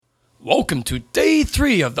Welcome to day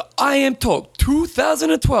 3 of the I Am Talk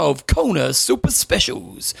 2012 Kona Super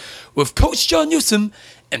Specials with Coach John Newsom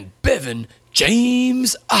and Bevan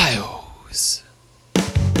James Isles.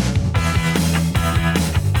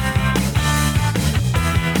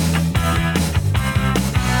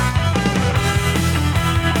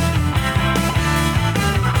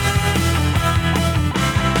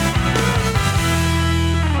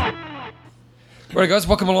 Right guys,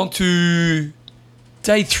 welcome along to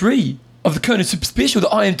Day 3 of the Kona Super Special, the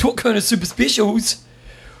I Am Talk Kona Super Specials.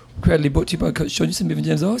 Proudly brought to you by Coach John Newsom, Bevan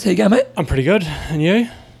James Isles. How you going, mate? I'm pretty good. And you?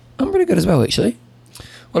 I'm pretty good as well, actually.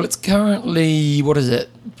 Well, it's currently, what is it,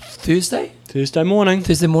 Thursday? Thursday morning.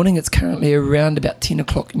 Thursday morning. It's currently around about 10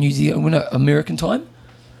 o'clock New Zealand, American time.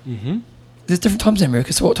 Mm-hmm. There's different times in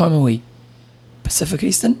America, so what time are we? Pacific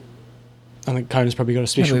Eastern? I think Kona's probably got a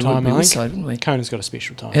special No, time, we I think. side, wouldn't we? Kona's got a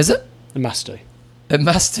special time. Is it? It must do. It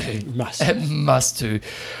must do. It must do.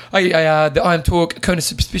 The I Am Talk Kona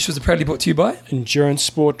Super Specials are proudly brought to you by Endurance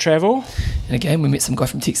Sport Travel. And again, we met some guy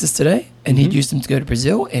from Texas today, and he'd used them to go to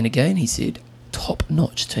Brazil. And again, he said, top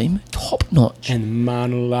notch, team, top notch. And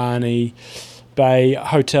Manulani Bay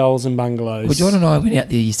hotels and bungalows. Well, John and I went out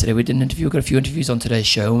there yesterday. We did an interview. We've got a few interviews on today's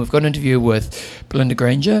show. And we've got an interview with Belinda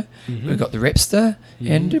Granger. We've got the Rapster.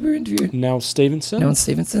 And we're interviewing Nell Stevenson. Nell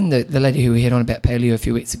Stevenson, the lady who we had on about paleo a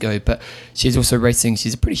few weeks ago. But she's also racing.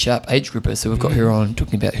 She's a pretty sharp age grouper. So we've got her on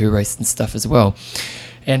talking about her race and stuff as well.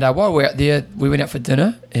 And while we're out there, we went out for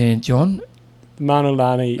dinner. And John...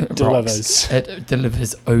 Manulani delivers. It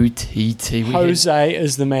delivers OTT. Jose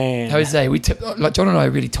is the man. Jose, we tip, like John and I are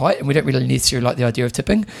really tight, and we don't really necessarily like the idea of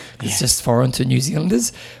tipping. It's just foreign to New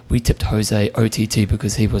Zealanders. We tipped Jose OTT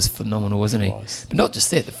because he was phenomenal, wasn't he? But not just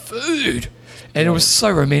that, the food. And it was so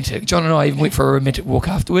romantic. John and I even went for a romantic walk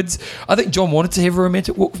afterwards. I think John wanted to have a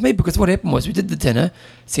romantic walk with me because what happened was we did the dinner,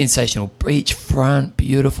 sensational, beachfront,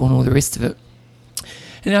 beautiful, and all the rest of it.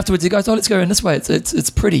 And afterwards he goes, let's go in this way. It's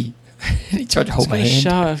pretty. He tried to hold my hand.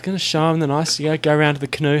 I was going to show him the nice, go around to the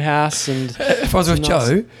canoe house. And if I was with Joe,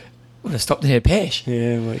 I would have stopped and had a pash.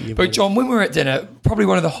 Yeah, but John, when we were at dinner, probably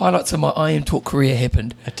one of the highlights of my I Am Talk career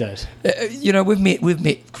happened. It did. We've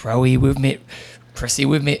met Crowe, we've met Chrissy,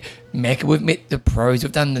 we've met Macca, we've met the pros,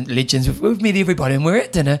 we've done the legends, we've met everybody, and we're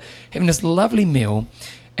at dinner having this lovely meal.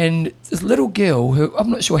 And this little girl who, I'm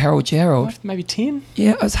not sure how old she is. What, maybe 10?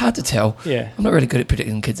 Yeah, it's hard to tell. Yeah. I'm not really good at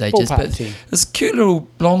predicting kids' ages. But 10. This cute little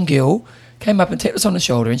blonde girl came up and tapped us on the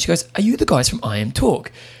shoulder and she goes, are you the guys from I Am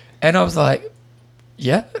Talk? And I was like,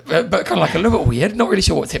 yeah, but kind of like a little bit weird, not really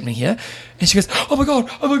sure what's happening here. And she goes, oh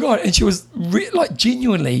my God. And she was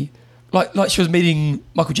genuinely... Like she was meeting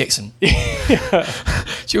Michael Jackson.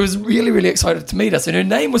 She was really, really excited to meet us. And her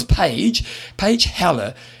name was Paige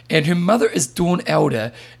Heller. And her mother is Dawn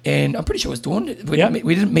Elder. And I'm pretty sure it was Dawn. We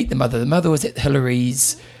didn't meet the mother. The mother was at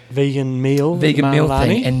Hillary's vegan meal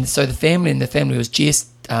thing. And so the family was Jess,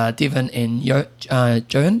 Devon, and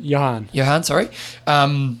Johan, sorry.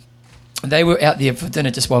 They were out there for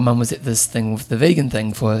dinner just while Mum was at this thing with the vegan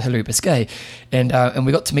thing for Hilary Biscay, and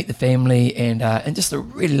we got to meet the family and just a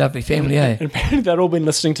really lovely family. And apparently they'd all been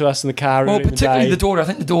listening to us in the car. Well, particularly the daughter. I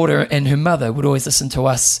think the daughter and her mother would always listen to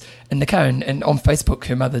us in the car. And on Facebook,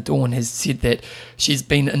 her mother Dawn has said that she's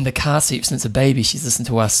been in the car seat since a baby. She's listened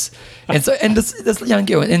to us, and this young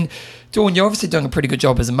girl and. Dawn, you're obviously doing a pretty good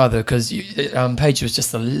job as a mother because Paige was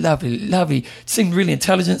just a lovely, seemed really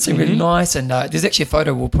intelligent, seemed really nice. And there's actually a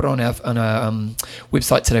photo we'll put on our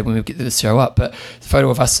website today when we get this show up. But the photo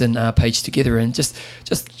of us and Paige together and just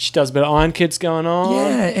she does a bit of Iron Kids going on.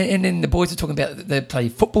 Yeah, and then the boys are talking about they play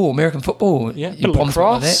football, American football. Yeah,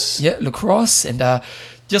 lacrosse. Like that. Yeah, lacrosse and.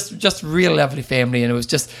 Just real lovely family, and it was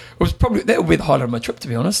probably that would be the highlight of my trip, to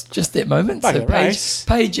be honest. Just that moment. So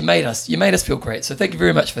Paige, you made us feel great. So thank you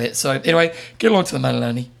very much for that. So anyway, get along to the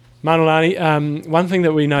Manulani. One thing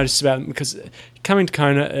that we noticed about them, because coming to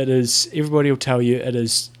Kona, everybody will tell you it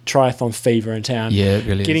is triathlon fever in town. Yeah, it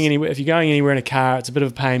really Getting is. anywhere, if you're going anywhere in a car, it's a bit of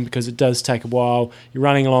a pain because it does take a while. You're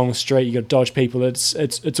running along the street, you got to dodge people.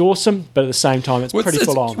 It's awesome, but at the same time, it's pretty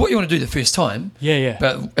full on. What you want to do the first time. Yeah.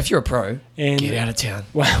 But if you're a pro, get out of town.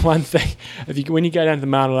 Well, one thing, when you go down to the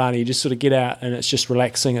Manulani, you just sort of get out and it's just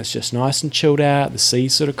relaxing. It's just nice and chilled out. The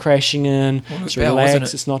sea's sort of crashing in. It's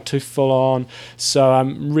relaxed. It's not too full on. So I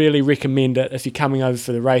really recommend it if you're coming over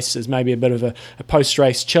for the race as maybe a bit of a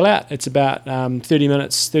post-race chill out. It's about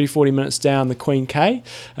 40 minutes down the Queen K.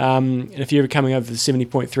 And if you're ever coming over for the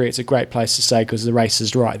 70.3, it's a great place to stay because the race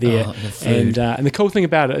is right there. And the cool thing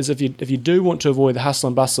about it is if you do want to avoid the hustle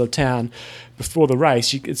and bustle of town before the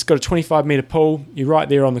race, it's got a 25-metre pool. You're right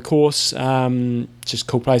there on the course. just a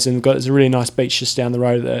cool place. And there's a really nice beach just down the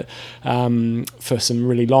road for some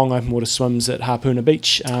really long open water swims at Harpuna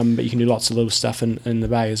Beach. But you can do lots of little stuff in the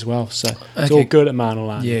bay as well. So it's all good at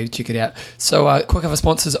Maunalani. Yeah, check it out. So quick other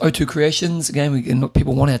sponsors, O2 Creations. Again,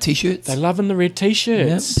 people want our t-shirts. They're loving the red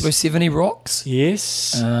t-shirts. Yeah. Blue 70 rocks.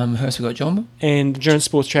 Yes. Who else we got, John? And Endurance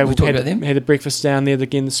Sports Travel. We talked about them. Had the breakfast down there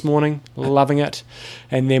again this morning. Loving it.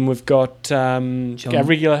 And then we've got our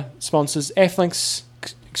regular sponsors, Athlinks,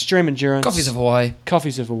 Extreme Endurance, Coffees of Hawaii,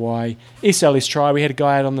 SLS Tri. We had a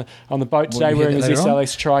guy out on the boat today wearing his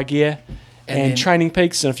SLS Tri gear. And Training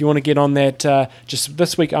Peaks. And if you want to get on that, just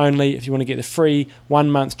this week only, if you want to get the free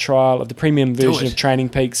 1 month trial of the premium version of Training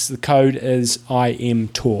Peaks, the code is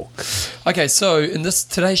IMTalk. Okay, so in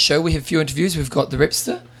today's show, we have a few interviews. We've got the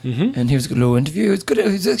Repster, and he was a good little interview. It was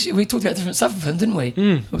good. We talked about different stuff with him, didn't we?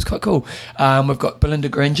 It was quite cool. We've got Belinda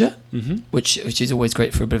Granger, which is always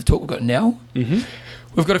great for a bit of talk. We've got Nell.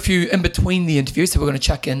 We've got a few in between the interviews, so we're going to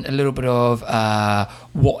chuck in a little bit of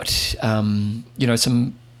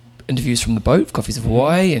some interviews from the boat, Coffees of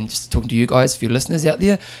Hawaii, and just talking to you guys, a few listeners out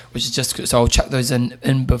there, which is just, so I'll chuck those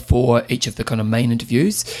in before each of the kind of main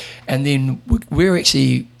interviews. And then we're going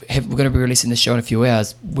to be releasing this show in a few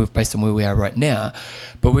hours based on where we are right now,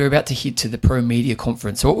 but we're about to head to the Pro Media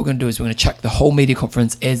Conference. So what we're going to do is we're going to chuck the whole media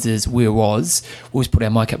conference as is where it was. We'll just put our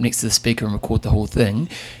mic up next to the speaker and record the whole thing,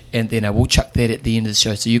 and then we'll chuck that at the end of the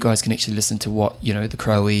show so you guys can actually listen to what the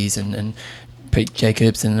Crowies and Pete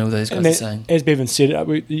Jacobs and all those guys are saying. As Bevan said,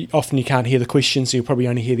 often you can't hear the questions, so you'll probably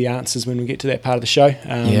only hear the answers when we get to that part of the show.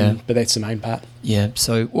 But that's the main part. Yeah,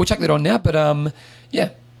 so we'll chuck that on now. But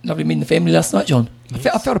lovely meeting the family last night, John. Yes.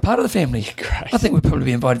 I felt a part of the family. Great. I think we'd probably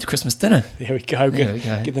be invited to Christmas dinner. There we go.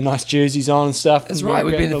 Get the nice jerseys on and stuff. That's right.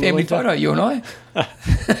 We'd be in the family photo, you and I.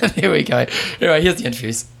 There we go. Anyway, here's the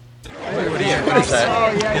interviews. What is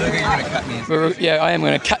that? You look like you're going to cut me. Yeah, I am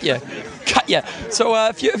going to cut you. So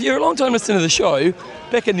if you're a long time listener to the show,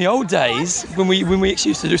 back in the old days when we actually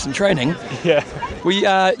used to do some training,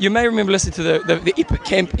 you may remember listening to the Epic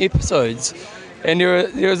Camp episodes, and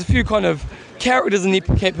there was a few kind of characters in the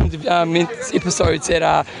Epic Camp episodes that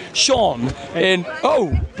are Sean and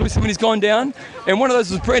somebody's gone down, and one of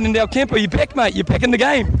those was Brandon Del Campo. You back, mate? You're back in the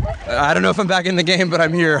game? I don't know if I'm back in the game, but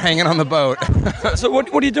I'm here hanging on the boat. So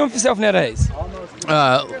what are you doing for yourself nowadays?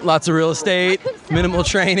 Lots of real estate, minimal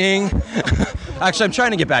training. Actually, I'm trying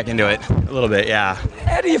to get back into it a little bit, yeah.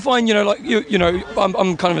 How do you find,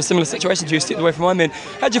 I'm kind of a similar situation to you, stepped away from Ironman.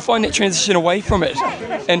 How did you find that transition away from it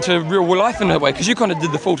into real life in a way? Because you kind of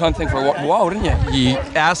did the full-time thing for a while, didn't you? You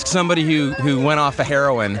ask somebody who went off of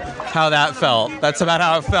heroin how that felt. That's about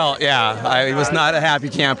how it felt, yeah. I was not a happy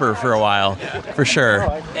camper for a while, for sure.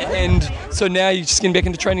 And so now you're just getting back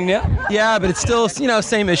into training now? Yeah, but it's still,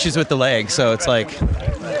 same issues with the leg, so it's like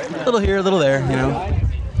a little here, a little there,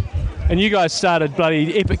 And you guys started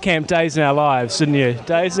bloody Epic Camp Days in Our Lives, didn't you?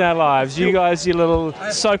 Days in Our Lives. You guys, your little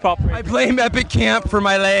soap opera. I blame Epic Camp for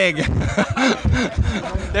my leg.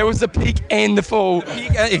 There was the peak and the fall.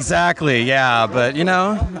 Exactly, yeah. But,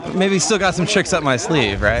 maybe still got some tricks up my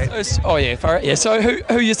sleeve, right? Oh, yeah. Yeah. So who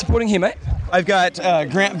are you supporting here, mate? I've got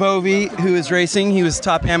Grant Bovey, who is racing. He was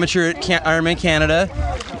top amateur at Ironman Canada.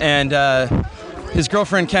 And his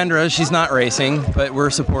girlfriend Kendra, she's not racing, but we're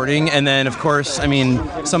supporting. And then, of course, so many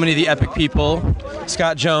of the epic people.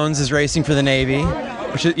 Scott Jones is racing for the Navy,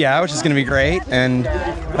 which is going to be great. And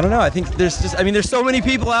I don't know, I think there's so many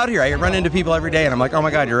people out here. I run into people every day, and I'm like, oh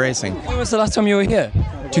my God, you're racing. When was the last time you were here?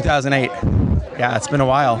 2008. Yeah, it's been a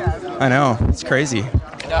while. I know, it's crazy.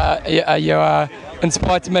 Are you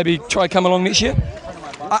inspired to maybe try come along next year?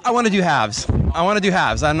 I want to do halves.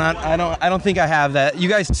 I don't think I have that. You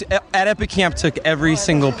guys at Epic Camp took every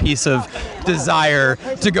single piece of desire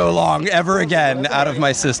to go long ever again out of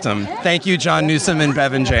my system. Thank you, John Newsom and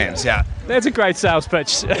Bevan James. Yeah. That's a great sales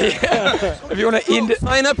pitch. If you want to end it.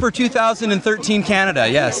 Sign up for 2013 Canada.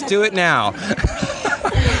 Yes, do it now.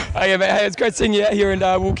 Okay, mate. Hey, it's great seeing you out here, and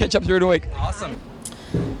we'll catch up through the week. Awesome.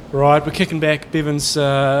 Right, we're kicking back. Bevan's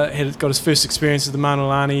got his first experience of the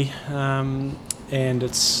Maunalani. And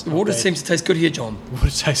it's the water seems to taste good here, John. The water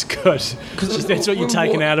tastes good. Because that's what you're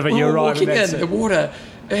taking out of it. You're right. The water,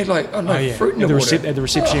 it had fruit in the water. At the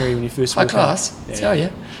reception area when you first walked in. High class, I tell you.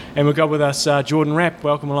 And we've got with us Jordan Rapp.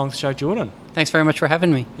 Welcome along the show, Jordan. Thanks very much for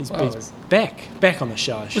having me. He's back on the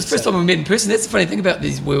show. It's the first time we met in person. That's the funny thing about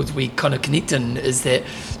these worlds we kind of connect in, is that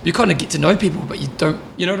you kind of get to know people, but you don't,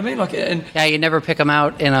 you know what I mean? Yeah, you never pick them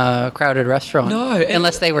out in a crowded restaurant. No.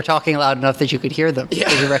 Unless they were talking loud enough that you could hear them. Yeah.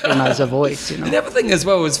 Because you recognize a voice. And the other thing as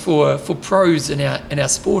well is for pros in our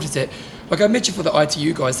sport is that like I mentioned for the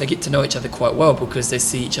ITU guys, they get to know each other quite well because they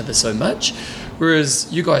see each other so much.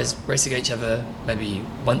 Whereas you guys race against each other maybe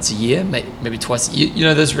once a year, maybe twice a year. You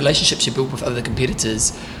know, those relationships you build with other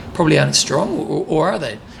competitors probably aren't as strong, or are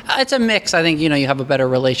they? It's a mix. I think, you have a better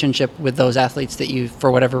relationship with those athletes that you, for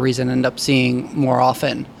whatever reason, end up seeing more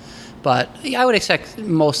often. But I would expect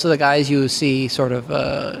most of the guys you see sort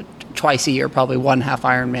of twice a year, probably one half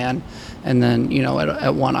Ironman, and then,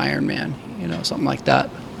 at one Ironman, something like that.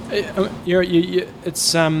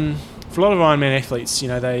 It's for a lot of Ironman athletes,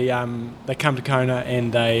 they come to Kona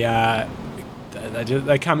and they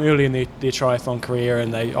come early in their triathlon career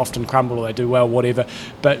and they often crumble or they do well, whatever.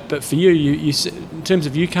 But for you in terms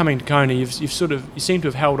of you coming to Kona, you seem to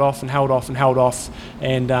have held off,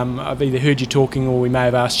 and I've either heard you talking or we may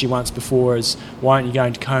have asked you once before is why aren't you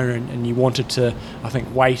going to Kona, and you wanted to, I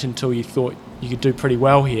think, wait until you thought you could do pretty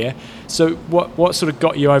well here. So what sort of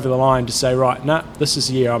got you over the line to say, right, this is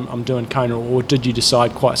the year I'm doing Kona, or did you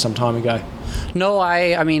decide quite some time ago? No,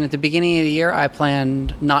 I mean, at the beginning of the year, I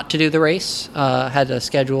planned not to do the race, had a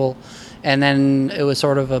schedule, and then it was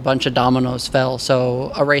sort of a bunch of dominoes fell.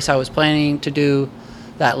 So a race I was planning to do,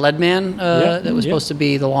 that Leadman, that was supposed to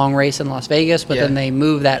be the long race in Las Vegas, but then they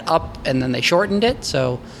moved that up and then they shortened it.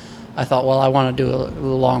 So I thought, well, I want to do a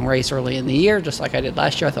long race early in the year, just like I did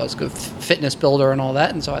last year. I thought it was a good fitness builder and all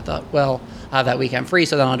that. And so I thought, well, I have that weekend free,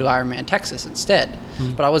 so then I'll do Ironman Texas instead.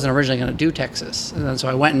 But I wasn't originally going to do Texas. And then so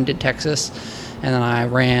I went and did Texas, and then I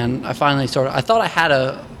finally I thought I had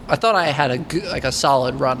a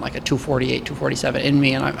solid run, like a 248, 247 in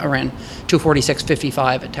me, and I ran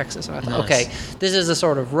 246.55 at Texas. And I thought, okay, this is the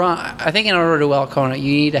sort of run. I think in order to do well at Kona,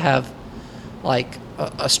 you need to have like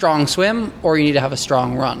a strong swim, or you need to have a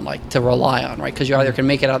strong run, like to rely on, right? Because you either can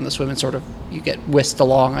make it out in the swim and sort of you get whisked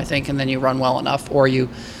along, I think, and then you run well enough, or you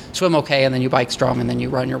swim okay and then you bike strong and then you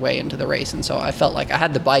run your way into the race. And so I felt like I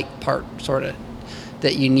had the bike part sort of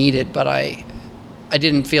that you needed, but I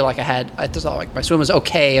didn't feel like I just thought like my swim was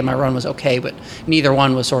okay and my run was okay, but neither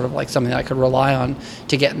one was sort of like something that I could rely on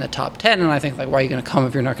to get in the top 10. And I think like, why are you going to come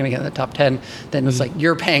if you're not going to get in the top 10? Then it's like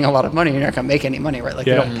you're paying a lot of money, you're not going to make any money, right? Like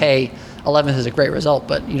you don't pay. 11th is a great result,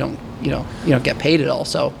 but you don't get paid at all.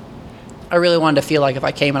 So I really wanted to feel like if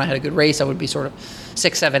I came and I had a good race, I would be sort of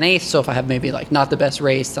 6th, 7th, 8th. So if I have maybe like not the best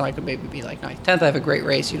race, then I could maybe be like 9th, 10th. I have a great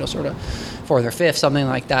race, sort of 4th or 5th, something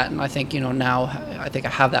like that. And I think, now I think I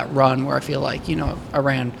have that run where I feel like, I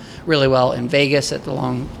ran really well in Vegas at the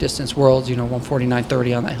long distance worlds,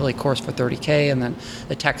 149.30 on that hilly course for 30K. And then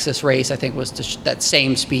the Texas race, I think was that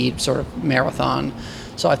same speed sort of marathon.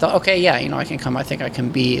 So I thought, okay, I can come. I think I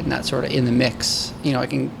can be in that sort of in the mix. I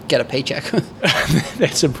can get a paycheck.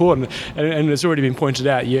 That's important. And it's already been pointed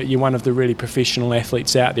out, you're one of the really professional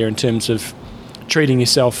athletes out there in terms of treating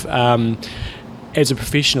yourself as a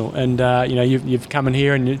professional. And, you've come in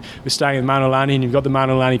here and we're staying in Maunalani, and you've got the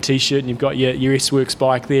Maunalani T-shirt and you've got your S-Works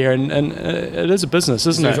bike there. And it is a business,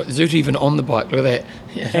 isn't it? Zoot even on the bike, look at that.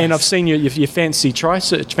 Yes. And I've seen your fancy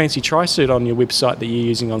tri-suit on your website that you're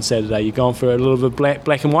using on Saturday. You're going for a little bit of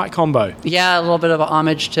black and white combo. Yeah, a little bit of a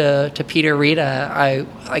homage to Peter Reed. I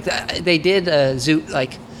like they did Zoot,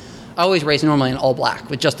 like I always race normally in all black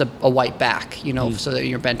with just a white back, so that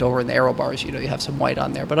you're bent over in the aero bars, you have some white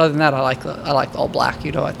on there. But other than that, I like the all black,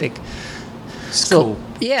 I think. Cool.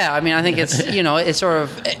 Yeah, I mean, I think it's, it's sort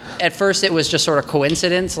of, at first it was just sort of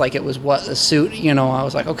coincidence, like it was what the suit, I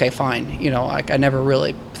was like, okay, fine, I never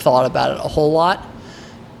really thought about it a whole lot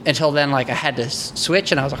until then, like I had to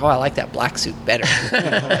switch, and I was like, oh, I like that black suit better.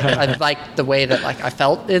 I liked the way that like I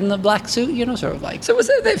felt in the black suit, sort of like. So was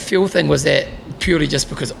that feel thing, was that purely just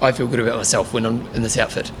because I feel good about myself when I'm in this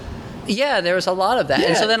outfit? Yeah, there was a lot of that. Yeah.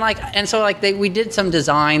 And so we did some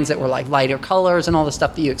designs that were like lighter colors and all the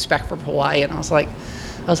stuff that you expect from Hawaii, and I was like,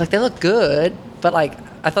 they look good, but like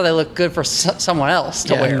I thought they looked good for someone else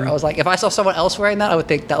to wear. I was like, if I saw someone else wearing that, I would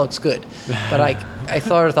think that looks good. But I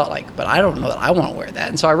thought but I don't know that I want to wear that.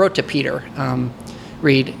 And so I wrote to Peter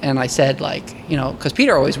Reed, and I said because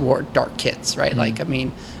Peter always wore dark kits, right? Mm-hmm. Like, I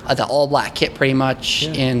mean, the all black kit pretty much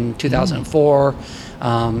in 2004.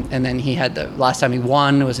 And then he had the last time he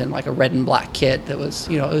won was in like a red and black kit that was,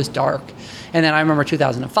 it was dark. And then I remember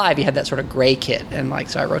 2005, he had that sort of gray kit. And like,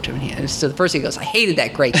 so I wrote to him, and so the first thing he goes, I hated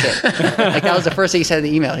that gray kit. Like that was the first thing he said in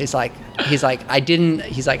the email. He's like,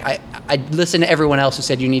 I listened to everyone else who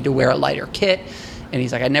said you need to wear a lighter kit. And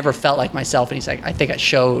he's like, I never felt like myself. And he's like, I think it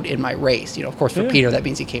showed in my race. Of course for Peter, that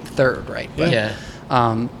means he came third, right? But,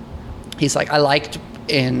 he's like, I liked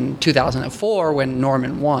in 2004 when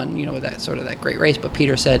Norman won, that great race. But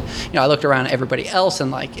Peter said, I looked around at everybody else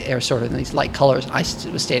and like they're sort of in these light colors, and I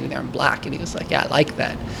was standing there in black, and he was like, yeah, I like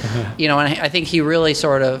that. And I think he really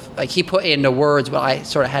sort of like he put into words what I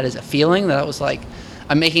sort of had as a feeling, that I was like,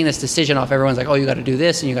 I'm making this decision off everyone's like, oh, you got to do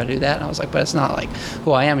this and you got to do that, and I was like, but it's not like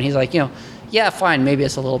who I am. And he's like, yeah, fine, maybe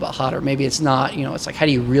it's a little bit hotter, maybe it's not. It's like, how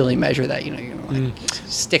do you really measure that? You're gonna like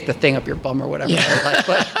stick the thing up your bum or whatever. Yeah.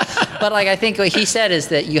 Like, but like I think what he said is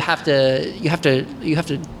that you have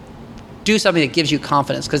to do something that gives you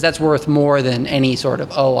confidence, because that's worth more than any sort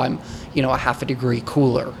of I'm a half a degree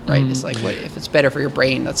cooler, right? It's like, if it's better for your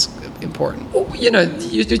brain, that's important. Well, we've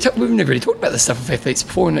never really talked about this stuff with athletes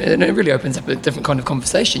before, and it really opens up a different kind of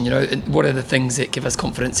conversation. What are the things that give us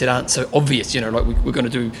confidence that aren't so obvious? Like we're going to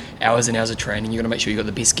do hours and hours of training. You're going to make sure you got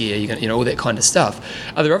the best gear. You're going to, all that kind of stuff.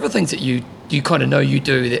 Are there other things that you kind of know you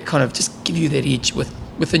do that kind of just give you that edge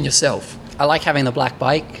within yourself? I like having the black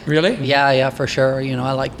bike. Really? Yeah, for sure.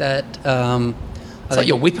 I like that. It's like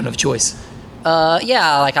your weapon of choice.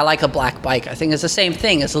 Like I like a black bike. I think it's the same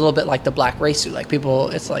thing. It's a little bit like the black race suit. Like people,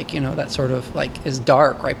 it's like, that sort of like is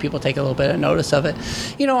dark, right? People take a little bit of notice of it.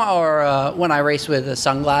 Or when I race with the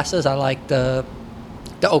sunglasses, I like the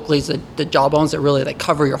Oakleys, the jawbones that really like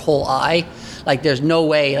cover your whole eye. Like there's no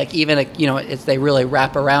way, like even they really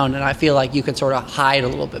wrap around, and I feel like you can sort of hide a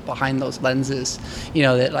little bit behind those lenses,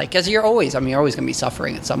 that like, because you're always going to be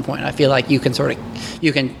suffering at some point. And I feel like you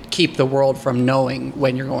can keep the world from knowing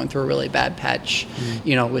when you're going through a really bad patch,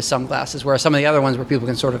 with sunglasses. Whereas some of the other ones where people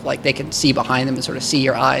can sort of like, they can see behind them and sort of see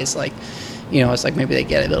your eyes, like, it's like maybe they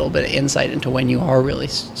get a little bit of insight into when you are really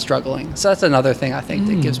struggling. So that's another thing I think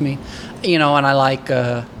that gives me, and I like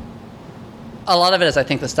a lot of it is, I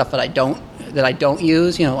think, the stuff that I don't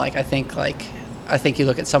use. I think you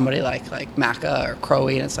look at somebody like Macca or Crowe,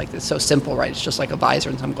 and it's like, it's so simple, right? It's just like a visor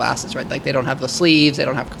and some glasses, right? Like they don't have the sleeves, they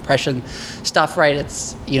don't have compression stuff, right?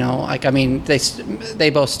 It's they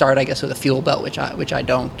both start, I guess, with a fuel belt, which I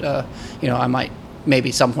don't. I might,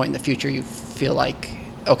 maybe some point in the future you feel like,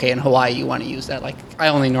 okay, in Hawaii you want to use that. Like I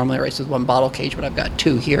only normally race with one bottle cage, but I've got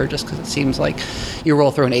two here just because it seems like you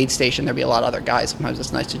roll through an aid station, there'll be a lot of other guys. Sometimes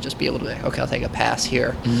it's nice to just be able to be, okay, I'll take a pass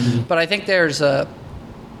here. But I think there's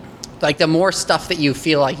like the more stuff that you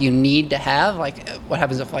feel like you need to have, like what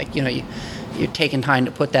happens if like, you're taking time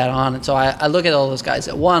to put that on. And so I look at all those guys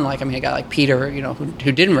that won, like, a guy like Peter,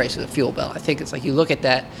 who didn't race with a fuel belt. I think it's like, you look at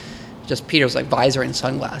that, just Peter's like visor and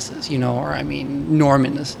sunglasses, or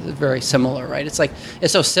Norman is very similar, right? It's like,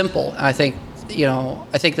 it's so simple. And I think,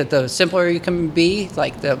 I think that the simpler you can be,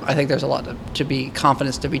 like I think there's a lot to be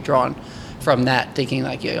confidence to be drawn from that, thinking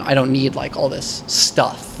like, I don't need like all this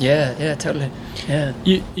stuff. Yeah, totally. Yeah.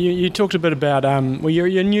 You talked a bit about you're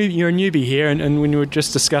a newbie here, and when we were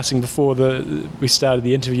just discussing before we started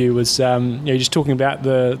the interview was you're just talking about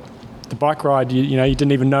the bike ride. You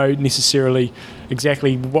didn't even know necessarily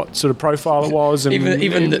exactly what sort of profile it was, and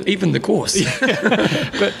even the course.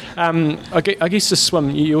 But I guess the swim.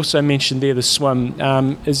 You also mentioned there the swim.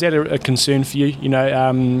 Is that a concern for you?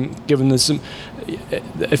 Given there's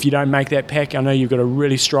if you don't make that pack, I know you've got a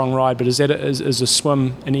really strong ride, but is a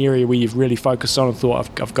swim an area where you've really focused on and thought,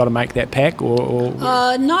 I've got to make that pack, or?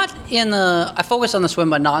 Not in the. I focus on the swim,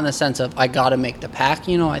 but not in the sense of I got to make the pack.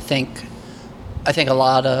 I think a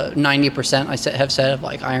lot of 90% have said of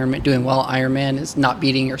like Ironman, doing well at Ironman is not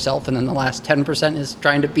beating yourself, and then the last 10% is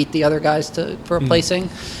trying to beat the other guys for a placing.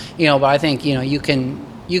 But I think you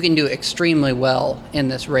can do extremely well in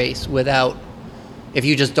this race without, if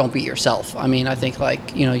you just don't beat yourself. I think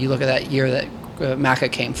like you look at that year that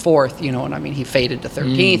Macca came fourth, and he faded to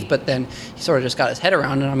 13th, but then he sort of just got his head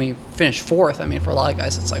around it. He finished fourth. For a lot of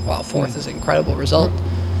guys, it's like, wow, fourth is an incredible result.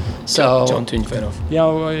 So John Toon fed off.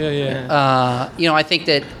 Yeah. I think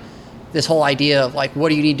that this whole idea of like, what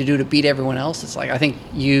do you need to do to beat everyone else? It's like, I think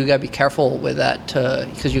you got to be careful with that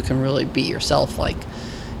because you can really beat yourself. Like,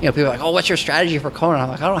 people are like, oh, what's your strategy for Kona? I'm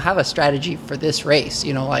like, I don't have a strategy for this race.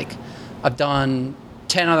 Like I've done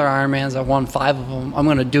 10 other Ironmans. I've won 5 of them. I'm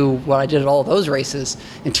going to do what I did at all those races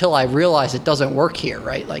until I realize it doesn't work here,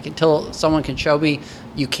 right? Like until someone can show me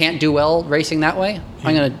you can't do well racing that way,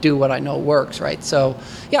 I'm going to do what I know works, right? So,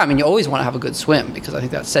 yeah, you always want to have a good swim because I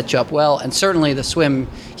think that sets you up well. And certainly the swim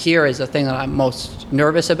here is the thing that I'm most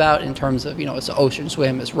nervous about in terms of, it's an ocean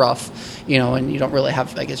swim, it's rough, and you don't really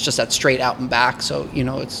have, like, it's just that straight out and back. So,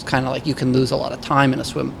 it's kind of like you can lose a lot of time in a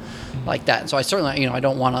swim like that. And so I certainly, I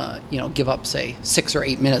don't want to, give up, say, 6 or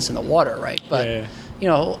 8 minutes in the water, right? But,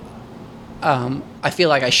 I feel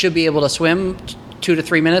like I should be able to swim 2 to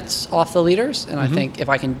 3 minutes off the leaders, and I think if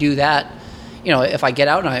I can do that, if I get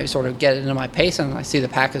out and I sort of get into my pace and I see the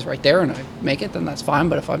pack is right there and I make it, then that's fine.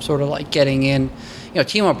 But if I'm sort of like getting in,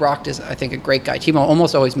 Timo Brocht is, I think, a great guy. Timo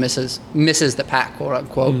almost always misses the pack, quote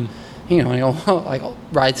unquote. He'll like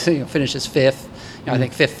rides, finishes fifth. I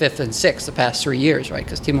think fifth, and sixth the past 3 years, right?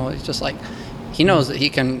 Because Timo is just like, he knows that he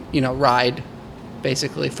can, ride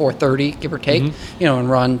basically 430, give or take, and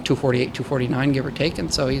run 248, 249, give or take.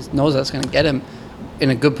 And so he knows that's going to get him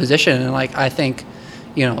in a good position. And like, I think,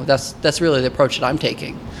 that's really the approach that I'm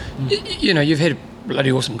taking. You've had a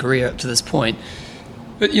bloody awesome career up to this point.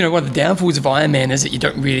 But, one of the downfalls of Ironman is that you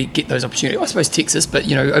don't really get those opportunities. I suppose Texas, but,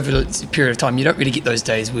 over a period of time, you don't really get those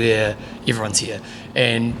days where everyone's here.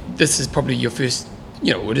 And this is probably your first,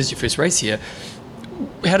 it is your first race here.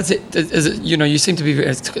 How does it, is it, you seem to be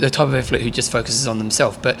the type of athlete who just focuses on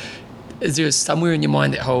themselves, but is there somewhere in your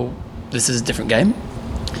mind that this is a different game?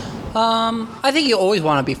 I think you always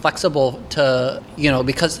want to be flexible to,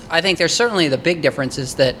 because I think there's certainly the big difference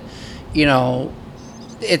is that,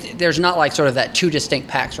 there's not like sort of that two distinct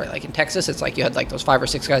packs, right? Like in Texas, it's like you had like those 5 or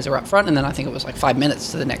 6 guys that were up front, and then I think it was like 5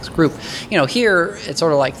 minutes to the next group. Here it's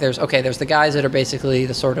sort of like there's the guys that are basically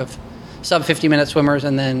the sort of sub 50-minute swimmers,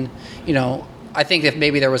 and then, I think if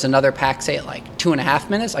maybe there was another pack, say at like 2.5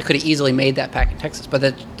 minutes, I could have easily made that pack in Texas, but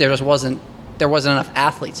there wasn't enough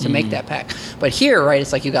athletes to make that pack. But here, right,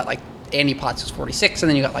 it's like you got like Andy Potts is 46, and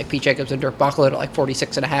then you got like Pete Jacobs and Dirk Bachler at like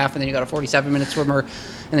 46 and a half, and then you got a 47-minute swimmer,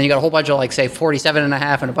 and then you got a whole bunch of like say 47 and a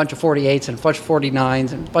half, and a bunch of 48s, and a bunch of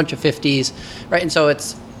 49s, and a bunch of 50s, right? And so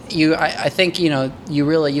it's I think you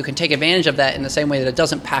can take advantage of that in the same way that it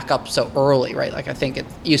doesn't pack up so early, right? Like I think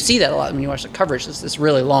you see that a lot when you watch the coverage. It's this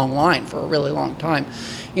really long line for a really long time,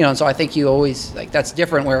 and so I think you always like that's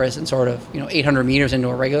different. Whereas in sort of 800 meters into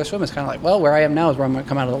a regular swim, it's kind of like, well, where I am now is where I'm going to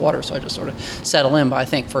come out of the water, so I just sort of settle in. But I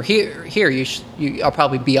think for here I'll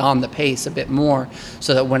probably be on the pace a bit more,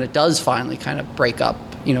 so that when it does finally kind of break up,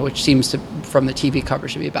 which seems to from the TV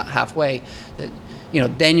coverage to be about halfway, that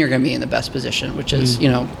then you're going to be in the best position, which is,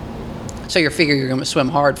 so you figure you're going to swim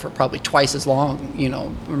hard for probably twice as long,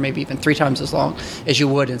 or maybe even 3 times as long as you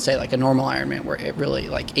would in, say, like a normal Ironman, where it really,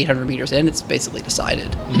 like 800 meters in, it's basically decided.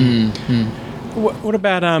 Mm-hmm. What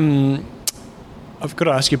about, I've got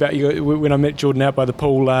to ask you about when I met Jordan out by the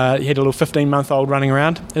pool, you had a little 15-month-old running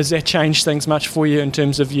around. Has that changed things much for you in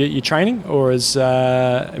terms of your training? Or it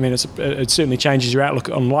certainly changes your outlook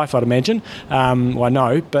on life, I'd imagine. Well, I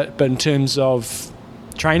know, but in terms of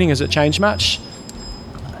training, has it changed much?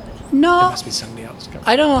 No. There must be somebody else.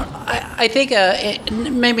 I don't. I think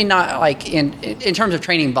maybe not like in terms of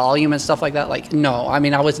training volume and stuff like that. Like no, I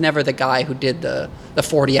mean I was never the guy who did the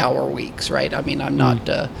 40-hour weeks, right? I mean I'm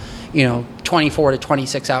not 24 to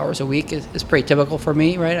 26 hours a week is pretty typical for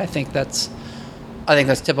me, right? I think that's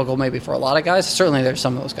typical maybe for a lot of guys. Certainly there's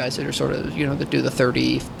some of those guys that are sort of, that do the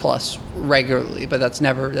 30 plus regularly, but that's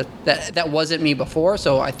never, that wasn't me before.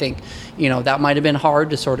 So I think, that might've been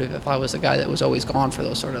hard to sort of, if I was a guy that was always gone for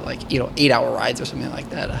those sort of like, 8-hour rides or something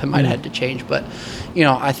like that, I might've had to change. But,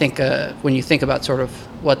 I think when you think about sort of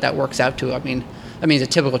what that works out to, I mean, a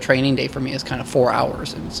typical training day for me is kind of 4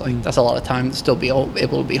 hours, and it's like that's a lot of time to still be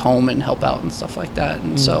able to be home and help out and stuff like that.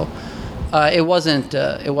 And so it wasn't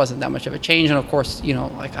that much of a change. And of course,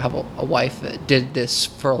 like I have a wife that did this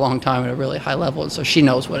for a long time at a really high level, and so she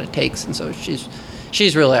knows what it takes. And so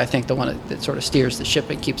she's really, I think, the one that sort of steers the ship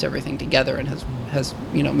and keeps everything together, and has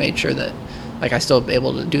made sure that like I still be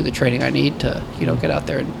able to do the training I need to get out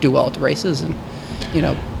there and do well at the races and be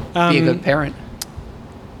a good parent.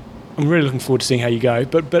 I'm really looking forward to seeing how you go,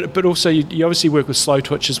 but also you obviously work with Slow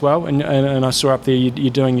Twitch as well, and I saw up there you're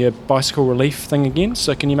doing your bicycle relief thing again.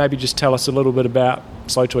 So can you maybe just tell us a little bit about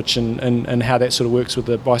Slow Twitch and how that sort of works with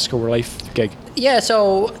the bicycle relief gig? Yeah,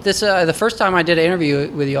 so this the first time I did an interview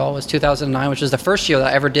with you all was 2009, which was the first year that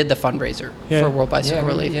I ever did the fundraiser for World Bicycle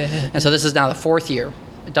Relief. Yeah. And so this is now the 4th year,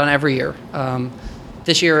 done every year.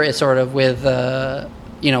 This year it's sort of with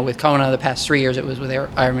with Kona. The past 3 years it was with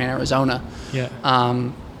Ironman Arizona. Yeah.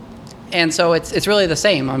 And so it's really the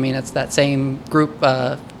same. I mean, it's that same group,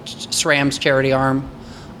 SRAM's charity arm,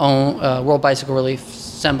 World Bicycle Relief,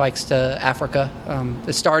 send bikes to Africa.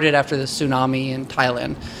 It started after the tsunami in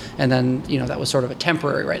Thailand, and then that was sort of a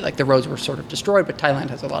temporary, right? Like the roads were sort of destroyed, but Thailand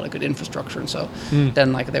has a lot of good infrastructure, and so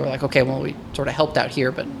then like they were like, okay, well we sort of helped out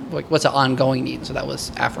here, but like what's an ongoing need? And so that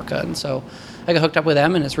was Africa, and so I got hooked up with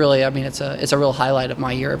them, and it's really, I mean, it's a real highlight of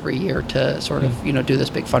my year every year to sort of do this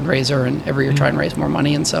big fundraiser, and every year try and raise more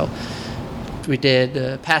money, and so. We did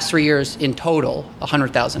the past 3 years in total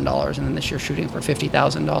 $100,000, and then this year shooting for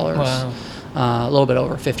 $50,000. Wow. A little bit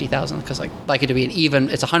over 50,000 because like it to be an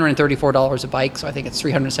even. It's $134 a bike, so I think it's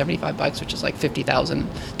 375 bikes, which is like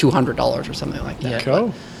 $50,200 or something like that.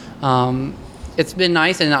 Yeah, cool. it's been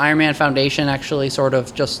nice, and the Ironman Foundation actually sort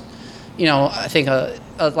of just, I think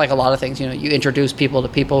like a lot of things, you introduce people to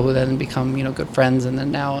people who then become, good friends, and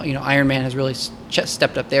then now, Ironman has really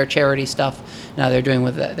stepped up their charity stuff. Now they're doing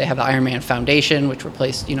they have the Ironman Foundation, which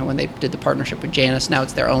replaced, when they did the partnership with Janus. Now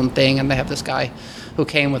it's their own thing, and they have this guy who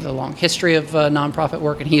came with a long history of nonprofit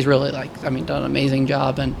work, and he's really done an amazing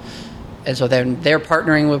job, and so they're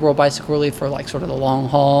partnering with World Bicycle Relief for sort of the long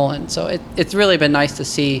haul, and so it's really been nice to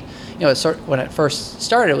see. When it first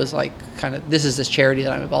started, it was kind of this is this charity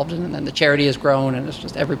that I'm involved in, and then the charity has grown, and it's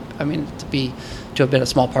just to have been a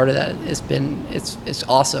small part of that, it's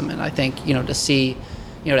awesome, and I think to see.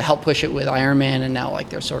 To help push it with Ironman, and now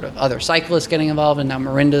there's sort of other cyclists getting involved, and now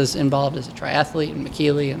Miranda's involved as a triathlete, and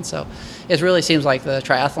McKeely, and so it really seems like the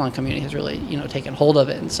triathlon community has really taken hold of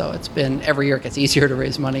it, and so it's been every year it gets easier to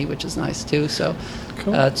raise money, which is nice too. So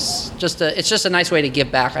cool. It's just a nice way to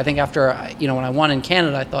give back. I think after when I won in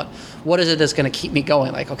Canada, I thought, what is it that's going to keep me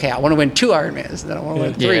going? Okay, I want to win 2 Ironmans, and then I want to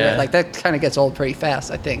win 3. Yeah. Right? That kind of gets old pretty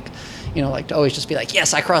fast, I think. To always just be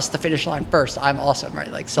yes, I crossed the finish line first. I'm awesome,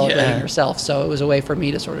 right? Celebrating yourself. So it was a way for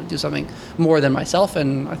me to sort of do something more than myself,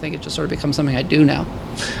 and I think it just sort of becomes something I do now.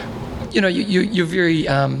 You're very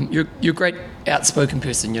you're a great outspoken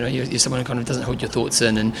person. You're someone who kind of doesn't hold your thoughts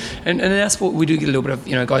in, and in our sport we do get a little bit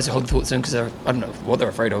of guys who hold their thoughts in because I don't know what they're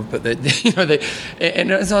afraid of, but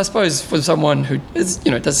and so I suppose for someone who is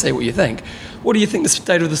does say what you think, what do you think the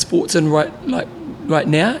state of the sport's in right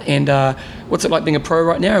now, and what's it like being a pro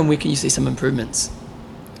right now, and where can you see some improvements?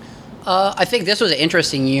 I think this was an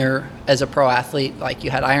interesting year as a pro athlete.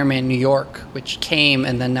 You had Ironman New York, which came,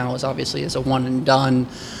 and then now is obviously as a one and done.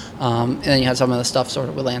 And then you had some of the stuff sort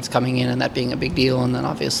of with Lance coming in and that being a big deal, and then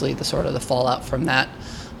obviously the sort of the fallout from that.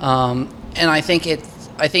 And I think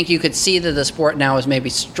you could see that the sport now is maybe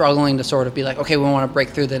struggling to sort of be okay, we want to break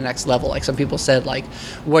through the next level. Some people said,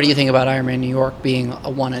 what do you think about Ironman New York being a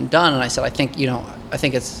one and done? And I said, I think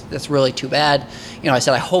that's really too bad. I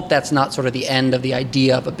said, I hope that's not sort of the end of the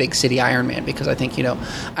idea of a big city Ironman, because I think,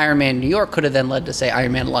 Ironman New York could have then led to, say,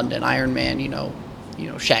 Ironman London, Ironman,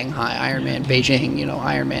 Shanghai, Ironman Beijing,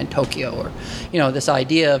 Ironman Tokyo, or, this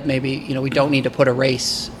idea of maybe, we don't need to put a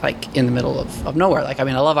race in the middle of nowhere. I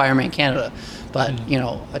love Ironman Canada, but,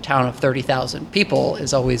 a town of 30,000 people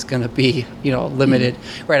is always going to be, limited,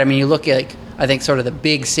 right? You look at, I think, sort of the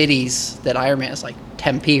big cities that Ironman is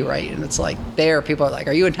Tempe, right? And it's there, people are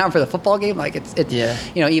are you in town for the football game? It's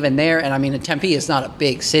even there. And Tempe is not a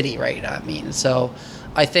big city, right? So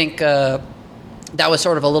I think, that was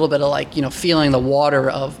sort of a little bit of feeling the water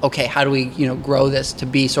of, okay, how do we, grow this to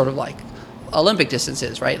be sort of Olympic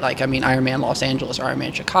distances, right? Ironman Los Angeles or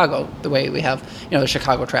Ironman Chicago, the way we have, the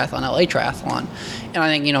Chicago Triathlon, LA Triathlon. And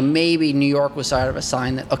I think, maybe New York was sort of a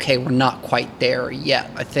sign that, okay, we're not quite there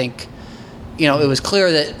yet. I think, it was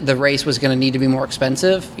clear that the race was going to need to be more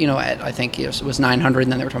expensive. I think it was 900,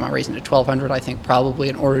 and then they were talking about raising to 1,200. I think probably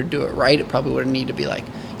in order to do it right, it probably would need to be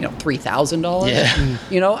 $3,000.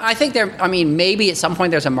 Yeah. I think maybe at some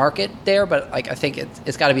point there's a market there, but I think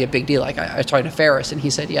it's got to be a big deal. I was talking to Ferris, and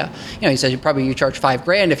he said, he said you charge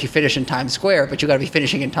 $5,000 if you finish in Times Square, but you got to be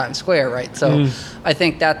finishing in Times Square, right? So I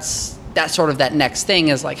think that's sort of that next thing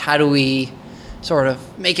is how do we sort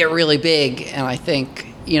of make it really big? And I think,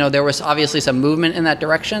 there was obviously some movement in that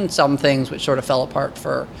direction, some things which sort of fell apart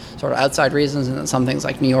for sort of outside reasons, and then some things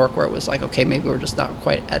like New York where it was okay, maybe we're just not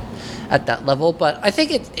quite at that level. But I think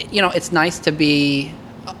it's nice to be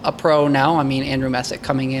a pro now. Andrew Messick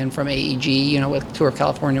coming in from AEG, with Tour of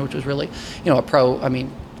California, which was really, a pro.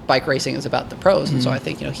 Bike racing is about the pros, and so I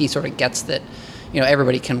think, he sort of gets that,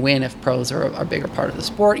 everybody can win if pros are a bigger part of the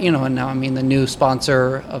sport, and now, the new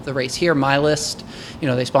sponsor of the race here, MyList,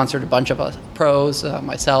 they sponsored a bunch of us pros,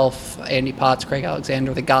 myself, Andy Potts, Craig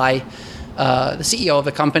Alexander, the guy, the CEO of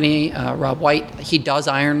the company, Rob White, he does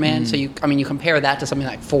Ironman. So you compare that to something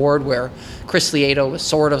like Ford, where Chris Lieto was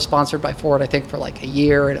sort of sponsored by Ford, I think, for a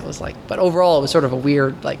year, and it was but overall it was sort of a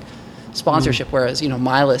weird, sponsorship, whereas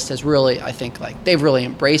MyList has really, I think, they've really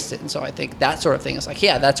embraced it, and so I think that sort of thing is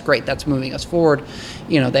that's great, that's moving us forward.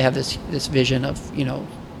 They have this vision of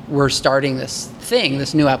we're starting this thing,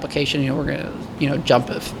 this new application, we're going to jump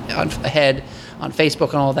ahead on Facebook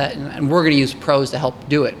and all that, and we're going to use pros to help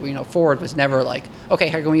do it. Ford was never okay,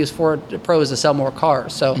 how can we use Ford pros to sell more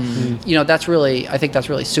cars? So that's really, I think that's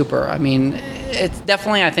really super. It's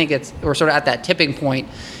definitely, I think we're sort of at that tipping point,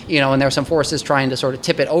 and there are some forces trying to sort of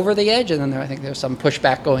tip it over the edge, and then I think there's some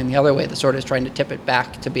pushback going the other way that sort of is trying to tip it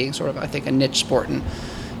back to being sort of, I think, a niche sport. And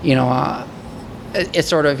it's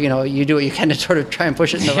sort of, you do what you can to sort of try and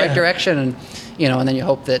push it in the right direction, and and then you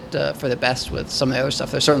hope that for the best with some of the other stuff.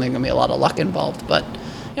 There's certainly going to be a lot of luck involved, but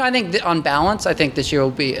I think on balance, I think this year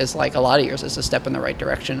will be, as like a lot of years, is a step in the right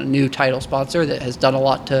direction. A new title sponsor that has done a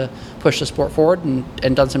lot to push the sport forward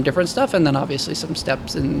and done some different stuff, and then obviously some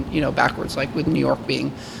steps in backwards, like with New York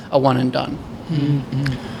being a one and done.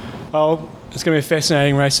 Mm-hmm. Well, it's going to be a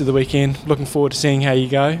fascinating race of the weekend. Looking forward to seeing how you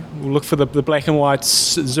go. We'll look for the black and white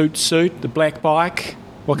zoot suit, the black bike.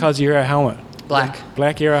 What colour's your aero helmet?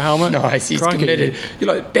 Black aero helmet. Nice, he's committed.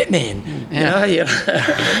 You're like Batman. Yeah.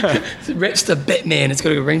 Reps to Batman. It's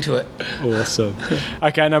got a ring to it. Awesome.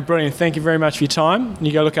 Okay, no, brilliant. Thank you very much for your time.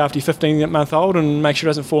 You go look after your 15-month-old and make sure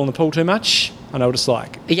it doesn't fall in the pool too much. I know what it's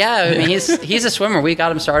like. Yeah, I mean, he's a swimmer. We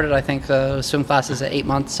got him started. I think the swim class is at 8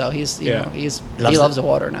 months, so he loves the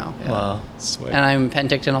water now. Yeah. Wow, sweet. And I'm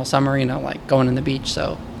Penticton all summer. Like going in the beach.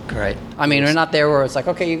 So great. I mean, we're not there where it's like,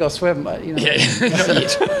 okay, you go swim, but Yeah,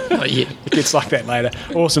 not yet. It gets like that later.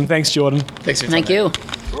 Awesome. Thanks, Jordan. Thanks for your Thank time, you.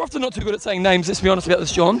 mate. We're often not too good at saying names. Let's be honest about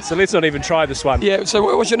this, John. So let's not even try this one. Yeah.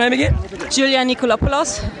 So what's your name again? Julia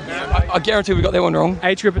Nikolopoulos. I guarantee we got that one wrong.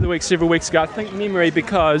 Age group of the week several weeks ago. I think memory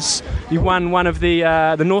because you won one of the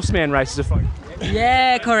Norseman races. I think.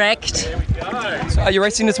 Yeah, correct. So are you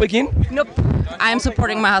racing this weekend? Nope. I'm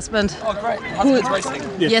supporting my husband. Oh, great. Husband's racing.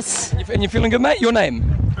 Yes. And you're feeling good, mate? Your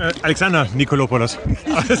name? Alexander Nikolopoulos.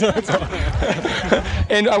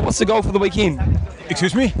 And what's the goal for the weekend?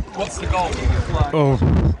 Excuse me? What's the goal? Oh,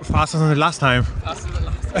 faster than the last time. That's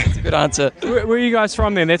a good answer. Where are you guys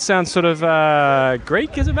from then? That sounds sort of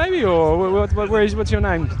Greek, is it maybe? Or what's your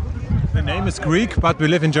name? The name is Greek, but we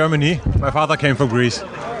live in Germany. My father came from Greece.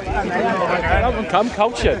 Come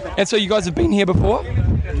culture. And so you guys have been here before?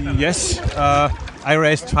 Yes, I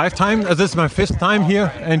raced 5 times. This is my 5th time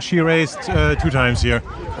here, and she raced 2 times here.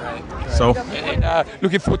 So, And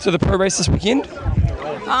looking forward to the pro race this weekend?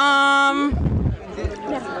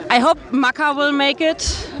 I hope Maka will make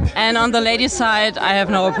it. And on the ladies' side, I have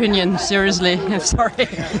no opinion. Seriously, I'm sorry.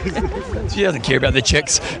 She doesn't care about the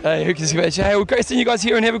chicks. Who cares about you? Hey, well, great seeing you guys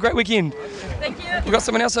here and have a great weekend. Thank you. We've got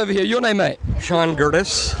someone else over here. Your name, mate? Sean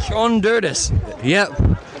Gertis. Sean Durtis. Yep.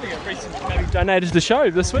 You donated to the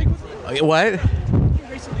show this week. What?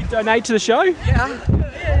 You donate to the show? Yeah.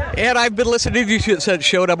 And I've been listening to you since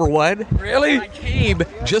show number 1. Really? I came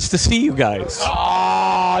just to see you guys.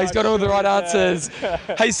 Oh, he's got all the right answers.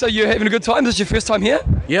 Hey, so you're having a good time? This is your first time here?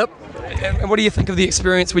 Yep. And what do you think of the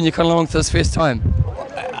experience when you come along for this first time?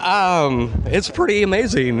 It's pretty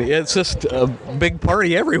amazing. It's just a big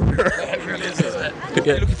party everywhere. It really is, isn't it? Are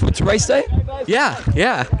you looking forward to race day?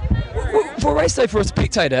 Yeah. For race day, for a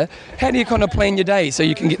spectator, how do you kind of plan your day so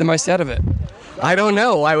you can get the most out of it? I don't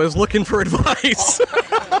know. I was looking for advice.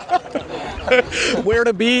 Where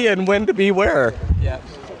to be and when to be where. Yeah.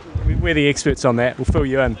 We're the experts on that. We'll fill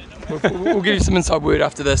you in. We'll give you some inside word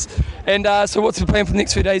after this. And so what's the plan for the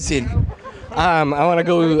next few days then? I want to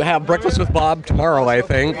go have breakfast with Bob tomorrow, I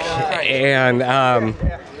think. And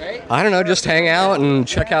I don't know, just hang out and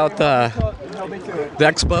check out the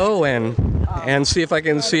expo and see if I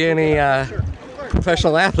can see any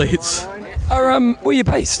professional athletes. Where are you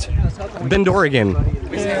based? Bend, Oregon.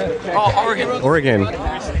 Oh, Oregon.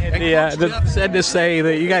 The said to say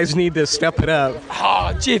that you guys need to step it up.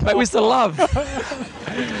 Oh, Jeff, mate, where's the love?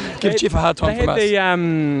 Give Jeff a hard time from us. They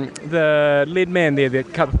had the lead man there a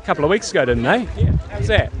couple of weeks ago, didn't they? Yeah. How's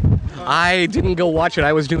that? I didn't go watch it.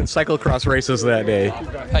 I was doing cyclocross races that day.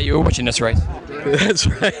 Hey, you were watching this race? That's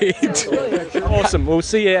right. Awesome. We'll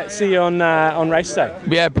see you on race day.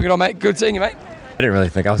 Yeah, bring it on, mate. Good seeing you, mate. I didn't really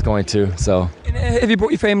think I was going to, so. And, have you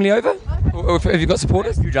brought your family over? Or have you got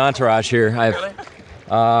supporters? Huge entourage here. I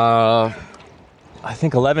have, I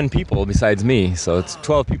think 11 people besides me, so it's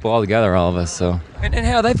 12 people altogether, all of us. So. And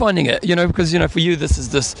how are they finding it? Because for you, this is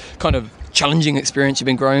this kind of challenging experience you've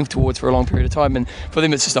been growing towards for a long period of time, and for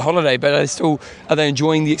them, it's just a holiday. But are they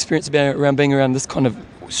enjoying the experience of being around this kind of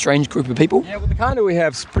strange group of people? Yeah, well, the condo we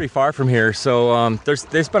have is pretty far from here, so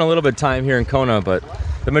they spend a little bit of time here in Kona, but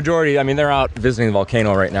the majority, they're out visiting the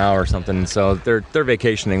volcano right now or something, so they're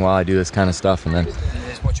vacationing while I do this kind of stuff, and then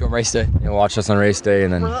just watch you on race day. Watch us on race day,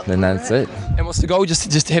 and then that's it. And what's the goal?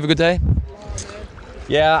 Just to have a good day?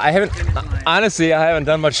 Yeah, I haven't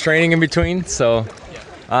done much training in between, so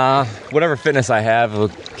whatever fitness I have will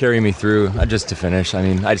carry me through just to finish.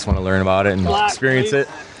 I just want to learn about it and experience it.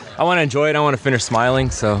 I want to enjoy it. I want to finish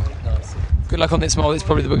smiling, so. Good luck on that smile. That's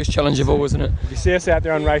probably the biggest challenge of all, isn't it? If you see us out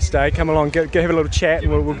there on race day, come along, have a little chat,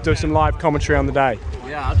 and we'll do some live commentary on the day.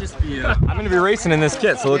 Yeah, I'll just be. I'm going to be racing in this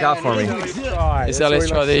kit, so look out for me. Yes, let's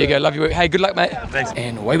try. There you go. Love you. Hey, good luck, mate. Thanks.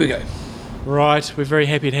 And away we go. Right, we're very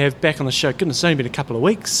happy to have back on the show. Goodness, it's only been a couple of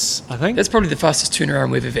weeks, I think. That's probably the fastest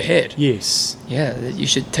turnaround we've ever had. Yes. Yeah, you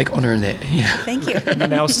should take honour in that. Yeah. Thank you.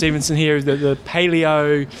 Nell Stevenson here, the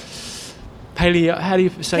paleo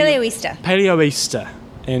Paleoista. Paleoista.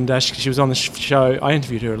 And she was on the show. I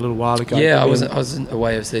interviewed her a little while ago. Yeah, I was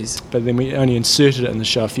away overseas. But then we only inserted it in the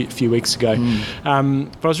show a few weeks ago.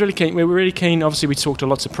 But I was really keen. We were really keen. Obviously, we talked to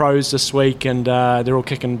lots of pros this week, and they're all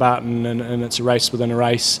kicking butt, and it's a race within a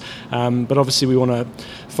race. But obviously, we want to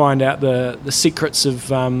find out the secrets of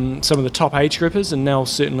some of the top age groupers, and Nell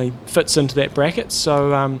certainly fits into that bracket.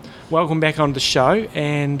 So welcome back onto the show.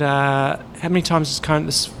 And how many times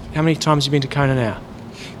have you been to Kona now?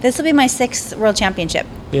 This will be my 6th World Championship.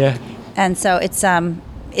 Yeah. And so it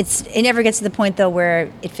never gets to the point though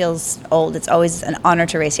where it feels old. It's always an honor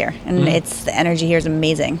to race here, and the energy here is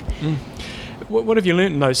amazing. What have you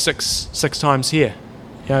learnt in those six times here?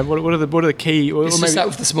 You know, what are the key? Let's just start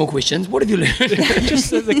with the small questions. What have you learned? Just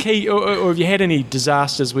the key, or have you had any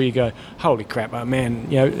disasters where you go, holy crap, oh man?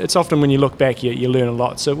 You know, it's often when you look back, you learn a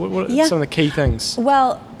lot. So what are some of the key things?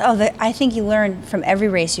 Well, I think you learn from every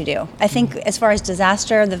race you do. I think as far as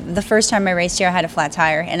disaster, the first time I raced here, I had a flat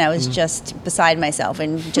tire, and I was just beside myself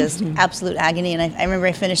in just absolute agony. And I remember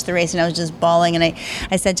I finished the race, and I was just bawling. And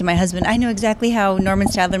I said to my husband, I know exactly how Norman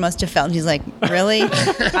Stadler must have felt. And he's like, really?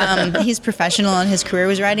 He's professional, and his career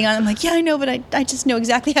was riding on. I'm like, yeah, I know, but I just know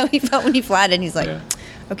exactly how he felt when he flatted. And he's like,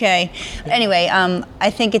 okay. Anyway, I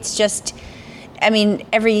think it's just,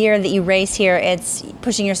 every year that you race here, it's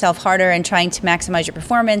pushing yourself harder and trying to maximize your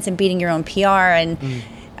performance and beating your own PR. And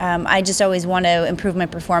I just always want to improve my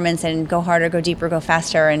performance and go harder, go deeper, go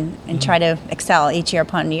faster, and try to excel each year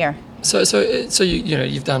upon year. So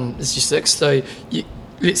you've done, this is your 6th, so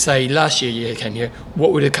let's say last year you came here,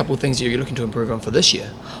 what were the couple of things you're looking to improve on for this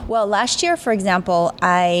year? Well, last year, for example,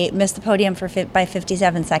 I missed the podium by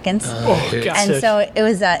 57 seconds. And so it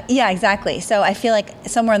was, exactly. So I feel like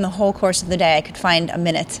somewhere in the whole course of the day, I could find a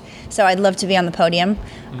minute. So I'd love to be on the podium.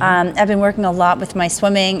 I've been working a lot with my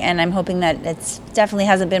swimming, and I'm hoping that it definitely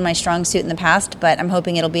hasn't been my strong suit in the past, but I'm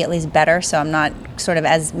hoping it'll be at least better, so I'm not sort of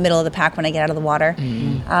as middle of the pack when I get out of the water.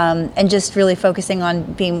 And just really focusing on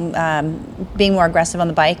being more aggressive on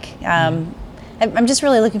the bike. I'm just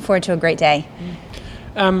really looking forward to a great day.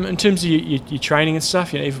 In terms of your training and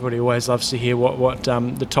stuff, everybody always loves to hear what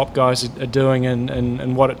the top guys are doing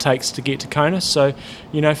and what it takes to get to Kona. So,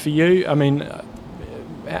 for you,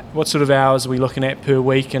 what sort of hours are we looking at per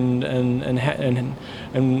week, and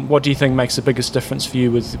what do you think makes the biggest difference for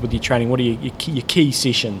you with your training? What are your key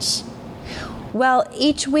sessions? Well,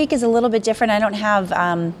 each week is a little bit different. I don't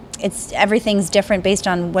have everything's different based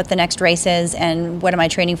on what the next race is and what am I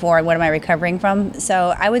training for and what am I recovering from.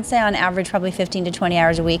 So I would say on average probably 15 to 20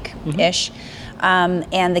 hours a week-ish.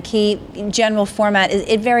 And the key general format,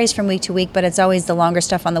 it varies from week to week, but it's always the longer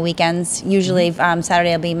stuff on the weekends. Usually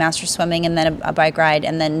Saturday will be master swimming and then a bike ride,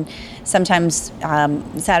 and then sometimes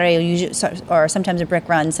Saturday or sometimes a brick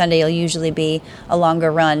run. Sunday will usually be a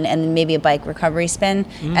longer run and maybe a bike recovery spin.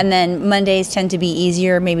 And then Mondays tend to be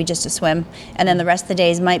easier, maybe just a swim. And then the rest of the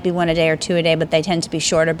days might be 1 a day or 2 a day, but they tend to be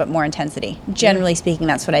shorter but more intensity. Generally speaking,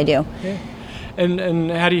 that's what I do. Yeah. And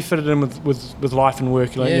how do you fit it in with life and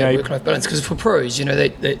work? Work-life balance. Because for pros,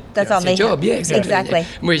 that's all they job. Have. Yeah, exactly.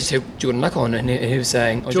 And we just had Jordan Luck on, and he was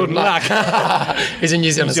saying, Jordan Luck. He's a New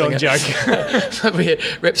Zealand singer. joke. We had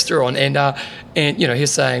Rapster on, and he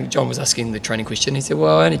was saying, John was asking the training question. He said,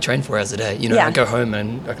 "Well, I only train 4 hours a day. I go home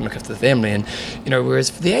and I can look after the family." And whereas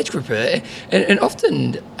for the age grouper, and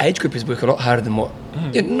often age groupers work a lot harder than what,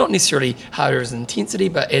 not necessarily harder as intensity,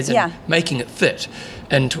 but as in making it fit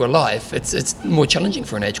into a life. It's more challenging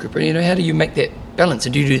for an age grouper. How do you make that balance,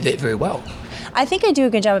 and do you do that very well? I think I do a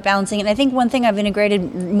good job at balancing, and I think one thing I've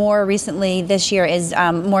integrated more recently this year is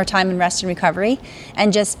more time and rest and recovery,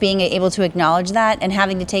 and just being able to acknowledge that and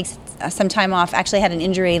having to take some time off. Actually, I had an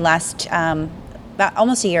injury last about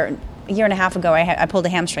almost a year and a half ago. I pulled a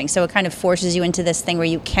hamstring, so it kind of forces you into this thing where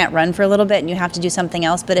you can't run for a little bit and you have to do something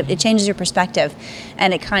else, but it changes your perspective,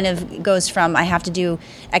 and it kind of goes from I have to do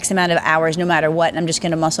X amount of hours no matter what, and I'm just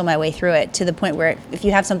going to muscle my way through it, to the point where if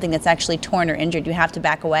you have something that's actually torn or injured, you have to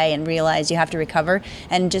back away and realize you have to recover,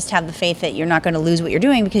 and just have the faith that you're not going to lose what you're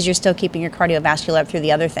doing because you're still keeping your cardiovascular up through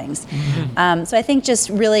the other things. So I think just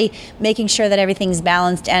really making sure that everything's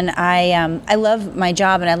balanced, and I love my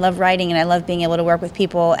job, and I love writing, and I love being able to work with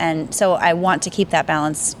people, and so I want to keep that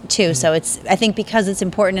balance too. So I think because it's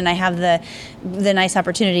important, and I have the nice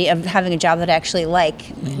opportunity of having a job that I actually like,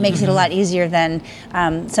 it makes it a lot easier than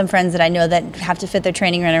some friends that I know that have to fit their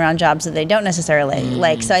training around jobs that they don't necessarily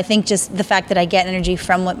like. So I think just the fact that I get energy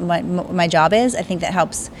from what my job is, I think that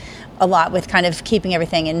helps a lot with kind of keeping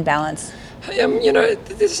everything in balance.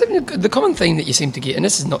 There's the common theme that you seem to get, and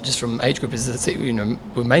this is not just from age groupers,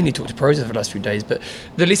 we mainly talk to pros over the last few days, but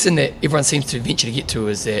the lesson that everyone seems to eventually get to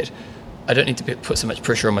is that I don't need to put so much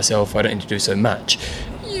pressure on myself. I don't need to do so much.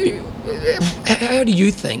 How do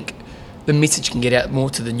you think the message can get out more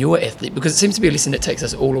to the newer athlete? Because it seems to be a lesson that takes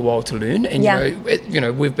us all a while to learn.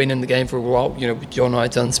 And we've been in the game for a while. John and I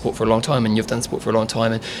have done sport for a long time, and you've done sport for a long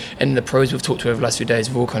time. And the pros we've talked to over the last few days,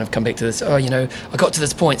 we've all kind of come back to this. I got to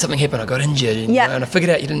this point, something happened, I got injured, and I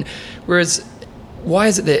figured out you didn't. Whereas, why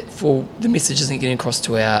is it that for the message isn't getting across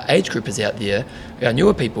to our age groupers out there, our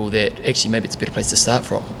newer people, that actually maybe it's a better place to start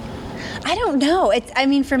from? I don't know.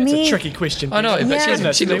 For me, it's a tricky question. I know,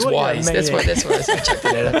 but she looks wise. That's why I chucked it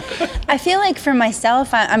at her. I feel like for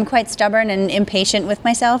myself, I'm quite stubborn and impatient with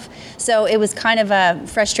myself. So it was kind of a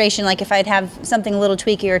frustration. Like if I'd have something a little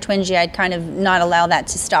tweaky or twingy, I'd kind of not allow that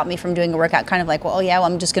to stop me from doing a workout. Kind of like,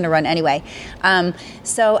 I'm just going to run anyway.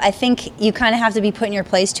 So I think you kind of have to be put in your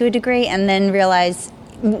place to a degree, and then realize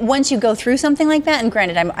once you go through something like that, and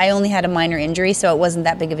granted, I only had a minor injury, so it wasn't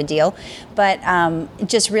that big of a deal, but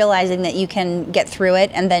just realizing that you can get through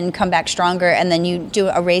it and then come back stronger, and then you do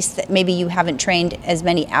a race that maybe you haven't trained as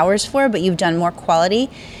many hours for, but you've done more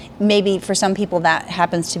quality. Maybe for some people that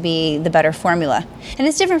happens to be the better formula. And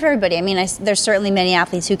it's different for everybody. There's certainly many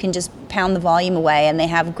athletes who can just pound the volume away and they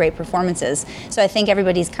have great performances. So I think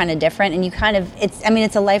everybody's kind of different, and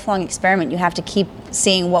it's a lifelong experiment. You have to keep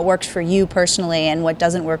seeing what works for you personally and what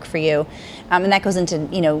doesn't work for you. And that goes into,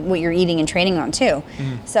 what you're eating and training on too.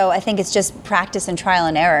 So I think it's just practice and trial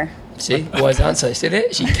and error. See, wise answer. See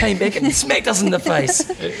that? She came back and smacked us in the face.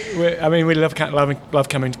 We love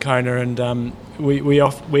coming to Kona, and we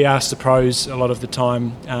ask the pros a lot of the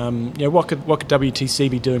time. What could WTC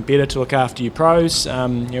be doing better to look after your pros?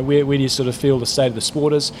 Where do you sort of feel the state of the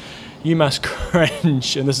sport is? You must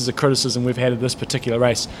cringe, and this is a criticism we've had of this particular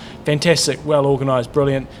race. Fantastic, well organised,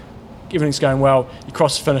 brilliant. Everything's going well, you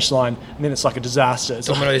cross the finish line, and then it's like a disaster. It's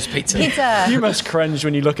Domino's pizza. You must cringe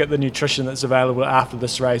when you look at the nutrition that's available after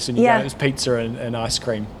this race, and you go, it's pizza and ice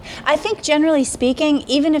cream. I think generally speaking,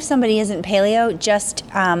 even if somebody isn't paleo, just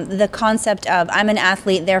the concept of I'm an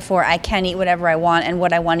athlete, therefore I can eat whatever I want, and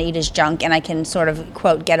what I want to eat is junk, and I can sort of,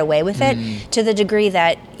 quote, get away with it, to the degree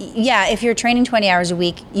that, if you're training 20 hours a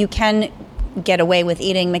week, you can get away with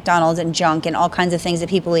eating McDonald's and junk and all kinds of things that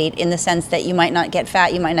people eat, in the sense that you might not get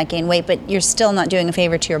fat, you might not gain weight, but you're still not doing a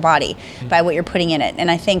favor to your body by what you're putting in it.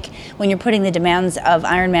 And I think when you're putting the demands of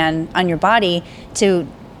Ironman on your body, to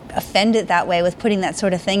offend it that way with putting that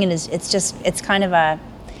sort of thing in, it's kind of a,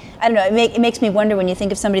 I don't know, it makes me wonder when you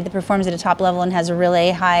think of somebody that performs at a top level and has a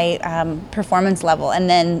really high performance level, and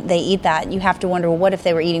then they eat that. You have to wonder, well, what if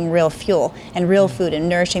they were eating real fuel and real food and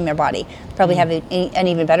nourishing their body? Probably have an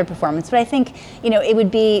even better performance. But I think, it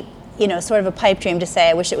would be, sort of a pipe dream to say,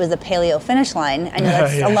 I wish it was a paleo finish line. I know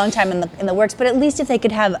that's a long time in the works, but at least if they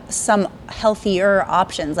could have some healthier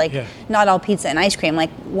options, like not all pizza and ice cream, like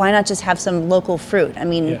why not just have some local fruit?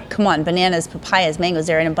 Come on, bananas, papayas, mangoes,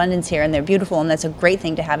 they're in abundance here, and they're beautiful, and that's a great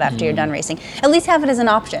thing to have after you're done racing. At least have it as an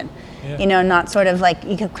option. Not sort of like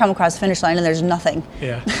you can come across the finish line and there's nothing.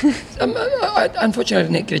 Unfortunately, I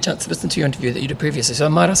didn't get a chance to listen to your interview that you did previously, so I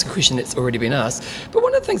might ask a question that's already been asked. But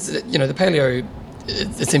one of the things that, the paleo,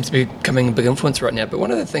 it seems to be becoming a big influence right now, but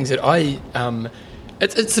one of the things that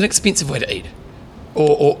it's an expensive way to eat.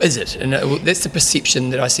 Or is it? And that's the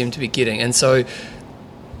perception that I seem to be getting. And so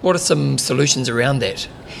what are some solutions around that?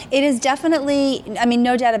 It is definitely,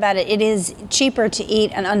 no doubt about it, it is cheaper to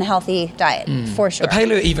eat an unhealthy diet, for sure. A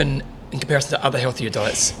paleo even in comparison to other healthier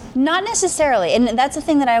diets? Not necessarily, and that's the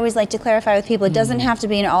thing that I always like to clarify with people. It doesn't have to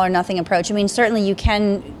be an all or nothing approach. Certainly you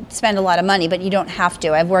can spend a lot of money, but you don't have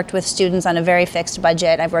to. I've worked with students on a very fixed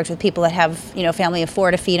budget. I've worked with people that have, family of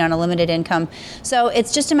 4 to feed on a limited income. So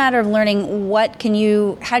it's just a matter of learning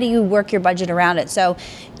how do you work your budget around it. So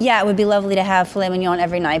it would be lovely to have filet mignon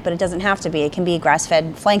every night, but it doesn't have to be. It can be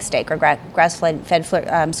grass-fed flank steak or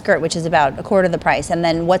grass-fed skirt, which is about a quarter the price. And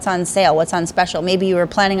then what's on sale, what's on special. Maybe you were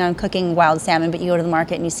planning on cooking wild salmon, but you go to the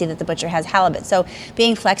market and you see that the butcher has halibut. So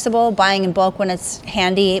being flexible, buying in bulk when it's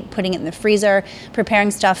handy, putting it in the freezer, preparing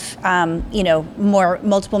stuff,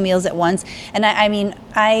 multiple meals at once. And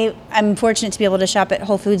I'm fortunate to be able to shop at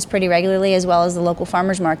Whole Foods pretty regularly, as well as the local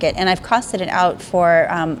farmers market. And I've costed it out for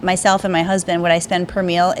myself and my husband. What I spend per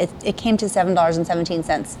meal, it came to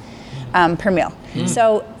 $7.17 per meal.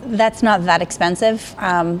 So that's not that expensive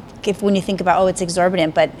when you think about, it's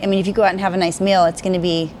exorbitant. But if you go out and have a nice meal, it's going to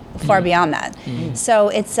be far beyond that. So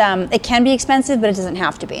it's it can be expensive, but it doesn't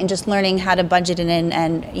have to be. And just learning how to budget it in,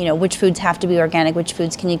 and which foods have to be organic, which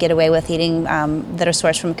foods can you get away with eating that are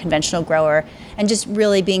sourced from a conventional grower, and just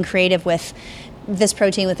really being creative with this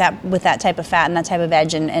protein with that type of fat and that type of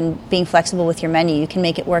veg, and being flexible with your menu, you can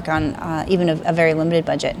make it work on even a very limited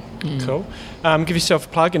budget. Cool. Give yourself a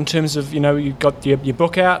plug in terms of, you've got your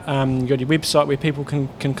book out, you've got your website where people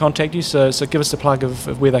can contact you, so give us a plug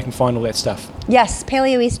of where they can find all that stuff. Yes,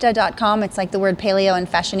 paleoista.com. It's like the word paleo and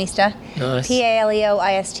fashionista. Nice.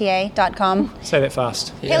 PALEOISTA.com. Say that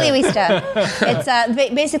fast. Yeah. Paleoista.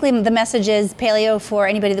 It's basically the message is paleo for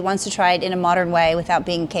anybody that wants to try it in a modern way without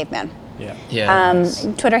being caveman. Yeah. Nice.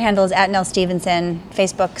 Twitter handle is @Nell Stevenson,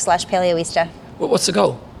 Facebook /Paleoista. What's the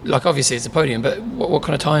goal? Like, obviously it's a podium, but what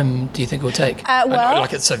kind of time do you think it will take? Well,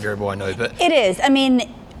 it's so variable, I know, but... It is. I mean,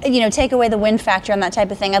 take away the win factor on that type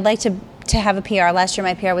of thing. I'd like to have a PR. Last year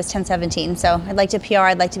my PR was 10:17, so I'd like to PR.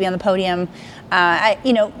 I'd like to be on the podium.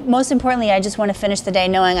 Most importantly, I just want to finish the day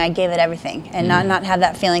knowing I gave it everything, and not have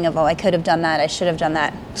that feeling of, I could have done that, I should have done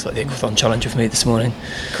that. It's like the Equathon Challenger for me this morning.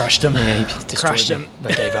 Crushed him. Yeah, he destroyed him.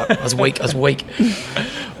 I gave up. I was weak.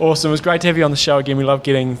 Awesome. It was great to have you on the show again. We love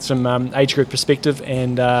getting some age group perspective,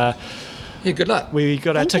 and yeah, good luck. We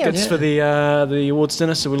got our tickets for the awards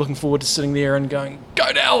dinner, so we're looking forward to sitting there and going, go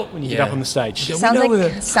Nell, when you get up on the stage. Sounds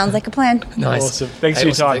like a plan. Nice. Awesome. Thanks for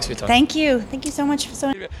your time. Thank you so much for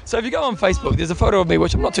so. So if you go on Facebook, there's a photo of me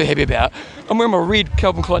which I'm not too happy about. I'm wearing my red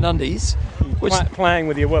Calvin Klein undies. Playing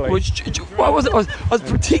with your willy. I was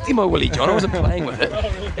protecting my willy, John. I wasn't playing with it.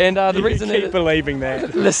 And the reason keep believing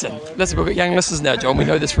that. Listen, we've got young listeners now, John. We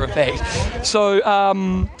know this for a fact. So,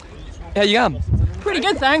 how you going? Pretty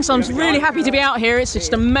good, thanks. I'm really happy to be out here. It's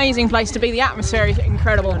just an amazing place to be. The atmosphere is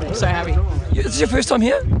incredible. I'm so happy. Is this your first time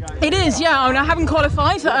here? It is, yeah. I haven't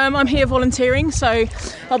qualified. I'm here volunteering, so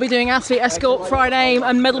I'll be doing athlete escort Friday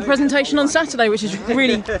and medal presentation on Saturday, which is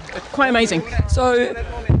really quite amazing. So,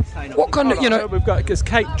 what kind of, we've got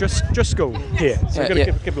Kate Driscoll here, so we've got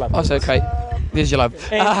to give love. Oh, so Kate. There's your love.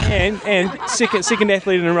 And second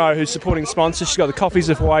athlete in a row who's supporting sponsors. She's got the Coffees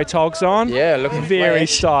of Hawaii togs on. Yeah, looking very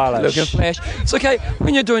flash. stylish. Looking flash. So, okay,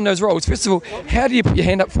 when you're doing those rolls, first of all, how do you put your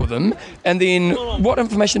hand up for them? And then what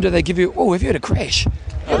information do they give you? Oh, have you had a crash?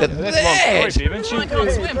 That's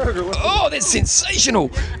sensational.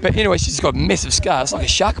 But anyway, she's got a massive scar. It's like a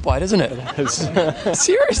shark bite, isn't it?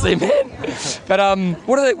 Seriously, man. But how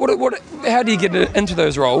do you get into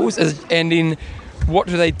those rolls? And then what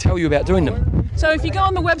do they tell you about doing them? So if you go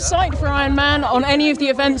on the website for Ironman, on any of the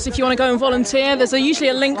events, if you want to go and volunteer, there's usually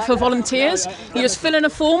a link for volunteers. You just fill in a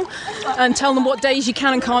form and tell them what days you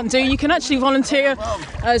can and can't do. You can actually volunteer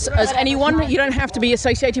as anyone. You don't have to be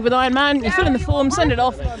associated with Ironman. You fill in the form, send it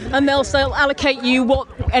off, and they'll allocate you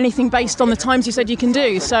anything based on the times you said you can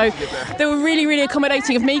do. So they were really, really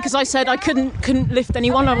accommodating of me, because I said I couldn't lift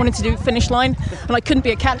anyone. I wanted to do finish line, and I couldn't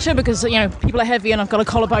be a catcher because people are heavy and I've got a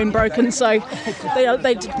collarbone broken. So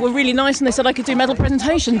they were really nice, and they said I could do medal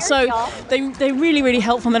presentations. So they really, really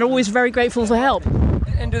helpful, and they're always very grateful for help.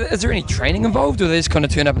 And is there any training involved, or do they just kind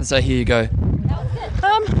of turn up and say, here you go?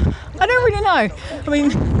 I don't really know. I mean,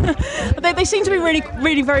 they seem to be really,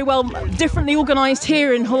 really very well differently organised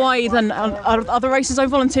here in Hawaii than other races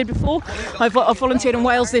I've volunteered before. I've volunteered in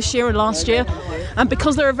Wales this year and last year, and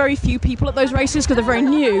because there are very few people at those races, because they're very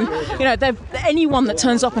new, anyone that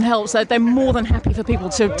turns up and helps, they're more than happy for people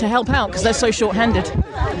to help out, because they're so short-handed.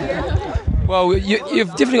 Well, you've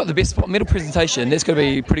definitely got the best spot. Medal presentation. That's going to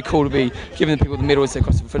be pretty cool to be giving the people the medal as they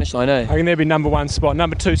cross the finish line, eh? I think that'd be number one spot.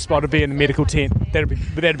 Number two spot would be in the medical tent.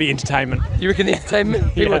 That'd be entertainment. You reckon the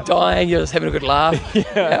entertainment? People are dying. You're just having a good laugh.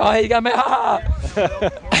 Yeah. Oh, here you go, mate. Ha ha.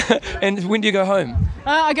 And when do you go home?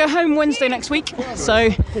 I go home Wednesday next week. So.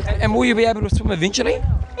 And will you be able to swim eventually?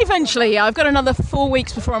 Eventually, yeah. I've got another 4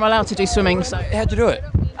 weeks before I'm allowed to do swimming. So. How'd you do it?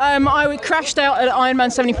 I crashed out at Ironman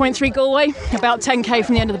 70.3 Galway, about 10k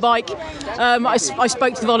from the end of the bike. I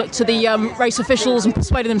spoke to the race officials and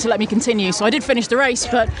persuaded them to let me continue. So I did finish the race,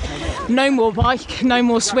 but no more bike, no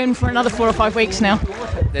more swim for another 4 or 5 weeks now.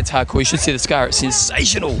 That's hardcore. You should see the scar. It's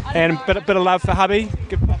sensational. And a bit of love for hubby.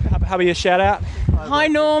 Give hubby a shout out. Hi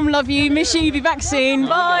Norm, love you, miss you, be back soon,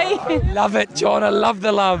 bye. Love it, John, I love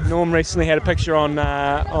the love. Norm recently had a picture on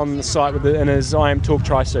the site in his I Am Talk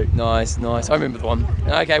tri-suit. Nice, I remember the one.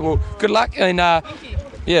 Okay, well, good luck, and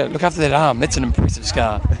look after that arm. That's an impressive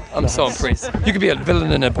scar. I'm so impressed. You could be a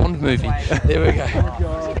villain in a Bond movie. There we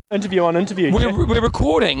go. Interview on interview. We're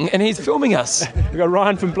recording, and he's filming us. We've got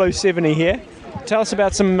Ryan from Blue 70 here. Tell us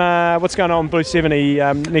about some what's going on in Blue 70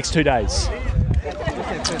 next 2 days.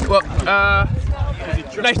 Well,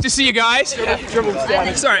 nice to see you guys.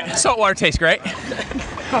 Sorry, saltwater tastes great.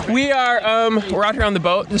 We're out here on the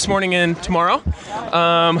boat this morning and tomorrow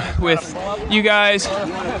with you guys,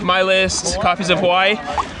 My List, Coffees of Hawaii.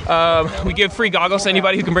 We give free goggles to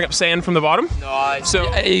anybody who can bring up sand from the bottom. Nice.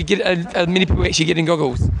 So you get many people actually getting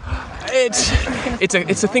goggles.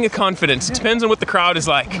 It's a thing of confidence. It depends on what the crowd is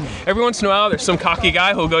like. Every once in a while, there's some cocky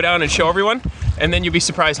guy who'll go down and show everyone, and then you'll be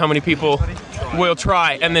surprised how many people will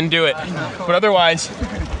try and then do it. But otherwise,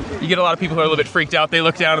 you get a lot of people who are a little bit freaked out. They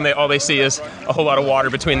look down and all they see is a whole lot of water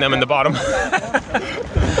between them and the bottom.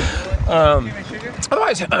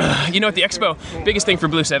 Otherwise, at the expo, biggest thing for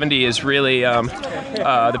Blue 70 is really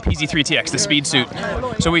the PZ3TX, the speed suit.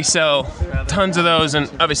 So we sell tons of those, and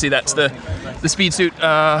obviously that's the speed suit,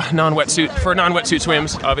 non-wetsuit for non-wetsuit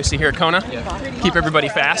swims. Obviously here at Kona, keep everybody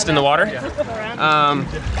fast in the water.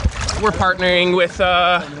 We're partnering with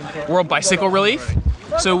World Bicycle Relief.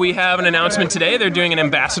 So we have an announcement today. They're doing an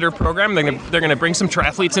ambassador program. They're going to bring some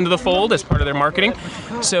triathletes into the fold as part of their marketing.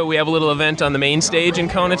 So we have a little event on the main stage in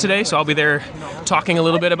Kona today. So I'll be there talking a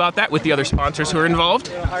little bit about that with the other sponsors who are involved.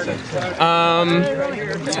 And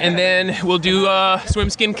then we'll do a swim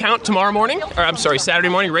skin count Saturday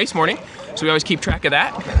morning, race morning. So we always keep track of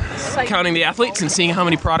that, counting the athletes and seeing how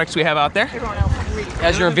many products we have out there.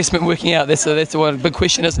 How's your investment working out? That's a big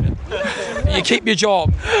question, isn't it? You keep your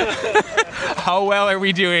job. How well are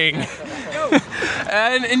we doing?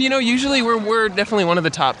 and usually we're definitely one of the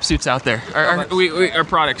top suits out there. Our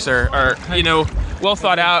products are well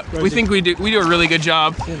thought out. We think we do a really good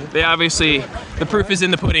job. They obviously, the proof is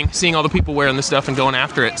in the pudding, seeing all the people wearing the stuff and going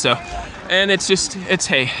after it. So, and it's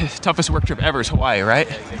toughest work trip ever is Hawaii, right?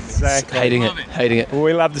 Exactly. Hating it. Well,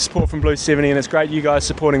 we love the support from Blue 70, and it's great you guys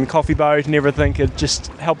supporting the coffee boat and everything. It just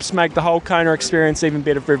helps make the whole Kona experience even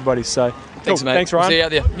better for everybody. So, thanks, mate. Thanks, Ryan. See you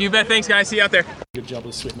out there. You bet. Thanks, guys. See you out there. Good job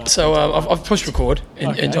with the sweat marks. So I've pushed record,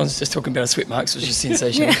 and John's just talking about sweat marks, which is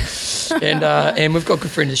sensational. And we've got a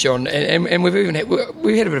good friend of the show, and we've even had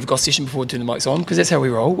a bit of a goss session before turning the mics on, because that's how we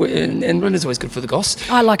roll. And Linda's always good for the goss.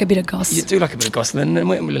 I like a bit of goss. You do like a bit of goss, Linda, and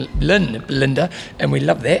we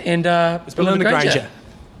love that. And it's Belinda Granger.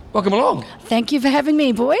 Welcome along. Thank you for having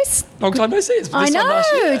me, boys. Long time no see. It's the I first time know.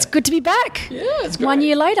 last year. It's good to be back. Yeah, it's great. 1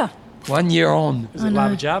 year later. 1 year on. Was it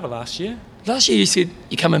Lava Java last year? Last year you said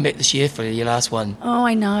you're coming back this year for your last one. Oh,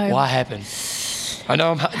 I know. Why happened? I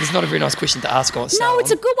know it's not a very nice question to ask on. No,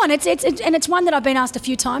 it's a good one. It's one that I've been asked a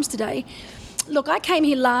few times today. Look, I came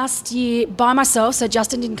here last year by myself, so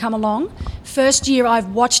Justin didn't come along. First year I've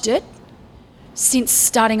watched it since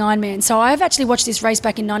starting Ironman. So I've actually watched this race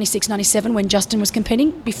back in 96, 97 when Justin was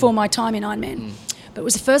competing, before my time in Ironman. But it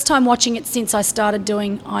was the first time watching it since I started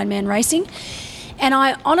doing Ironman racing. And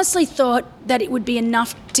I honestly thought that it would be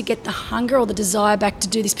enough to get the hunger or the desire back to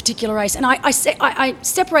do this particular race. And I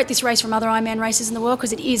separate this race from other Ironman races in the world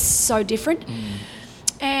because it is so different.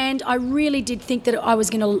 And I really did think that I was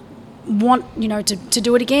going to want, to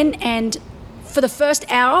do it again. And for the first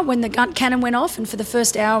hour when the cannon went off, and for the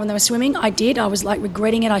first hour when they were swimming, I was like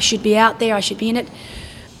regretting it. I should be out there. I should be in it.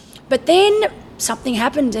 But then something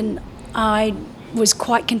happened, and I was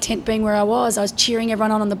quite content being where I was. I was cheering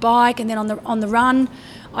everyone on the bike, and then on the run,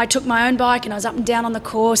 I took my own bike and I was up and down on the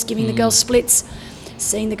course, giving the girls splits,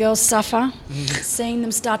 seeing the girls suffer, seeing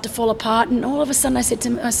them start to fall apart, and all of a sudden I said to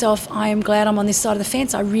myself, I am glad I'm on this side of the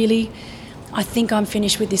fence. I think I'm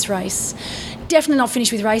finished with this race. Definitely not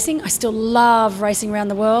finished with racing. I still love racing around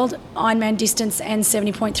the world, Ironman distance and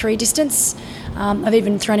 70.3 distance. I've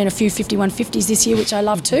even thrown in a few 5150s this year, which I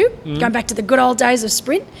love too, going back to the good old days of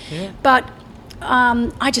sprint. Yeah. But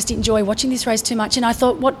I just enjoy watching this race too much, and I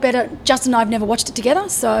thought, what better? Justin and I have never watched it together,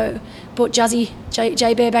 so brought J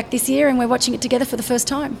Bear back this year, and we're watching it together for the first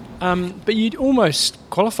time. But you'd almost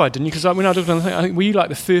qualified, didn't you? Because when I looked on the thing, I think, were you like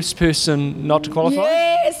the first person not to qualify?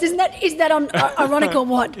 Yes, is that ironic or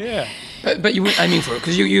what? Yeah. But you weren't aiming for it,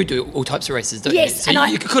 because you do all types of races, don't you? Yes, So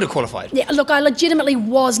you could have qualified. Yeah, look, I legitimately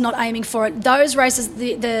was not aiming for it. Those races,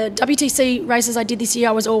 the WTC races I did this year,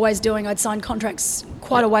 I was always doing. I'd signed contracts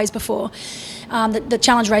quite a ways before. The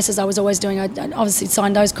challenge races I was always doing. I obviously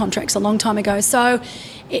signed those contracts a long time ago. So,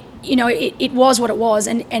 it was what it was.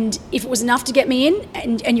 And if it was enough to get me in,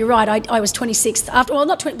 and you're right, I was 26th after. Well,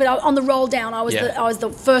 not 20, but on the roll down, I was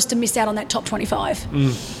the first to miss out on that top 25.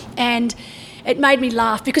 And it made me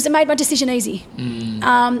laugh because it made my decision easy.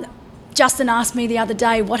 Justin asked me the other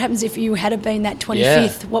day, what happens if you had been that 25th?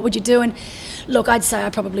 Yeah. What would you do? And look, I'd say I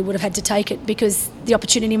probably would have had to take it because the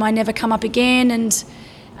opportunity might never come up again. And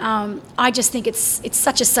I just think it's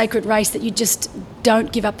such a sacred race that you just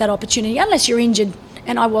don't give up that opportunity unless you're injured.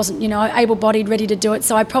 And I wasn't, able-bodied, ready to do it.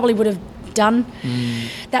 So I probably would have done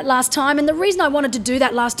that last time. And the reason I wanted to do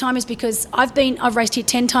that last time is because I've raced here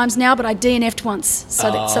 10 times now, but I DNF'd once.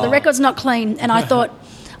 So the record's not clean. And I thought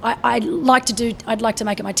I'd like to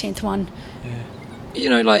make it my 10th one.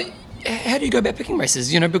 Yeah. how do you go about picking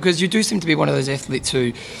races? Because you do seem to be one of those athletes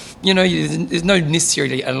who, there's no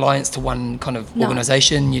necessarily alliance to one kind of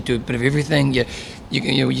organisation. You do a bit of everything.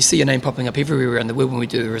 You see your name popping up everywhere around the world when we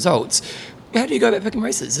do the results. How do you go about picking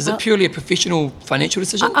races? Is it purely a professional financial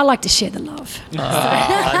decision? I like to share the love.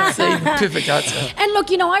 Perfect answer. And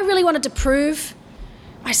look, I really wanted to prove,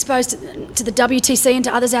 I suppose, to the WTC and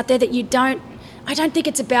to others out there that I don't think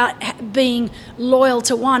it's about being loyal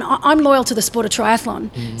to one. I'm loyal to the sport of triathlon.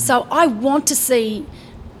 So I want to see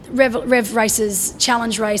rev races,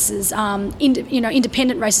 challenge races,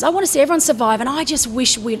 independent races. I want to see everyone survive, and I just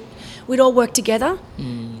wish we'd all work together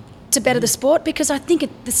to better the sport, because I think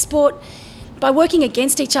the sport, by working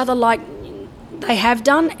against each other like they have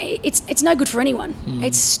done, it's no good for anyone.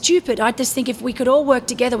 It's stupid. I just think if we could all work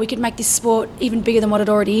together, we could make this sport even bigger than what it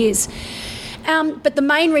already is. But the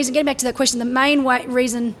main reason, getting back to that question, the main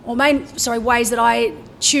ways that I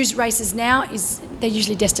choose races now is they're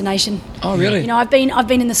usually destination. Oh, really? I've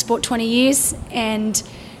been in the sport 20 years, and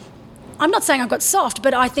I'm not saying I've got soft,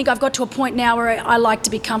 but I think I've got to a point now where I like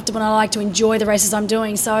to be comfortable and I like to enjoy the races I'm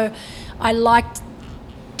doing. So I like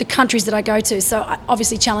the countries that I go to. So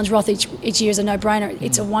obviously Challenge Roth each year is a no-brainer.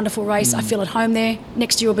 It's a wonderful race. I feel at home there.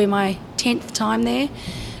 Next year will be my 10th time there.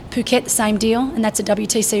 Phuket, the same deal, and that's a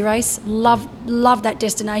WTC race. Love that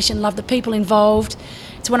destination, love the people involved.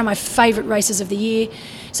 It's one of my favourite races of the year.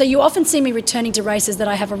 So you often see me returning to races that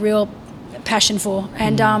I have a real passion for.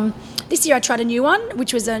 And this year I tried a new one,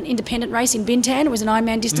 which was an independent race in Bintan. It was an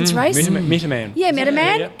Ironman distance race. Metaman. Yeah,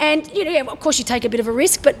 Metaman. Yeah. And, of course you take a bit of a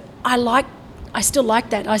risk, but I still like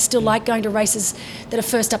that. I still like going to races that are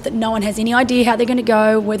first up, that no one has any idea how they're going to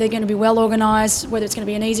go, whether they're going to be well organised, whether it's going to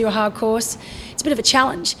be an easy or hard course. It's a bit of a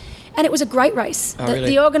challenge. And it was a great race.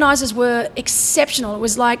 Really? The organisers were exceptional. It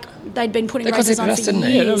was like they'd been putting races on for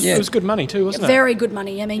years. It was good money too, wasn't it? Very good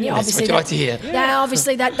money. I mean, obviously, that's what you like to hear.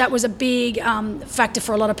 Obviously that was a big factor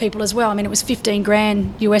for a lot of people as well. I mean, it was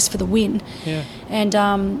 $15,000 US for the win. Yeah.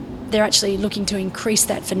 And they're actually looking to increase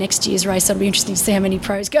that for next year's race. So it'll be interesting to see how many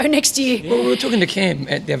pros go next year. Well, we were talking to Cam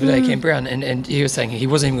the other day, Cam Brown, and he was saying he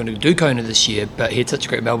wasn't even going to do Kona this year, but he had such a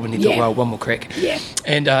great Melbourne, he thought, well, one more crack. Yeah.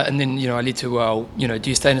 And then, I led to, do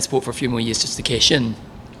you stay in the sport for a few more years just to cash in?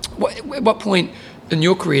 At what point in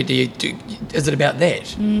your career is it about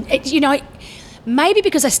that? Maybe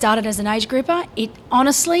because I started as an age grouper, it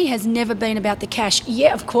honestly has never been about the cash.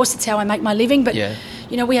 Yeah, of course, it's how I make my living, but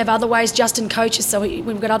we have other ways. Justin coaches, so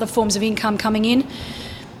we've got other forms of income coming in.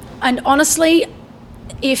 And honestly,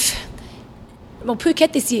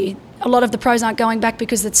 Phuket this year, a lot of the pros aren't going back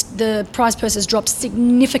because the prize purse has dropped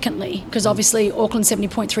significantly, because obviously Auckland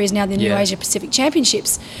 70.3 is now the new Asia Pacific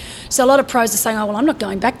Championships. So a lot of pros are saying, I'm not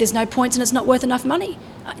going back, there's no points and it's not worth enough money.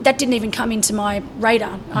 That didn't even come into my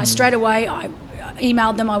radar. Straight away, I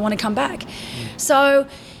emailed them, I want to come back. So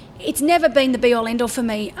it's never been the be-all, end-all for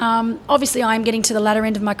me. Obviously, I am getting to the latter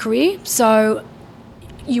end of my career, so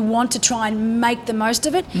you want to try and make the most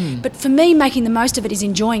of it. But for me, making the most of it is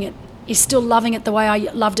enjoying it, is still loving it the way I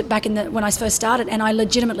loved it back when I first started, and I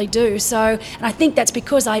legitimately do. So, and I think that's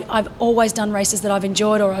because I've always done races that I've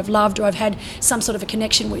enjoyed or I've loved or I've had some sort of a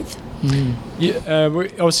connection with. We're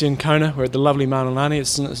obviously in Kona. We're at the lovely Maunalani.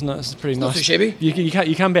 It's pretty nice. Not too shabby.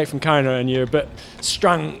 You come back from Kona and you're a bit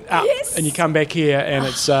strung up, and you come back here and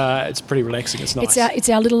it's pretty relaxing. It's nice. It's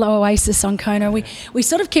our little oasis on Kona. We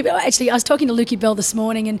sort of keep. Actually, I was talking to Lukey Bell this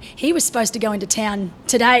morning, and he was supposed to go into town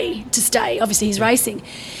today to stay. Obviously, he's racing,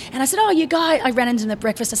 and I said, you guys, I ran into him at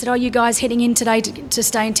breakfast. I said, you guys heading in today to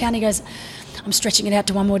stay in town? He goes, I'm stretching it out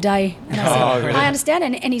to one more day. And I said, really? I understand.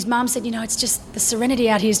 And his mum said, it's just the serenity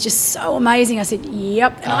out here is just so amazing. I said,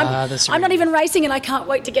 yep. And I'm not even racing, and I can't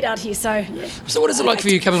wait to get out here. So, yeah. So what is it like for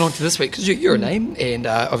you coming on to this week? Because you're a name, and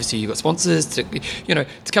obviously you've got sponsors to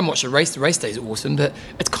come watch the race. The race day is awesome, but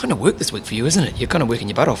it's kind of work this week for you, isn't it? You're kind of working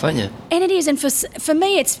your butt off, aren't you? And it is. And for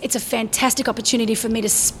me, it's a fantastic opportunity for me to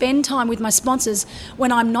spend time with my sponsors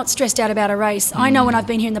when I'm not stressed out about a race. I know when I've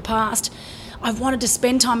been here in the past, I've wanted to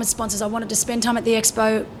spend time with sponsors. I wanted to spend time at the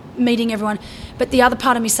expo, meeting everyone. But the other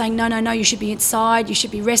part of me saying, no, you should be inside, you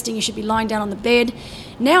should be resting, you should be lying down on the bed.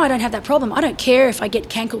 Now I don't have that problem. I don't care if I get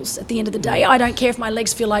cankles at the end of the day. I don't care if my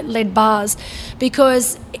legs feel like lead bars,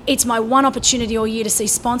 because it's my one opportunity all year to see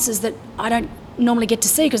sponsors that I don't normally get to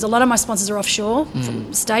see, because a lot of my sponsors are offshore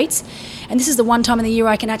from States. And this is the one time in the year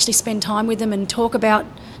I can actually spend time with them and talk about,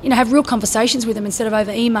 have real conversations with them instead of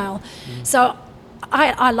over email. So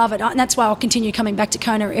I love it, and that's why I'll continue coming back to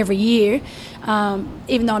Kona every year,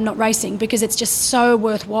 even though I'm not racing, because it's just so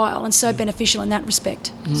worthwhile and so beneficial in that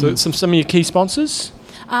respect. So some of your key sponsors?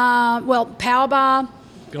 Power Bar,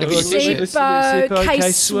 Seapo,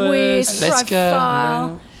 K-Swiss,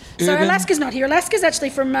 Profile. So Alaska's not here. Alaska's actually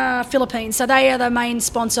from Philippines. So they are the main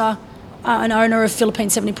sponsor and owner of Philippine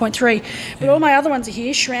 70.3. But all my other ones are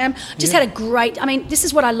here. SRAM. Just had a great... I mean, this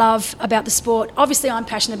is what I love about the sport. Obviously, I'm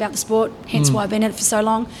passionate about the sport, hence why I've been in it for so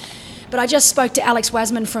long. But I just spoke to Alex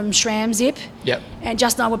Wasman from SRAM Zip. Yep. And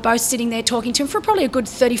Justin and I were both sitting there talking to him for probably a good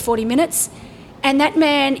 30, 40 minutes. And that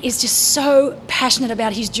man is just so passionate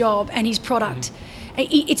about his job and his product.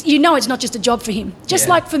 It's not just a job for him. Just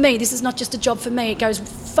like for me, this is not just a job for me. It goes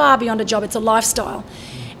far beyond a job. It's a lifestyle.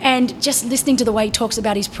 And just listening to the way he talks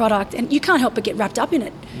about his product, and you can't help but get wrapped up in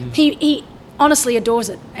it. He honestly adores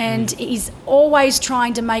it, and he's always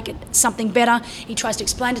trying to make it something better. He tries to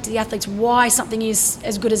explain it to the athletes why something is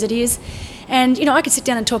as good as it is. And, I could sit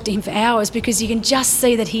down and talk to him for hours because you can just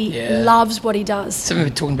see that he loves what he does. Something we're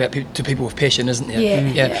talking about to people with passion, isn't there?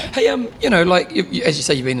 Yeah. Hey, as you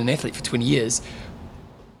say, you've been an athlete for 20 years.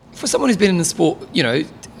 For someone who's been in the sport, at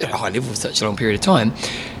a high level for such a long period of time...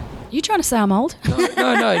 You trying to say I'm old? No.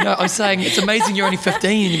 I'm saying it's amazing you're only 15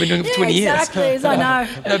 and you've been doing it for 20 years. Exactly, I know.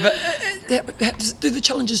 No, but do the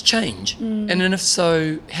challenges change? And then if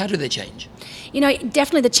so, how do they change?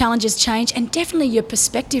 Definitely the challenges change, and definitely your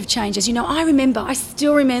perspective changes. I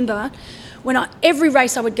still remember when every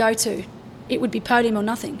race I would go to, it would be podium or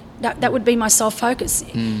nothing. That would be my sole focus.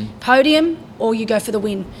 Podium or you go for the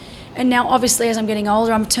win. And now, obviously, as I'm getting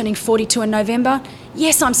older, I'm turning 42 in November.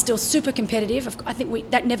 Yes, I'm still super competitive. I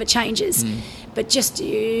think that never changes. But just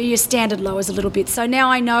your standard lowers a little bit. So now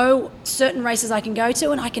I know certain races I can go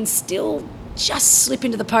to and I can still just slip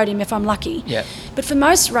into the podium if I'm lucky. Yeah. But for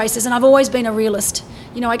most races, and I've always been a realist,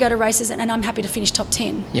 I go to races and I'm happy to finish top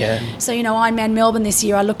 10. Yeah. So, Ironman Melbourne this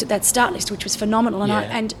year, I looked at that start list, which was phenomenal.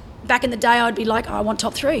 And back in the day, I'd be like, I want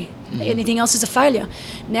top 3. Anything else is a failure.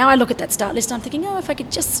 Now I look at that start list and I'm thinking, if I could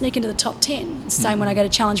just sneak into the top 10. Same when I go to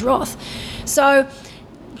Challenge Roth. So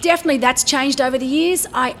definitely that's changed over the years.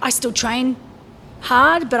 I still train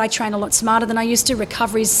hard, but I train a lot smarter than I used to.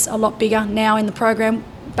 Recovery's a lot bigger now in the program.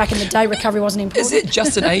 Back in the day, recovery wasn't important. Is it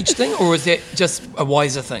just an age thing, or is it just a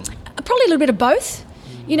wiser thing? Probably a little bit of both.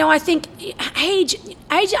 I think age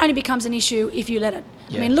only becomes an issue if you let it.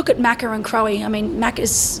 Yeah. I mean, look at Macca and Crowe. I mean,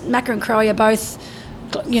 Macca and Crowe are both,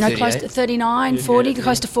 close to 39, 40,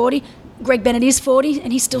 close to 40. Greg Bennett is 40,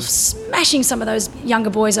 and he's still smashing some of those younger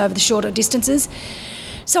boys over the shorter distances.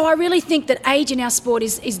 So I really think that age in our sport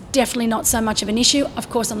is definitely not so much of an issue, of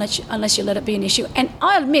course, unless you let it be an issue. And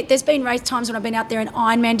I admit there's been times when I've been out there in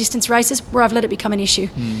Ironman distance races where I've let it become an issue.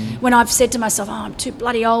 When I've said to myself, I'm too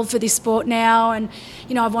bloody old for this sport now, and,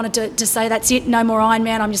 I've wanted to say that's it, no more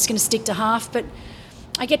Ironman, I'm just going to stick to half. But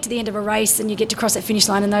I get to the end of a race and you get to cross that finish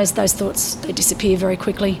line and those thoughts, they disappear very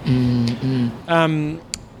quickly. The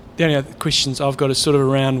only other questions I've got is sort of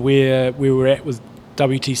around where we're at with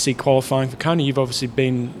WTC qualifying for Kona. You've obviously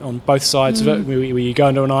been on both sides of it, where you go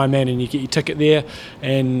into an Ironman and you get your ticket there,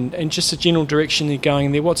 and just the general direction you're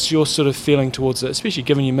going there. What's your sort of feeling towards it, especially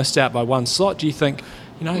given you missed out by one slot? Do you think,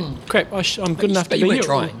 crap, I'm good enough to be here?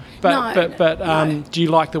 Trying. But do you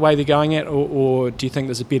like the way they're going at, or do you think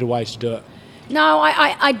there's a better way to do it? No,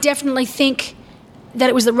 I definitely think that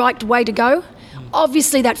it was the right way to go.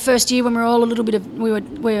 Obviously, that first year when we were all we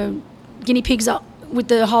were guinea pigs up with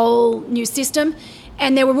the whole new system,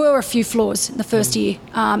 and there were a few flaws in the first year.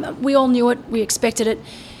 We all knew it, we expected it.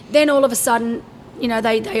 Then all of a sudden,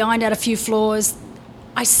 they ironed out a few flaws.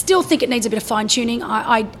 I still think it needs a bit of fine tuning.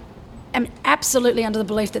 I am absolutely under the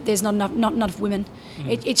belief that there's not enough women.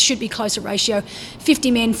 It should be closer ratio, 50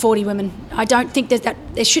 men, 40 women. I don't think that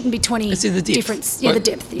there shouldn't be 20 difference. Yeah, the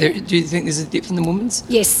depth. Yeah. Do you think there's a depth in the women's?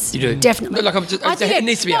 Yes, you do. Definitely. It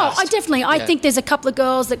needs to be asked. I think there's a couple of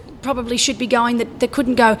girls that probably should be going that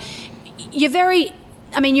couldn't go.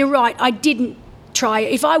 You're right. I didn't try.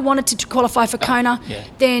 If I wanted to qualify for Kona,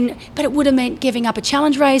 but it would have meant giving up a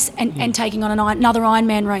challenge race and taking on another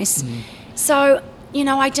Ironman race. So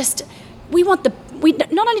not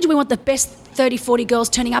only do we want the best 30, 40 girls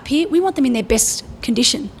turning up here, we want them in their best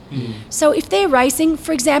condition. So if they're racing,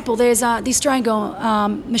 for example, there's the Australian girl,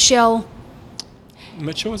 Michelle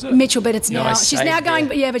Mitchell, is it? Mitchell, but it's now she's now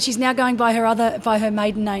going. Yeah, but she's now going by her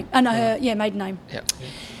maiden name. Maiden name. Yeah.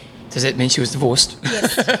 Does that mean she was divorced?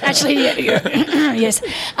 Yes, actually, yes.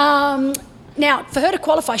 Now, for her to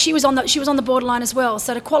qualify, she was on the borderline as well.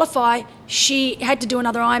 So to qualify, she had to do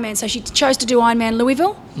another Ironman. So she chose to do Ironman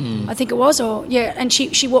Louisville, I think it was, and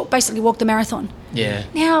she basically walked the marathon. Yeah.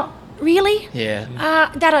 Now, really?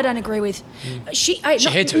 Yeah. That I don't agree with. She had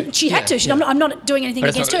to. She had to. I'm not doing anything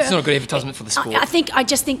against her. It's not a good advertisement for the sport. I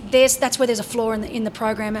just think that's where there's a flaw in the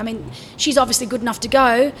program. I mean, she's obviously good enough to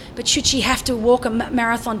go, but should she have to walk a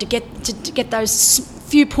marathon to get those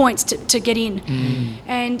few points to get in?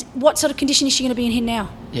 And what sort of condition is she going to be in here now?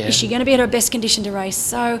 Yeah. Is she going to be at her best condition to race?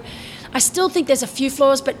 So I still think there's a few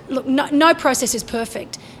flaws, but look, no process is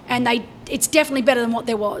perfect, and it's definitely better than what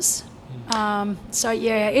there was. So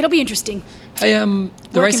yeah, it'll be interesting. Hey,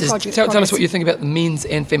 the races. Tell us what you think about the men's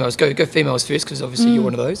and females. Go females first, because obviously you're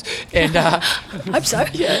one of those. And I hope so.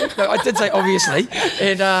 Yeah, no, I did say obviously.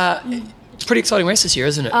 And it's a pretty exciting race this year,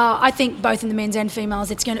 isn't it? I think both in the men's and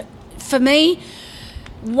females, it's going to, for me,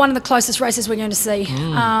 one of the closest races we're going to see.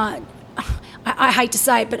 I hate to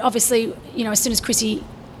say it, but obviously, you know, as soon as Chrissy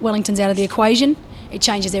Wellington's out of the equation, it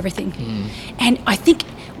changes everything. And I think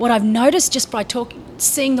what I've noticed just by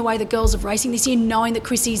seeing the way the girls are racing this year, knowing that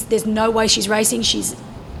there's no way she's racing, she's,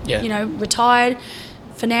 you know, retired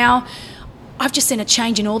for now, I've just seen a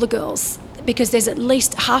change in all the girls, because there's at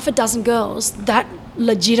least half a dozen girls that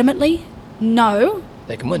legitimately know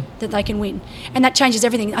they can win. That they can win. And that changes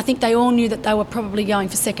everything. I think they all knew that they were probably going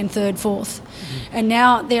for second, third, fourth. And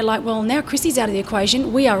now they're like, well, now Chrissy's out of the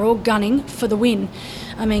equation. We are all gunning for the win.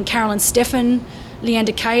 I mean, Carolyn Steffen,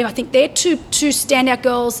 Leander Cave, I think they're two standout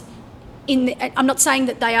girls. I'm not saying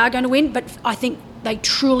that they are going to win, but I think they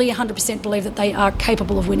truly 100% believe that they are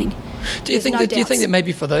capable of winning. Do you think that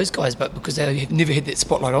maybe for those guys, but because they've never had that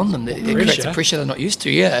spotlight on them, it creates a pressure they're not used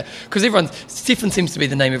to? Yeah, because Stefan seems to be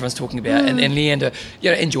the name everyone's talking about, and Leander,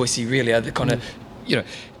 you know, and Joycey really are the kind of, you know,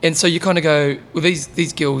 and so you kind of go, well,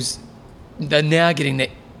 these girls, they're now getting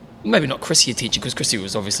that, maybe not Chrissy attention, because Chrissy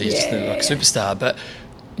was obviously just like a superstar, but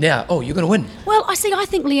now, you're going to win. Well, I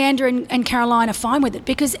think Leander and Caroline are fine with it,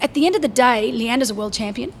 because at the end of the day, Leander's a world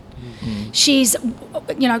champion. She's,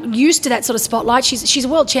 you know, used to that sort of spotlight. She's a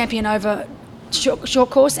world champion over short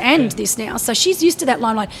course and this now, so she's used to that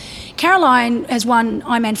limelight. Caroline has won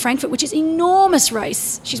Ironman Frankfurt, which is an enormous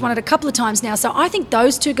race. She's won it a couple of times now, so I think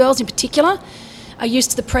those two girls in particular are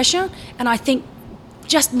used to the pressure, and I think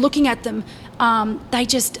just looking at them, they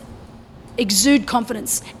just exude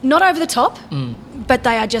confidence. Not over the top, but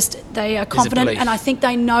they are confident, and I think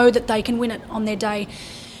they know that they can win it on their day.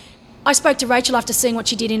 I spoke to Rachel after seeing what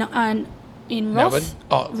she did in Roth.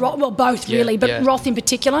 Well, both really, but Roth in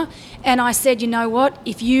particular. And I said, you know what?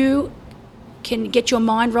 If you can get your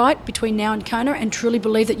mind right between now and Kona and truly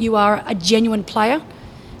believe that you are a genuine player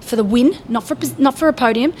for the win, not for a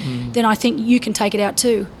podium, then I think you can take it out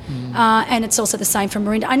too. And it's also the same for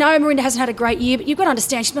Marinda. I know Marinda hasn't had a great year, but you've got to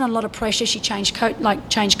understand she's been under a lot of pressure. She changed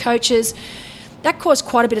coaches. That caused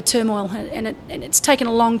quite a bit of turmoil, and it's taken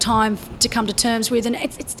a long time to come to terms with. And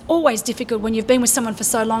it's always difficult when you've been with someone for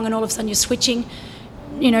so long and all of a sudden you're switching,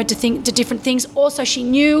 you know, to different things. Also, she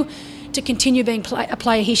knew to continue being a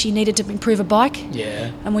player here, she needed to improve a bike.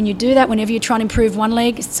 Yeah. And when you do that, whenever you try and improve one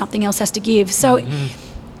leg, something else has to give. So,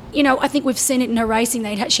 you know, I think we've seen it in her racing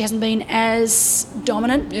that she hasn't been as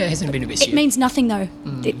dominant. Yeah, it hasn't been a bit. It means nothing though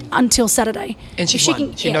until Saturday. And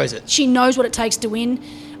she knows it. She knows what it takes to win.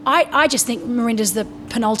 I just think Marinda's the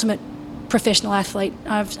penultimate professional athlete.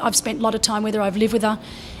 I've spent a lot of time with her. I've lived with her,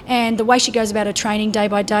 and the way she goes about her training day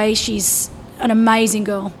by day, she's an amazing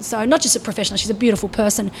girl. So not just a professional, she's a beautiful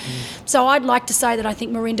person. So I'd like to say that I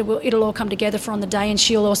think it'll all come together for on the day, and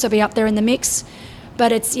she'll also be up there in the mix.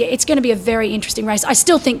 But it's going to be a very interesting race. I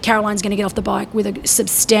still think Caroline's going to get off the bike with a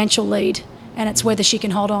substantial lead, and it's whether she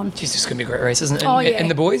can hold on. She's just going to be a great race, isn't it? And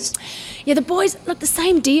the boys? Yeah, the boys, look, the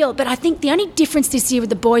same deal. But I think the only difference this year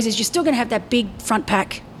with the boys is you're still going to have that big front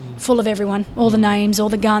pack full of everyone, all the names, all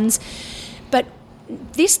the guns. But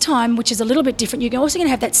this time, which is a little bit different, you're also going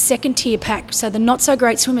to have that second-tier pack, so the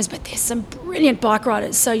not-so-great swimmers, but there's some brilliant bike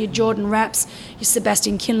riders. So your Jordan Rapps, your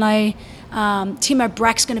Sebastian Kinley, Timo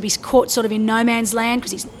Brack's going to be caught sort of in no man's land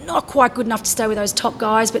because he's not quite good enough to stay with those top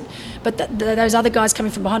guys, but those other guys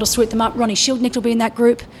coming from behind will sweep them up. Ronnie Schildknecht will be in that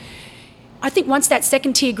group. I think once that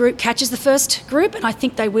second-tier group catches the first group, and I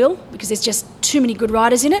think they will because there's just too many good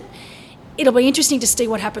riders in it, it'll be interesting to see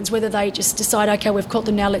what happens, whether they just decide, okay, we've caught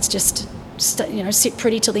them now, let's just sit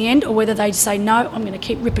pretty till the end, or whether they say, no, I'm going to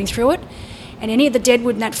keep ripping through it. And any of the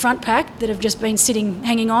deadwood in that front pack that have just been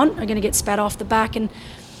hanging on are going to get spat off the back, and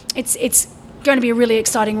it's going to be a really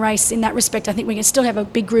exciting race in that respect. I think we can still have a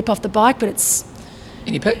big group off the bike, but it's...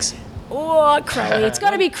 Any picks? Oh, Crowe. It's got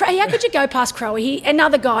to be Crowe. How could you go past Crowe?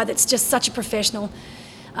 Another guy that's just such a professional.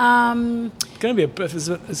 Going to be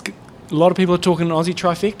a lot of people are talking an Aussie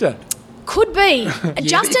trifecta. Could be.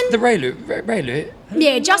 Justin... The Raylu.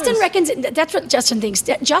 Yeah, Justin reckons... That's what Justin thinks.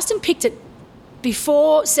 Justin picked it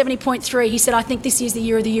before 70.3, he said, I think this year's the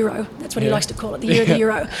year of the Euro. That's what he likes to call it, the year of the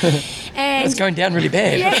Euro. And it's going down really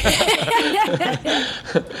bad.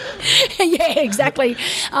 Yeah, exactly.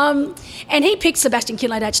 And he picked Sebastian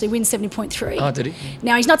Kienle to actually win 70.3. Oh, did he?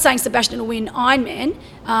 Now, he's not saying Sebastian will win Ironman,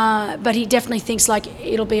 but he definitely thinks like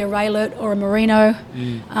it'll be a Raylert or a Marino,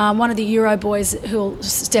 one of the Euro boys who'll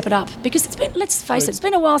step it up. Because it's been, let's face it, it's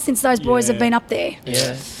been a while since those boys have been up there.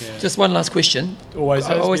 Yeah. Just one last question. I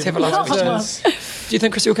always have a last question. Do you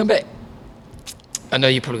think Chrissy will come back? I know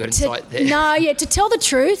you probably got insight there. No, to tell the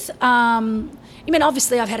truth,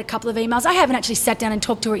 obviously I've had a couple of emails. I haven't actually sat down and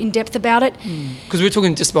talked to her in depth about it. Because we're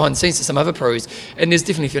talking just behind the scenes to some other pros, and there's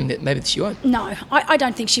definitely a feeling that maybe she won't. No, I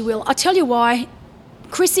don't think she will. I'll tell you why.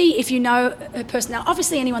 Chrissy, if you know her personality,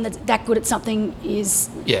 obviously anyone that's that good at something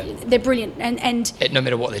they're brilliant. And no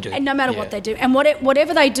matter what they do. And no matter what they do. And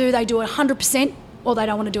whatever they do 100%, or they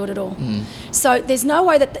don't want to do it at all. So there's no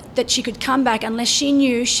way that she could come back unless she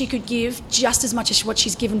knew she could give just as much as what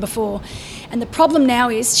she's given before. And the problem now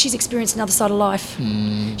is she's experienced another side of life.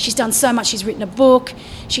 She's done so much. She's written a book.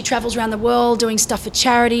 She travels around the world doing stuff for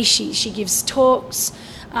charity. She gives talks,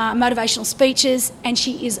 motivational speeches, and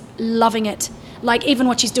she is loving it. Like even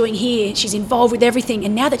what she's doing here, she's involved with everything.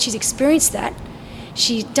 And now that she's experienced that,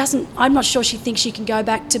 I'm not sure she thinks she can go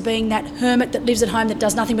back to being that hermit that lives at home that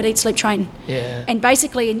does nothing but eat, sleep, train. Yeah. And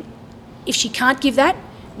basically, if she can't give that,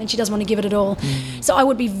 then she doesn't want to give it at all. So I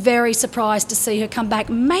would be very surprised to see her come back.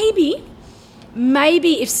 Maybe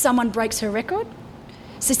if someone breaks her record.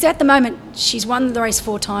 So at the moment, she's won the race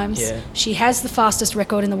 4 times. Yeah. She has the fastest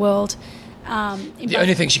record in the world. The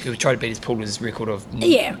only thing she could try to beat is Paula's record of.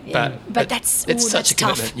 But that's such a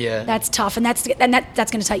tough. commitment. Yeah, that's tough, and that's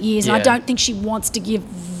going to take years. And I don't think she wants to give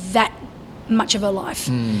that much of her life.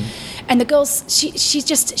 And the girls,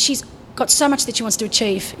 she's got so much that she wants to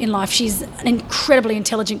achieve in life. She's an incredibly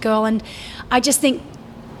intelligent girl, and I just think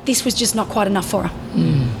this was just not quite enough for her.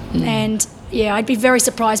 And I'd be very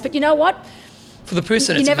surprised. But you know what? For the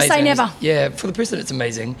person, you it's never amazing. say never. Yeah, for the person, it's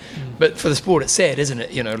amazing. But for the sport, it's sad, isn't it?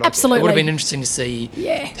 Absolutely. It would have been interesting to see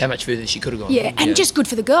how much further she could have gone. Yeah, and just good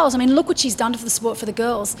for the girls. I mean, look what she's done for the sport for the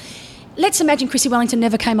girls. Let's imagine Chrissy Wellington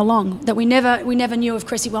never came along, that we never knew of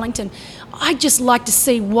Chrissy Wellington. I'd just like to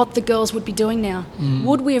see what the girls would be doing now.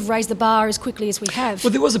 Would we have raised the bar as quickly as we have?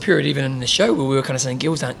 Well, there was a period even in the show where we were kind of saying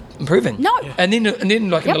girls aren't improving. No. And then in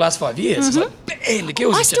the last 5 years, it's like, bang, the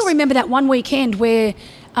girls I still remember that one weekend where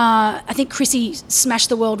I think Chrissy smashed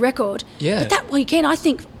the world record. Yeah. But that weekend, I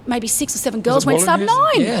think maybe 6 or 7 girls went sub 9.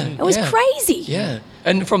 Yeah. It was crazy. Yeah.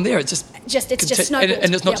 And from there, it's just snowballed.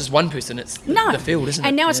 And it's not just one person; it's the field, isn't it?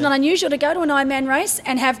 And now it's not unusual to go to an Ironman race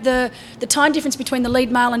and have the time difference between the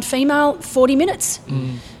lead male and female 40 minutes,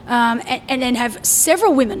 and then have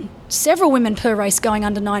several women per race going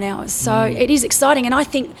under 9 hours. So it is exciting, and I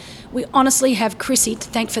think we honestly have Chrissy to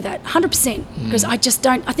thank for that, 100%. Because I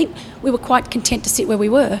think we were quite content to sit where we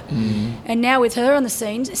were, and now with her on the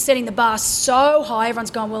scene, setting the bar so high, everyone's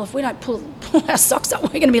gone, well, if we don't pull our socks up, we're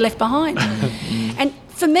going to be left behind. And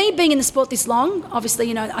for me, being in the sport this long,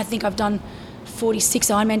 obviously, I think I've done 46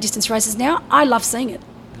 Ironman distance races now. I love seeing it.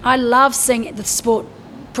 I love seeing the sport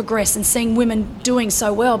progress and seeing women doing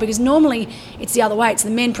so well, because normally it's the other way. It's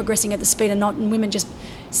the men progressing at the speed and women just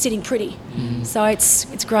sitting pretty. So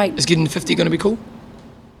it's great. Is getting 50 going to be cool?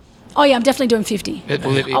 Oh yeah, I'm definitely doing 50.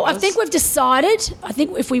 I think we've decided,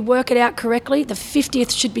 if we work it out correctly, the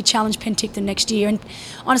 50th should be Challenge Penticton next year. And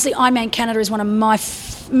honestly, Ironman Canada is one of my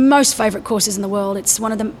most favourite courses in the world. It's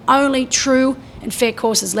one of the only true and fair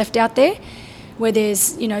courses left out there, where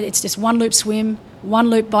there's, it's just one loop swim, one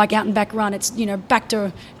loop bike out and back run. It's, back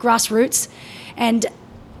to grassroots. And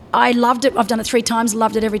I loved it. I've done it 3 times,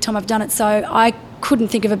 loved it every time I've done it. So I couldn't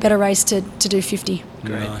think of a better race to do 50.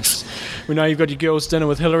 Great. Nice. We know you've got your girls' dinner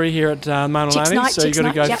with Hillary here at Maunalani, so you've got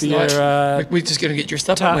to go for your... we're just going to get dressed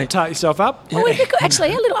up, aren't we? Tart yourself up. Oh, we could actually,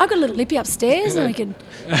 I've got a little lippy upstairs, and we could...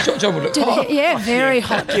 John would look hot. Very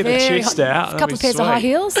hot. Get the chest out. A couple of pairs of high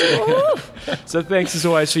heels. So thanks as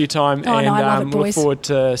always for your time, I love it, we boys. look forward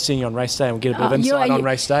to seeing you on race day, and we'll get a bit of insight on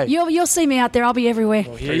race day. You'll see me out there. I'll be everywhere.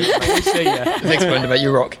 We'll see you. Thanks, Brenda, about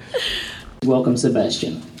you rock. Welcome,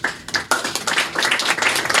 Sebastian.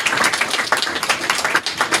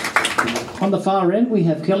 On the far end, we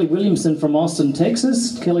have Kelly Williamson from Austin,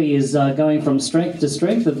 Texas. Kelly is going from strength to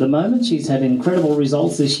strength at the moment. She's had incredible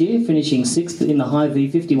results this year, finishing 6th in the High V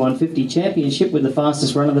 5150 Championship with the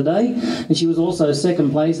fastest run of the day. And she was also second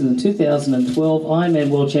place in the 2012 Ironman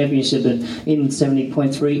World Championship in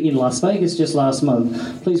 70.3 in Las Vegas just last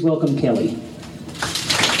month. Please welcome Kelly.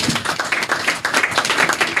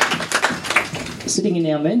 Sitting in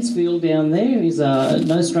our men's field down there is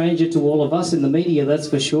no stranger to all of us in the media, that's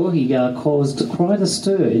for sure. He caused quite a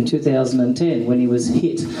stir in 2010 when he was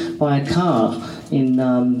hit by a car in,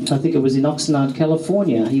 I think it was in Oxnard,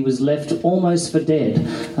 California. He was left almost for dead.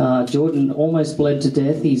 Jordan almost bled to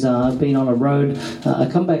death. He's been on a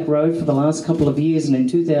comeback road for the last couple of years, and in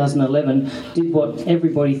 2011 did what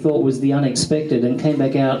everybody thought was the unexpected and came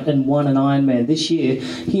back out and won an Ironman. This year,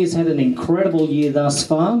 he has had an incredible year thus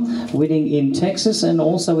far, winning in Texas and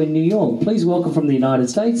also in New York. Please welcome from the United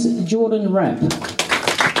States, Jordan Rapp.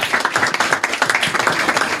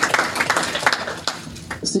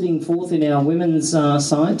 Sitting fourth in our women's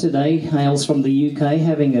side today, hails from the UK,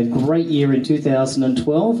 having a great year in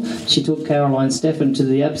 2012. She took Caroline Steffen to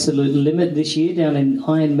the absolute limit this year down in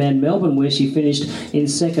Ironman Melbourne, where she finished in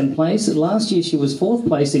second place. Last year she was fourth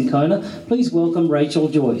place in Kona. Please welcome Rachel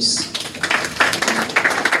Joyce.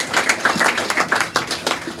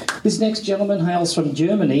 This next gentleman hails from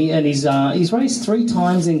Germany, and he's raced 3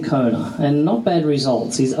 times in Kona, and not bad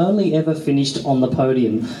results. He's only ever finished on the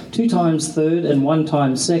podium. 2 times third and 1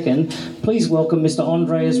 time second. Please welcome Mr.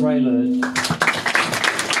 Andreas Raylert.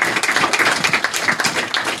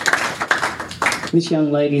 This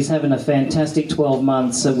young lady's having a fantastic 12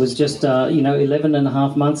 months. It was just, 11 and a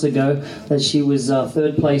half months ago that she was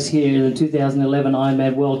third place here in the 2011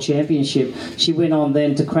 Ironman World Championship. She went on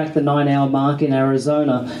then to crack the 9-hour mark in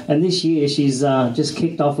Arizona. And this year she's just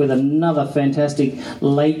kicked off with another fantastic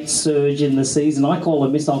late surge in the season. I call her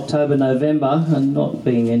Miss October, November, and not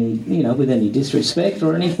being any, with any disrespect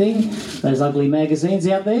or anything. Those ugly magazines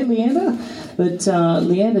out there, Leander. But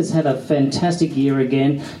Leander's had a fantastic year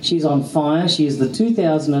again. She's on fire. She is the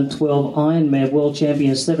 2012 Ironman World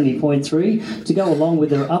Champion 70.3 to go along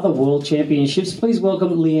with her other World Championships. Please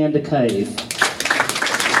welcome Leander Cave.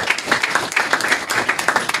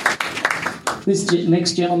 This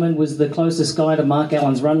next gentleman was the closest guy to Mark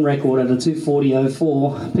Allen's run record at a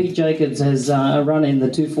 2:40.04. Pete Jacobs has a run in the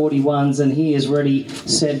 2:41s, and he is ready,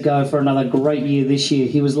 set, go for another great year this year.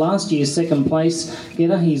 He was last year's second place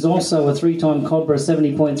getter. He's also a 3-time Cobra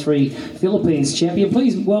 70.3 Philippines champion.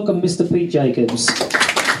 Please welcome Mr. Pete Jacobs.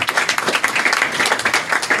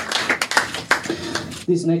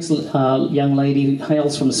 This next young lady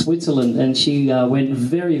hails from Switzerland, and she went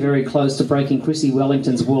very, very close to breaking Chrissy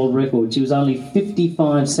Wellington's world record. She was only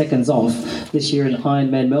 55 seconds off this year in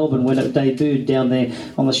Ironman Melbourne when it debuted down there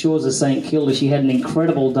on the shores of St Kilda. She had an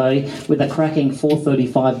incredible day with a cracking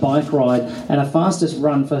 4:35 bike ride and a fastest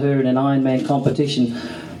run for her in an Ironman competition.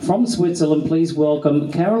 From Switzerland, please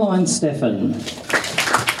welcome Caroline Steffen.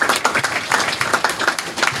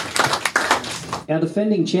 Our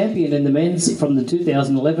defending champion in the men's from the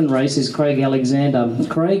 2011 race is Craig Alexander.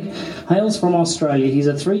 Craig hails from Australia. He's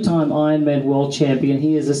a 3-time Ironman world champion.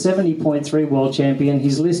 He is a 70.3 world champion.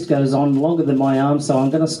 His list goes on longer than my arm, so I'm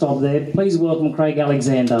going to stop there. Please welcome Craig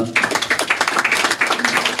Alexander.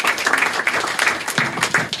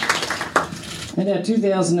 And our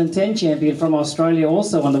 2010 champion from Australia,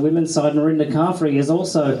 also on the women's side, Marinda Carfrey, has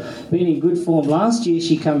also been in good form. Last year,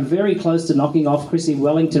 she came very close to knocking off Chrissy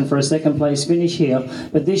Wellington for a second-place finish here,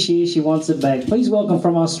 but this year she wants it back. Please welcome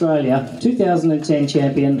from Australia, 2010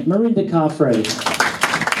 champion, Marinda Carfrey.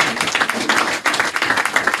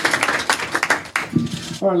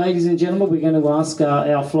 All right, ladies and gentlemen, we're going to ask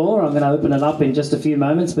our floor. I'm going to open it up in just a few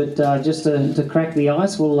moments, but just to crack the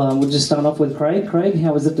ice, we'll just start off with Craig. Craig,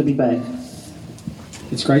 how is it to be back?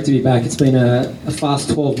 It's great to be back. It's been a fast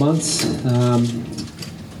 12 months.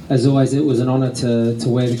 As always, it was an honour to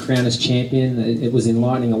wear the crown as champion. It was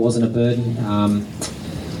enlightening. It wasn't a burden.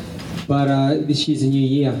 But this year's a new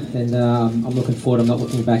year, and I'm looking forward. I'm not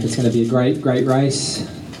looking back. It's going to be a great race.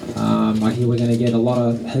 I hear we're going to get a lot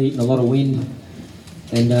of heat and a lot of wind.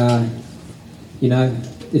 And,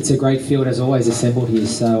 it's a great field, as always, assembled here.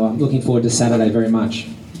 So I'm looking forward to Saturday very much.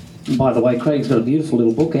 By the way, Craig's got a beautiful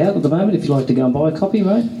little book out at the moment, if you'd like to go and buy a copy,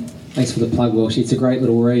 mate. Thanks for the plug, Welsh. It's a great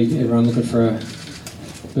little read. Everyone looking for a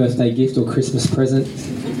birthday gift or Christmas present.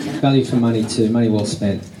 Value for money too. Money well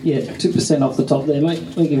spent. Yeah, 2% off the top there, mate.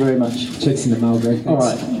 Thank you very much. Check's in the mail, Greg. All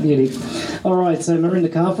right, beauty. All right, so Marinda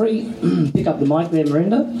Carfrey, pick up the mic there,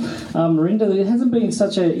 Marinda. Marinda, it hasn't been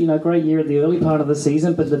such a great year at the early part of the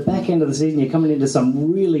season, but the back end of the season, you're coming into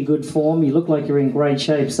some really good form. You look like you're in great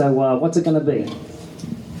shape. So what's it going to be?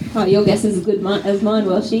 Oh, your guess is as good as mine,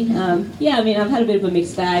 Welshie. I've had a bit of a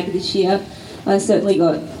mixed bag this year. I certainly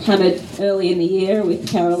got hammered early in the year with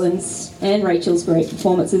Carolyn's and Rachel's great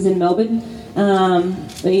performances in Melbourne. But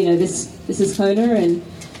this is Kona, and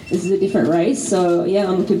this is a different race. So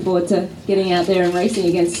I'm looking forward to getting out there and racing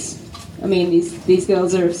against. These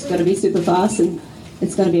girls are going to be super fast, and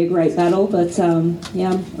it's going to be a great battle. But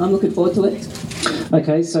yeah, I'm looking forward to it.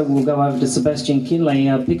 Okay, so we'll go over to Sebastian Kinley.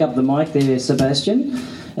 Pick up the mic there, Sebastian.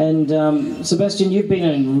 And Sebastian, you've been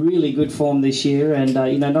in really good form this year, and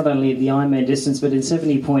not only at the Ironman distance, but in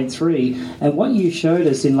 70.3. And what you showed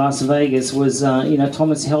us in Las Vegas was,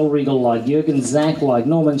 Thomas Hellriegel-like, Jürgen Zach-like,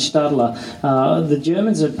 Norman Stadler. The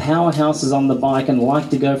Germans are powerhouses on the bike and like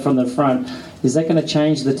to go from the front. Is that going to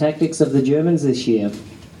change the tactics of the Germans this year?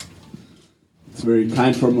 It's very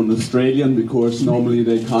kind from an Australian, because normally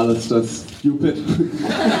they call us just stupid.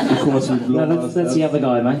 Because we blow that's the other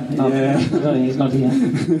guy, mate. Yeah. No, he's not here.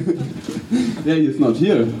 Yeah, he's not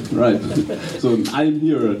here, right. So I'm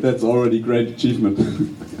here, that's already great achievement.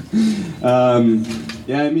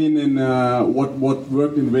 Yeah, I mean, what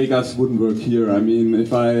worked in Vegas wouldn't work here. I mean,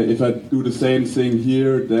 if I do the same thing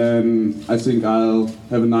here, then I think I'll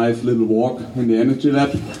have a nice little walk in the energy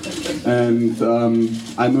lab. And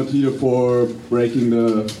I'm not here for breaking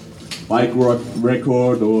the bike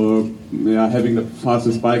record or having the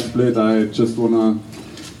fastest bike split. I just want to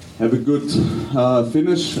have a good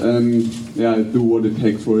finish and do what it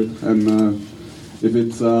takes for it. And if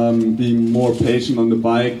it's being more patient on the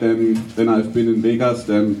bike than I've been in Vegas,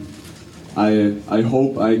 then I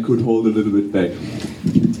hope I could hold a little bit back.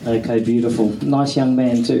 Okay, beautiful. Nice young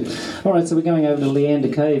man too. All right, so we're going over to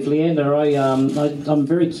Leander Cave. Leander, I'm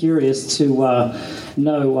very curious to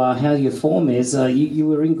know how your form is. You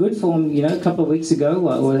were in good form, a couple of weeks ago,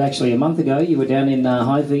 or actually a month ago. You were down in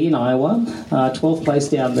Hy-Vee in Iowa, 12th place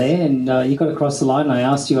down there, and you got across the line. And I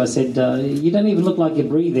asked you, I said, you don't even look like you're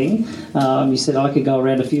breathing. You said I could go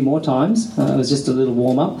around a few more times. It was just a little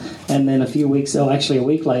warm-up. And then a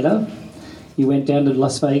week later, you went down to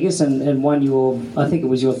Las Vegas and won I think it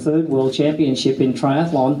was your third world championship in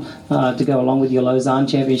triathlon to go along with your Lausanne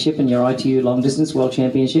championship and your ITU long distance world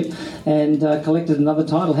championship, and collected another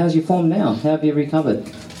title. How's your form now? How have you recovered?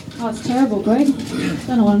 Oh, it's terrible, Greg.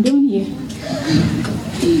 Don't know what I'm doing here.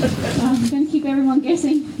 I'm going to keep everyone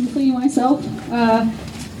guessing, including myself.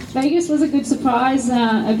 Vegas was a good surprise,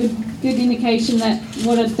 a good indication that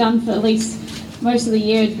what I'd done for at least most of the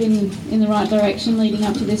year had been in the right direction leading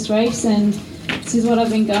up to this race, and this is what I've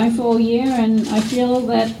been going for all year, and I feel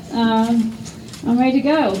that I'm ready to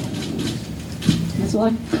go. That's all I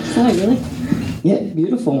can say, really. Yeah,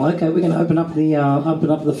 beautiful. Okay, we're going to open up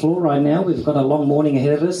the floor right now. We've got a long morning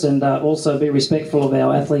ahead of us, and also be respectful of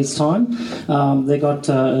our athletes' time. They've got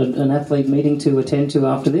an athlete meeting to attend to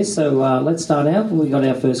after this, so let's start out. We've got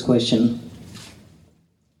our first question.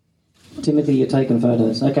 Timothy, you're taking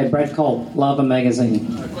photos. Okay, Brad Cole, Lava Magazine.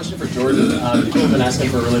 A question for Jordan. People have been asking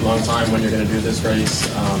for a really long time when you're going to do this race.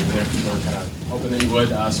 People are kind of hoping that you would.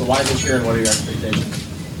 So why this year, and what are your expectations?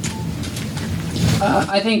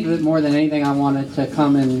 I think that more than anything, I wanted to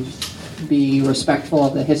come and be respectful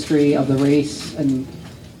of the history of the race, and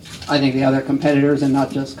I think the other competitors, and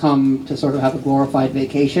not just come to sort of have a glorified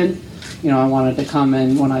vacation. I wanted to come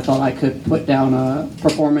in when I thought I could put down a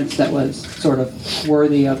performance that was sort of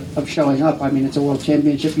worthy of showing up. I mean, it's a world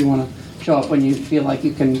championship. You want to show up when you feel like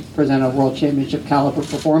you can present a world championship caliber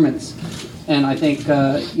performance. And I think,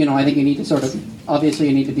 I think you need to sort of, obviously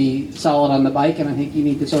you need to be solid on the bike, and I think you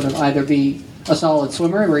need to sort of either be a solid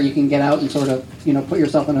swimmer where you can get out and sort of, put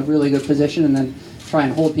yourself in a really good position and then try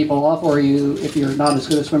and hold people off, or if you're not as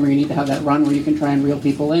good a swimmer, you need to have that run where you can try and reel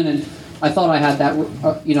people in. And I thought I had that,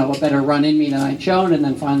 a better run in me than I'd shown, and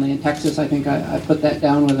then finally in Texas, I think I put that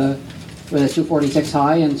down with a 246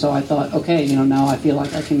 high, and so I thought, okay, now I feel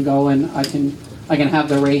like I can go and I can have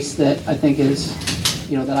the race that I think is,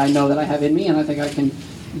 that I know that I have in me, and I think I can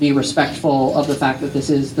be respectful of the fact that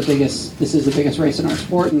this is the biggest race in our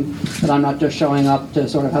sport, and that I'm not just showing up to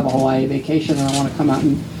sort of have a Hawaii vacation, and I want to come out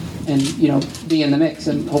and be in the mix,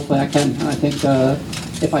 and hopefully I can. And I think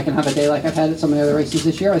if I can have a day like I've had at some of the other races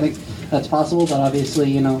this year, I think that's possible, but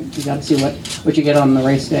obviously, you got to see what you get on the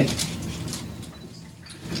race day.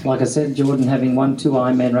 Like I said, Jordan having won 2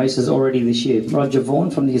 Ironman races already this year. Roger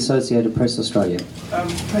Vaughan from the Associated Press Australia.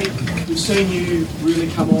 Pete, we've seen you really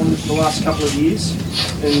come on the last couple of years,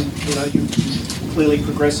 and you're clearly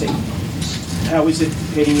progressing. How is it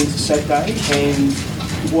heading into Saturday, and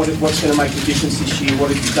what's going to make a difference this year?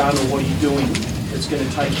 What have you done, or what are you doing that's going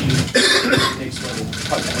to take you to the next level,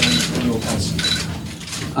 hopefully in your case?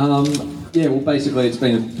 Well, basically it's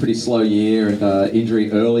been a pretty slow year, and injury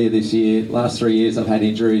earlier this year. Last 3 years I've had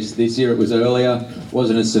injuries. This year it was earlier,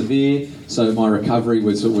 wasn't as severe, so my recovery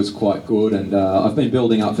was quite good, and I've been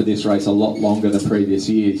building up for this race a lot longer than previous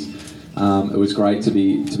years. It was great to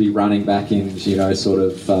be running back in sort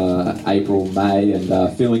of April, May,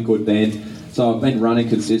 and feeling good then. So I've been running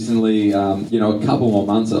consistently, a couple more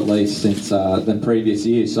months at least since than previous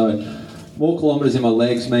years. So more kilometres in my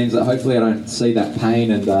legs means that hopefully I don't see that pain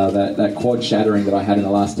and that quad shattering that I had in the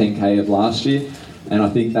last 10k of last year. And I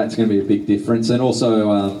think that's going to be a big difference. And also,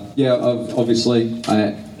 obviously,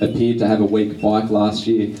 I appeared to have a weak bike last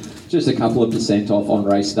year, just a couple of % off on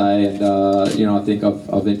race day. And, I think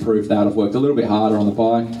I've improved that. I've worked a little bit harder on the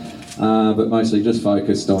bike, but mostly just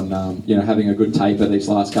focused on, having a good taper these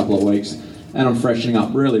last couple of weeks. And I'm freshening up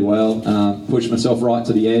really well. Pushed myself right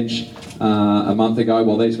to the edge a month ago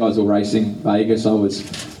while these guys were racing Vegas. I was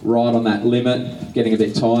right on that limit, getting a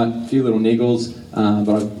bit tight, a few little niggles,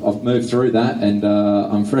 but I've moved through that, and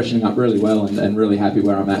I'm freshening up really well and really happy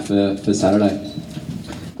where I'm at for Saturday.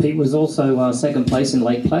 Pete was also second place in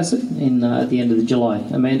Lake Placid at the end of July.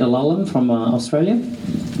 Amanda Lullen from Australia.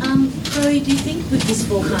 Chloe, do you think with this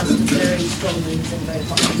forecast of very strong winds and very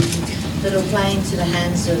hot conditions that will play into the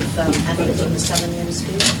hands of athletes in the southern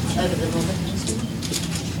hemisphere over the northern hemisphere?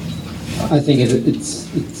 I think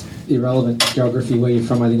it's irrelevant geography where you're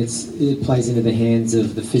from. I think it plays into the hands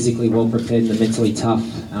of the physically well prepared and the mentally tough.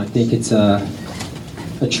 I think it's a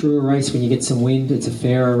truer race when you get some wind. It's a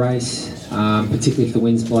fairer race, particularly if the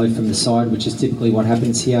winds blow from the side, which is typically what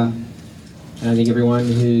happens here. And I think everyone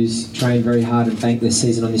who's trained very hard and banked their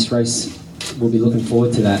season on this race will be looking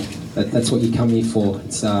forward to that. That's what you come here for.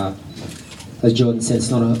 It's as Jordan said,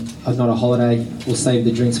 it's not a holiday. We'll save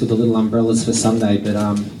the drinks with the little umbrellas for Sunday, but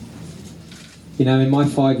in my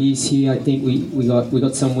 5 years here, I think we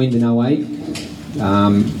got some wind in 08.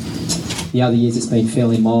 The other years it's been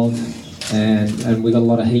fairly mild, and we got a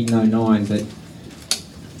lot of heat in 09, but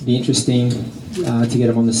it'd be interesting to get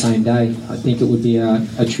them on the same day. I think it would be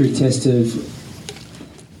a true test of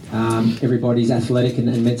everybody's athletic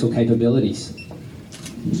and mental capabilities.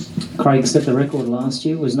 Craig set the record last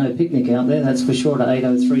year. Was no picnic out there, that's for sure, at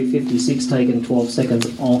 8:03.56, taken 12 seconds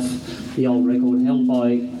off the old record held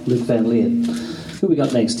by Luke Van Leer. Who we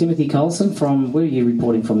got next? Timothy Carlson from, where are you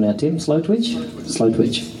reporting from now, Tim? Slow Twitch? Slow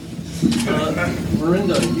Twitch.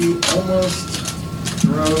 Verinda, you almost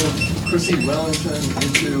drove Chrissy Wellington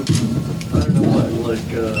into, I don't know what,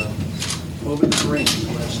 over the brink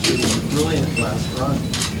last year. A brilliant last run.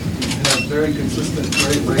 You've had very consistent,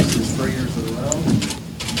 great races 3 years in a row.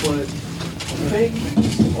 But I think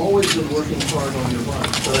you've always been working hard on your bike.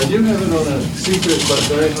 But I do have it on a secret but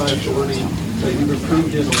very high authority that you've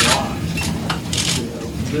improved it a lot.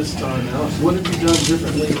 This time out. What have you done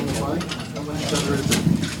differently on the bike? How much better is it?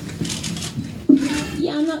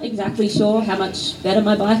 Yeah, I'm not exactly sure how much better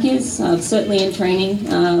my bike is. Certainly in training,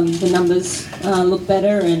 the numbers look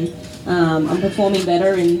better, and I'm performing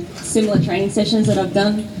better in similar training sessions that I've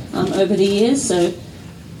done over the years. So,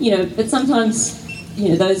 but sometimes,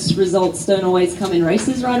 those results don't always come in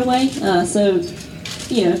races right away. So,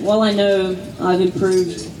 while I know I've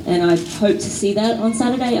improved and I hope to see that on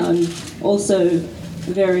Saturday, I'm also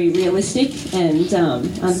very realistic and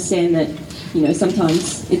understand that,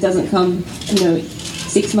 sometimes it doesn't come,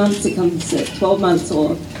 6 months, it comes at 12 months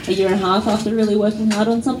or a year and a half after really working hard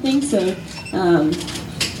on something. So,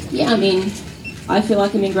 I feel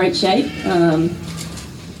like I'm in great shape.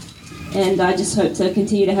 And I just hope to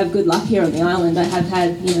continue to have good luck here on the island. I have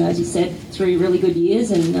had, as you said, 3 really good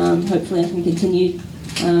years, and hopefully I can continue.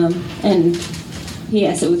 And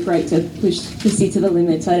yes, it was great to push Chrissy to the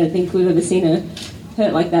limits. I don't think we've ever seen her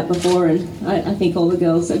hurt like that before, and I think all the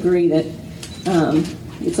girls agree that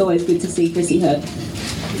it's always good to see Chrissy hurt.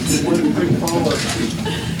 One quick follow-up.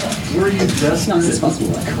 Were you desperate,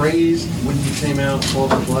 crazed when you came out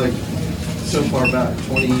so far back,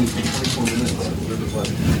 24 minutes?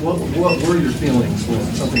 What were your feelings for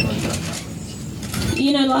something like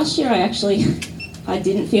that? Last year I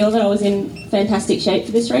didn't feel that I was in fantastic shape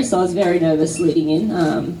for this race, so I was very nervous leading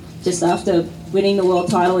in. Just after winning the world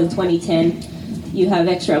title in 2010, you have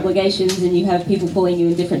extra obligations and you have people pulling you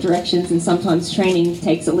in different directions, and sometimes training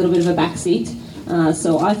takes a little bit of a backseat.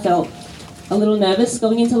 So I felt a little nervous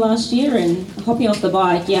going into last year, and hopping off the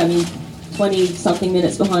bike, 20-something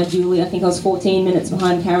minutes behind Julie. I think I was 14 minutes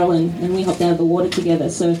behind Carolyn, and we hopped out of the water together.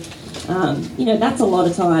 So, that's a lot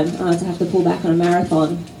of time to have to pull back on a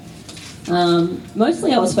marathon.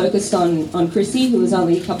 Mostly I was focused on Chrissy, who was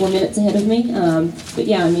only a couple of minutes ahead of me.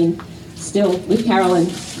 Still, with Carolyn,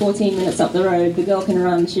 14 minutes up the road, the girl can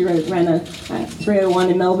run. She ran a 3:01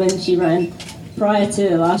 in Melbourne. She ran prior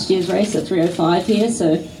to last year's race at 3:05 here.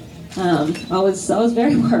 So I was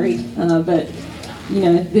very worried. But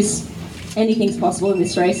anything's possible in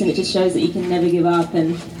this race, and it just shows that you can never give up,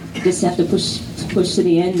 and you just have to push to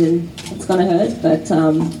the end, and it's going to hurt, but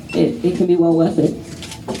it can be well worth it.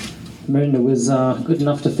 Miranda was good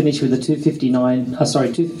enough to finish with a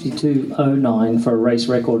 2:52.09 for a race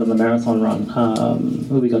record on the marathon run.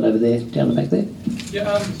 Who we got over there, down the back there?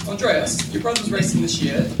 Yeah, Andreas, your brother's racing this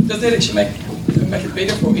year. Does that actually make it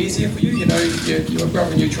better or easier for you? You know, your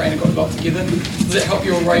brother and your trainer got a lot together. Does it help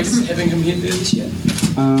your race having him here this year?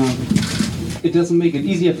 It doesn't make it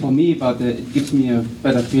easier for me, but it gives me a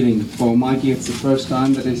better feeling. For Mikey, it's the first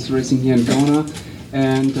time that he's racing here in Kona,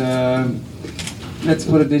 and let's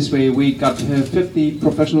put it this way: we got 50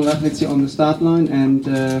 professional athletes here on the start line, and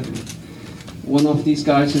one of these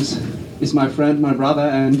guys is my friend, my brother,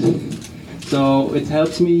 and so it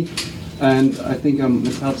helps me, and I think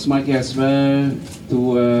it helps Mikey as well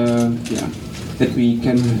to that we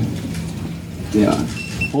can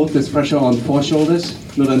hold this pressure on 4 shoulders,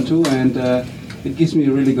 not on 2, and it gives me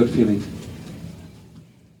a really good feeling.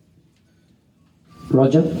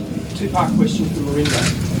 Roger? 2-part question for Marinda.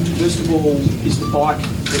 First of all, is the bike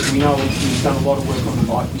that we know you've done a lot of work on the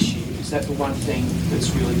bike this year? Is that the one thing that's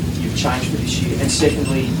really you've changed for this year? And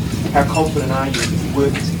secondly, how confident are you that the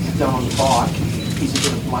work you've done on the bike isn't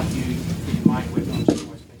going to blunt you for your main weapon, which is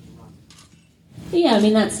always been your run? Yeah, I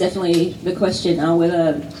mean, that's definitely the question,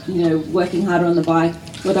 whether, working harder on the bike,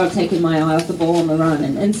 whether I've taken my eye off the ball on the run.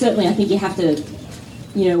 And certainly I think you have to,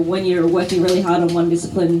 when you're working really hard on one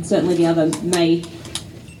discipline, certainly the other may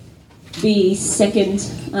be second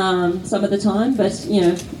some of the time, but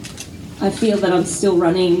I feel that I'm still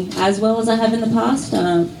running as well as I have in the past.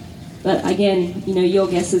 But again, your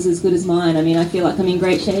guess is as good as mine. I mean, I feel like I'm in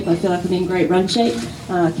great shape. I feel like I'm in great run shape.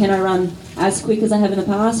 Can I run as quick as I have in the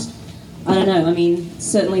past? I don't know. I mean,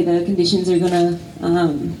 certainly the conditions are going to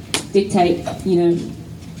dictate,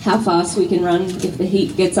 how fast we can run. If the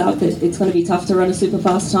heat gets up, it's going to be tough to run a super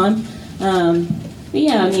fast time. But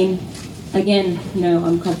yeah, I mean, again,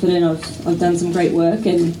 I'm confident I've done some great work,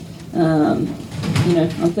 and I'm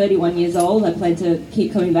 31 years old. I plan to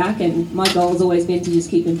keep coming back, and my goal has always been to just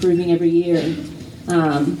keep improving every year. And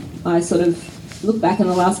I sort of look back in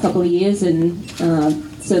the last couple of years, and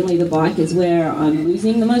certainly the bike is where I'm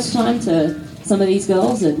losing the most time to some of these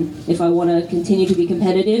girls. And if I want to continue to be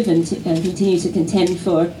competitive and continue to contend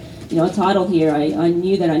for a title here, I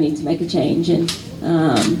knew that I need to make a change. And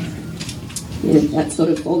that's sort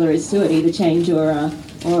of all there is to it, either change or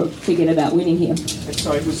forget about winning here. And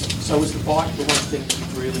so was the bike the one thing that you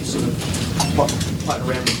really sort of played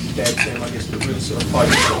around with your dad team, I guess, but really sort of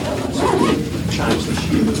focused on sort of change this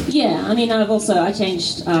year? Yeah, I mean, I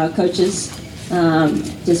changed coaches,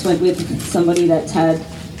 just went with somebody that had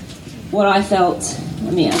what I felt,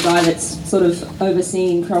 a guy that's sort of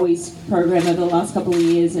overseen Crowe's program over the last couple of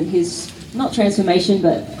years, and his, not transformation,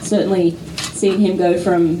 but certainly seeing him go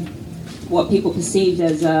from what people perceived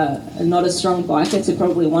as not a strong biker to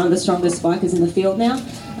probably one of the strongest bikers in the field now.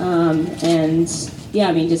 And yeah,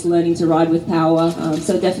 I mean, just learning to ride with power.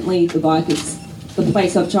 So definitely the bike is the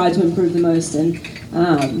place I've tried to improve the most, and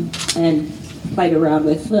played around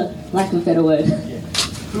with, for lack of a better word. Yeah.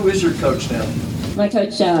 Who is your coach now? My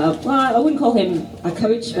coach, well, I wouldn't call him a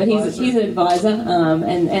coach, but he's an advisor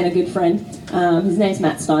and a good friend. His name's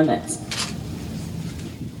Matt Steinmetz.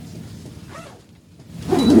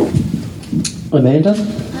 Amanda?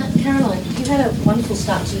 Caroline, you've had a wonderful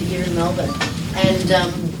start to the year in Melbourne, and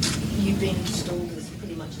you've been installed as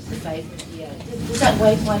pretty much as the favourite here. Was that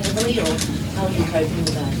weigh quite heavily, or how are you coping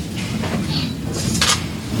with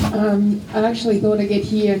that? I actually thought I'd get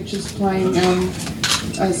here just playing,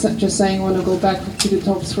 just saying I want to go back to the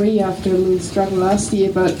top 3 after a little struggle last year,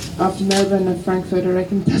 but after Melbourne and Frankfurt, I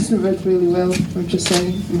reckon it doesn't work really well. I'm just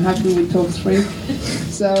saying I'm happy with top 3.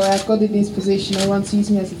 So I've got in this position. No one sees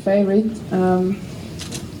me as a favourite.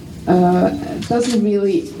 It doesn't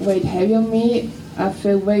really weigh heavy on me. I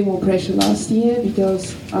felt way more pressure last year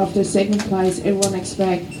because after second place, everyone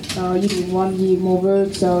expects you did 1 year more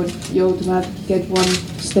work, so you automatically get 1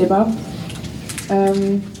 step up.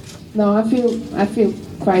 No, I feel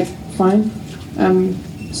quite fine.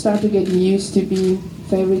 Start to get used to being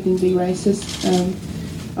favourite in big races.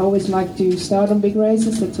 I always like to start on big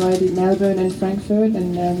races. That's why I did Melbourne and Frankfurt,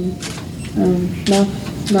 and no,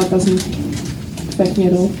 it doesn't affect me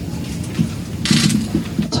at all.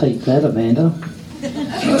 Take that, Amanda.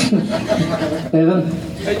 Evan?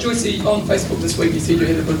 Hey, Joyce, on Facebook this week you said you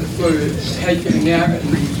had a bit of the flu. How are you feeling now, and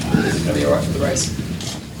is it going to be alright for the race?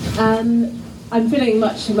 I'm feeling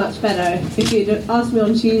much better. If you'd asked me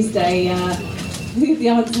on Tuesday, the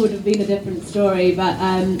answer would have been a different story. But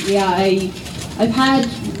I've had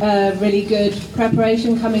really good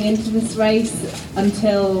preparation coming into this race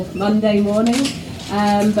until Monday morning.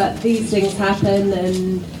 But these things happen,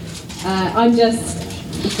 and I'm just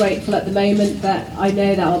grateful at the moment that I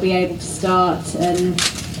know that I'll be able to start, and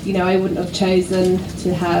I wouldn't have chosen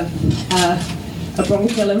to have a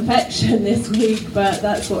bronchial infection this week, but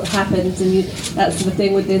that's what happens, and that's the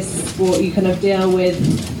thing with this sport. You kind of deal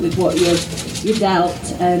with what you're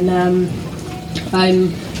dealt, and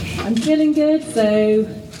I'm feeling good, so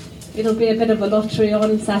it'll be a bit of a lottery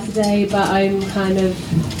on Saturday, but I'm kind of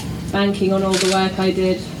banking on all the work I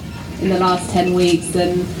did in the last 10 weeks,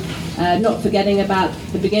 and not forgetting about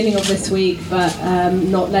the beginning of this week, but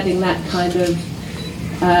not letting that kind of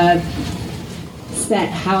set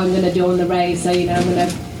how I'm going to do on the race. So, I'm going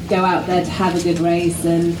to go out there to have a good race,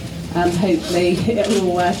 and hopefully it will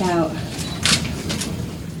all work out.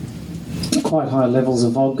 Quite high levels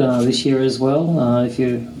of VOG this year as well, if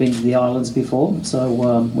you've been to the islands before, so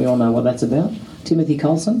we all know what that's about. Timothy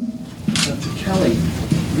Colson? Kelly,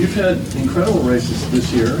 you've had incredible races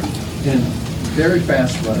this year and very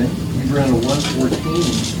fast running. You've run a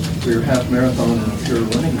 1:14 for your half marathon and a pure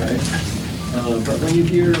running race. But when you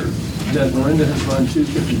hear that Miranda has run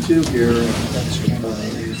 2:52 here, and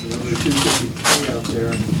there's another 2:53 out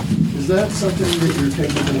there, is that something that you're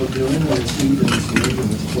capable of doing with speed and smooth in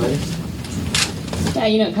this place?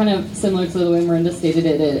 Yeah, kind of similar to the way Miranda stated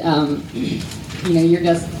it. Your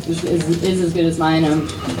guess is as good as mine.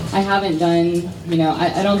 I haven't done,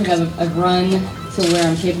 I don't think I've run to where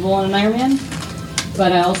I'm capable on an Ironman,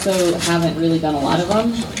 but I also haven't really done a lot of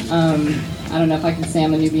them. I don't know if I can say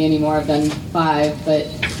I'm a newbie anymore. I've done 5, but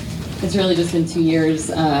it's really just been 2 years,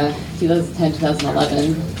 2010,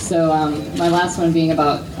 2011. So my last one being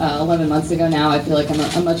about 11 months ago now, I feel like I'm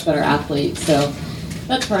a much better athlete. So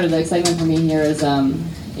that's part of the excitement for me here is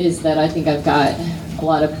that I think I've got a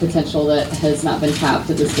lot of potential that has not been tapped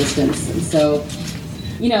at this distance. And so,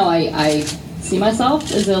 I see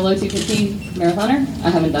myself as a low 250 marathoner. I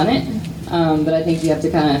haven't done it, but I think you have to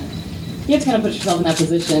kind of put yourself in that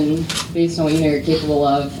position based on what you're capable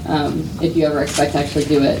of if you ever expect to actually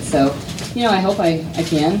do it. So, I hope I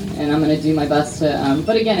can, and I'm going to do my best to.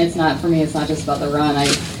 But again, it's not for me. It's not just about the run.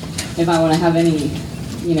 If I want to have any,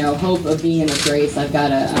 hope of being in this race, I've got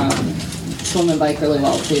to swim and bike really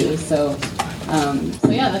well too. So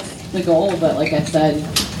yeah, that's the goal. But like I said,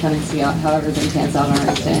 kind of see how everything pans out on our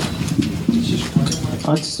race day.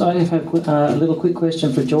 I have a little quick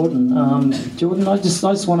question for Jordan. Jordan, I just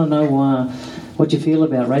want to know what you feel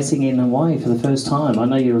about racing in Hawaii for the first time. I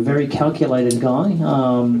know you're a very calculated guy.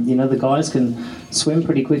 The guys can swim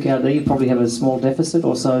pretty quick out there. You probably have a small deficit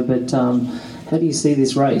or so, but how do you see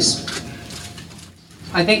this race?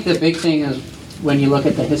 I think the big thing is when you look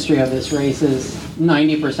at the history of this race is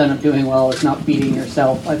 90% of doing well is not beating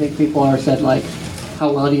yourself. I think people are said, like,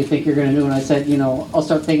 how well do you think you're going to do? And I said, I'll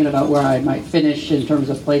start thinking about where I might finish in terms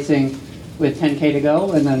of placing with 10K to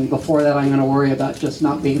go. And then before that, I'm going to worry about just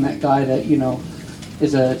not being that guy that,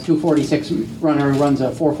 is a 246 runner who runs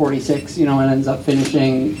a 446, and ends up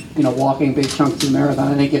finishing, walking big chunks of the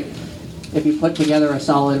marathon. I think if you put together a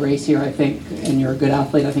solid race here, I think, and you're a good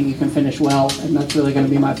athlete, I think you can finish well. And that's really going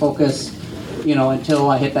to be my focus, until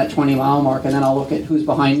I hit that 20-mile mark. And then I'll look at who's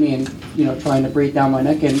behind me and, trying to breathe down my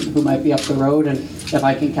neck and who might be up the road and if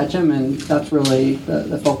I can catch them. And that's really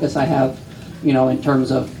the focus I have, in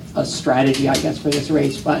terms of a strategy, I guess, for this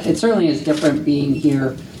race. But it certainly is different being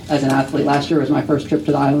here as an athlete. Last year was my first trip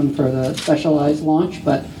to the island for the Specialized launch,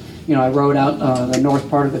 but, I rode out the north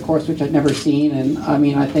part of the course, which I'd never seen. And,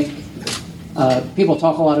 I think people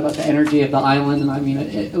talk a lot about the energy of the island, and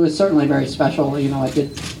it was certainly very special. I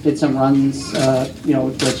did some runs, where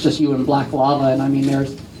it's just you and black lava, and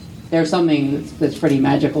there's something that's pretty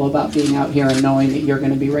magical about being out here and knowing that you're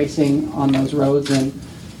going to be racing on those roads. And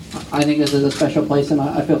I think this is a special place, and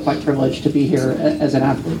I feel quite privileged to be here as an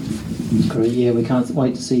athlete. Great, yeah, we can't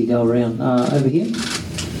wait to see you go around. Over here.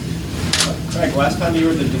 Craig, last time you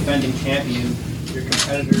were the defending champion, your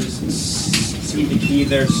competitors seemed to key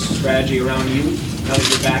their strategy around you. Now that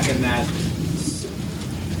you're back in that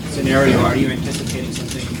scenario, are you anticipating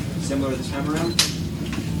something similar this time around?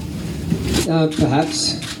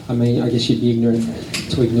 Perhaps. I guess you'd be ignorant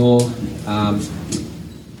to ignore.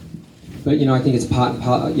 But, I think it's part and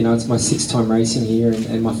part. It's my 6th time racing here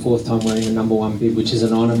and my 4th time wearing the number 1 bib, which is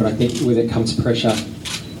an honour. But I think with it comes pressure.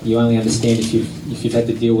 You only understand if you've had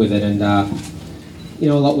to deal with it. And, a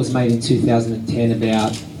lot was made in 2010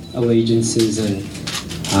 about allegiances and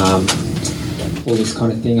all this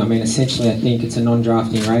kind of thing. Essentially, I think it's a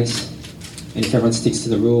non-drafting race. And if everyone sticks to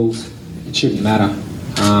the rules, it shouldn't matter.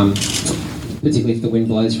 Particularly if the wind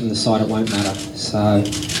blows from the side, it won't matter. So,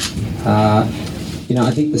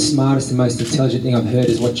 I think the smartest and most intelligent thing I've heard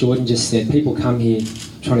is what Jordan just said. People come here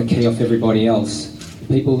trying to key off everybody else.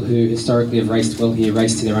 People who historically have raced well here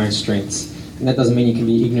race to their own strengths. And that doesn't mean you can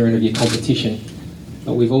be ignorant of your competition.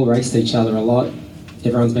 But we've all raced each other a lot.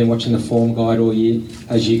 everyone's been watching the form guide all year,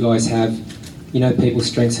 as you guys have. You know people's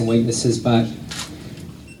strengths and weaknesses, but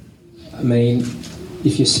I mean,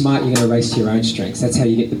 if you're smart, you're going to race to your own strengths. That's how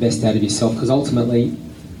you get the best out of yourself, because ultimately,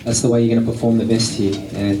 that's the way you're going to perform the best here.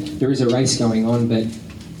 And there is a race going on, but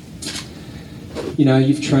you know,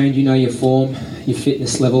 you've trained, you know your form, your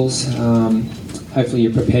fitness levels. Hopefully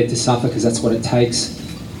you're prepared to suffer, because that's what it takes.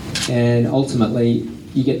 And ultimately,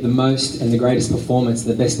 you get the most and the greatest performance,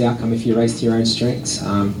 the best outcome if you race to your own strengths.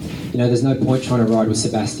 You know, there's no point trying to ride with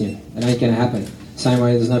Sebastian. It ain't going to happen. Same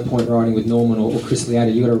way there's no point riding with Norman or Chris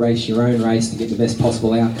Leota. You've got to race your own race to get the best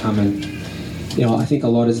possible outcome. And, you know, I think a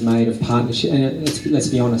lot is made of partnership. And let's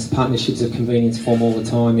be honest, partnerships of convenience form all the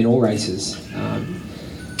time in all races.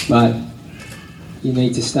 But you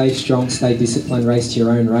need to stay strong, stay disciplined, race to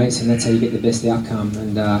your own race, and that's how you get the best outcome.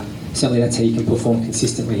 And certainly that's how you can perform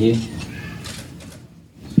consistently here.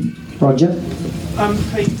 Roger?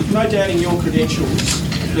 Pete, no doubting your credentials,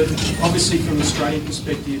 but obviously from an Australian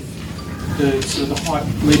perspective, the sort of the hype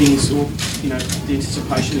leading is, or you know, the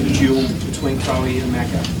anticipation of a duel between Crowe and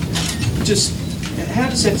Macca. Just how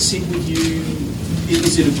does that sit with you?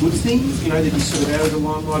 Is it a good thing, you know, that you're sort of out of the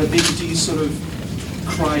limelight a bit? Do you sort of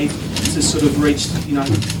crave to sort of reach, you know,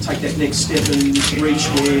 take that next step and reach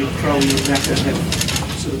where Crowe and Macca have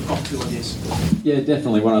sort of got to, I guess? Yeah,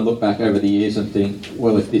 definitely. When I look back over the years and think,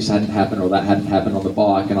 well, if this hadn't happened or that hadn't happened on the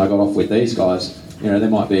bike and I got off with these guys, you know, there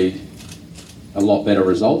might be a lot better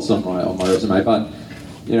results on my resume. But,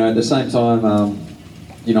 you know, at the same time,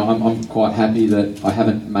 you know, I'm quite happy that I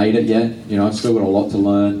haven't made it yet. You know, I've still got a lot to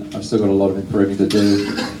learn. I've still got a lot of improving to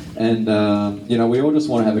do. And, you know, we all just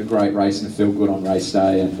want to have a great race and feel good on race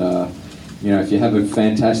day. And, you know, if you have a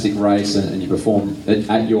fantastic race and you perform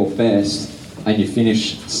at your best and you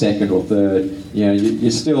finish second or third, you know,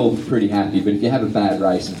 you're still pretty happy. But if you have a bad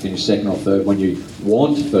race and finish second or third when you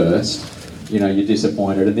want first, you know, you're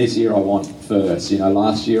disappointed. And this year I want first. You know,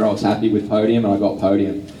 last year I was happy with podium and I got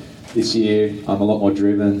podium. This year I'm a lot more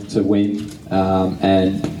driven to win.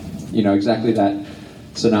 And, you know, exactly that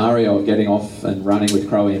scenario of getting off and running with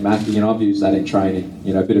Crowe and Macca, you know, I've used that in training.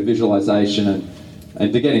 You know, a bit of visualisation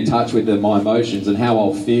and to get in touch with my emotions and how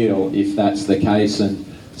I'll feel if that's the case. And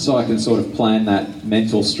so I can sort of plan that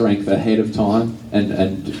mental strength ahead of time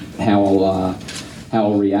and how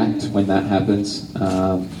I'll react when that happens,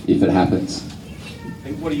 if it happens.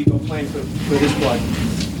 And what have you got planned for this bloke?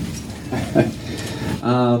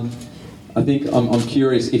 I think I'm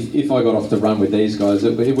curious if I got off to run with these guys,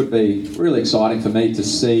 it would be really exciting for me to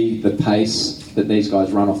see the pace that these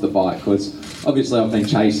guys run off the bike, because obviously I've been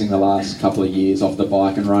chasing the last couple of years off the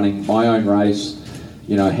bike and running my own race,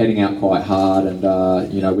 you know, heading out quite hard and,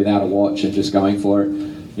 you know, without a watch and just going for it.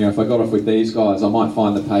 You know, if I got off with these guys, I might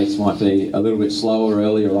find the pace might be a little bit slower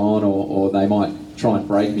earlier on, or they might try and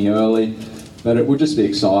break me early. But it would just be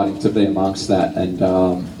exciting to be amongst that and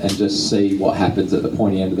just see what happens at the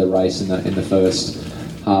pointy end of the race in the first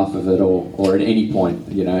half of it, or at any point.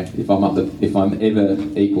 You know, if I'm ever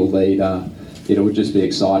equal lead, it would just be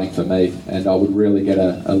exciting for me, and I would really get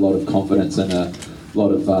a lot of confidence and a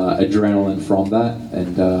lot of adrenaline from that,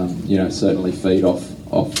 and you know, certainly feed off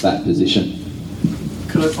that position.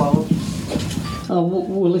 Could I follow? Oh,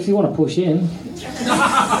 well, if you want to push in.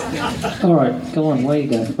 All right, come on, where you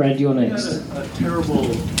go. Brad, you're next. You had a terrible,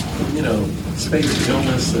 you know, spate of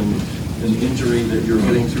illness and injury that you were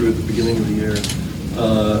getting through at the beginning of the year.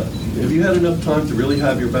 Have you had enough time to really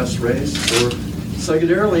have your best race? Or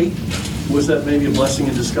secondarily, was that maybe a blessing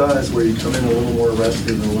in disguise where you come in a little more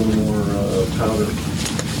rested and a little more powder?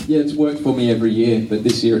 Yeah, it's worked for me every year, but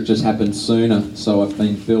this year it just happened sooner, so I've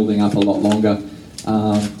been building up a lot longer.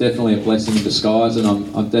 Definitely a blessing in disguise, and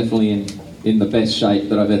I'm definitely in the best shape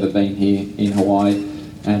that I've ever been here in Hawaii.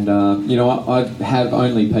 And, you know, I have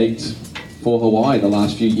only peaked for Hawaii the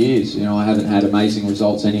last few years. You know, I haven't had amazing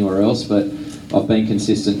results anywhere else, but I've been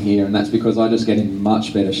consistent here, and that's because I just get in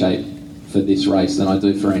much better shape for this race than I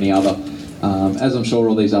do for any other, as I'm sure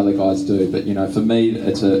all these other guys do. But, you know, for me,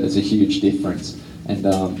 it's a huge difference. And,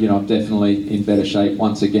 you know, I'm definitely in better shape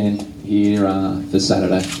once again here for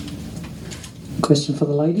Saturday. Question for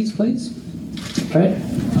the ladies, please. Brad?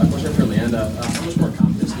 Question for Leanda. How much more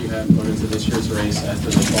confidence do you have going into this year's race after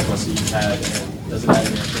the 12 months that you've had? And does it add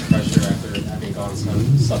any extra pressure after having gone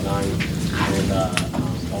sub-9 and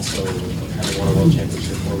also having won a world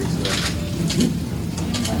championship 4 weeks ago?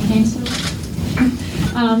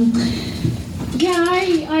 Yeah,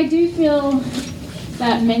 I do feel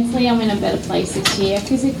that mentally I'm in a better place this year.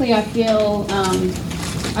 Physically, I feel,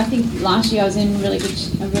 I think last year I was in a really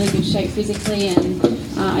good shape physically, and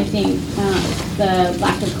I think the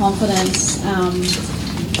lack of confidence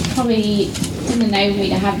probably didn't enable me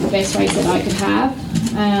to have the best race that I could have.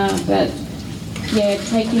 but yeah,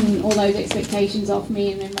 taking all those expectations off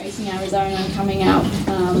me and then racing Arizona and coming out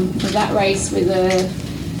with that race with a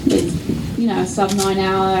sub 9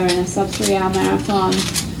 hour and a sub 3 hour marathon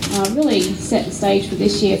really set the stage for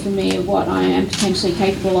this year for me of what I am potentially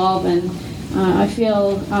capable of, and I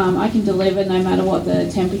feel I can deliver no matter what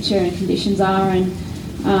the temperature and conditions are. And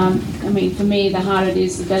I mean, for me, the harder it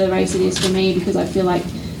is, the better race it is for me, because I feel like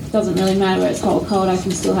it doesn't really matter where it's hot or cold, I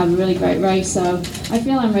can still have a really great race. So I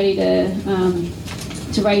feel I'm ready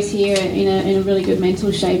to race here in a really good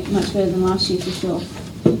mental shape, much better than last year for sure.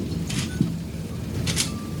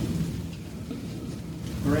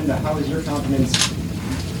 Miranda, how has your confidence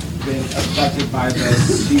been affected by the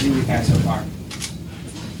season you've had so far?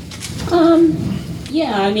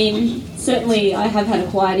 Yeah, I mean, certainly I have had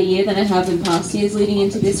a quieter year than I have in past years leading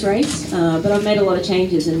into this race, but I've made a lot of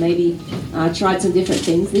changes and maybe tried some different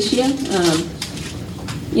things this year.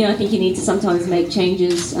 I think you need to sometimes make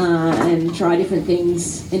changes and try different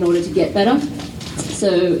things in order to get better.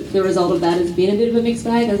 So the result of that has been a bit of a mixed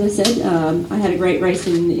bag, as I said. I had a great race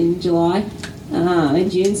in June,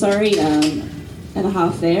 and a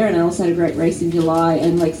half there, and I also had a great race in July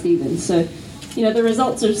and Lake Stevens. So, the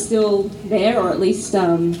results are still there, or at least,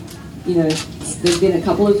 there's been a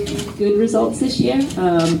couple of good results this year.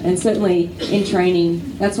 And certainly in training,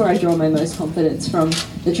 that's where I draw my most confidence from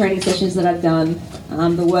the training sessions that I've done,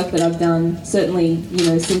 the work that I've done. Certainly,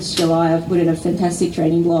 since July, I've put in a fantastic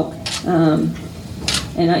training block.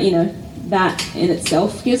 That in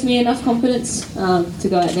itself gives me enough confidence to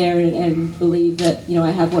go out there and believe that,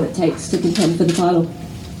 I have what it takes to contend for the title.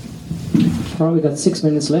 All right, we've got 6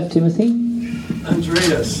 minutes left, Timothy.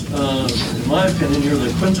 Andreas, in my opinion, you're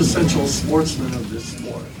the quintessential sportsman of this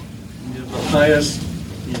sport. You have the highest,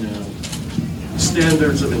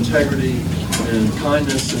 standards of integrity and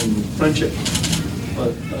kindness and friendship.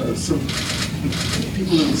 But some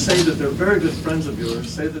people who say that they're very good friends of yours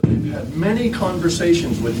say that they've had many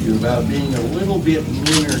conversations with you about being a little bit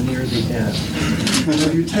meaner near the end.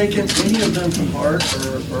 Have you taken any of them to heart,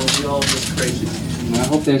 or are we all just crazy? I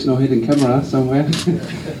hope there's no hidden camera somewhere.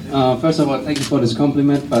 First of all, thank you for this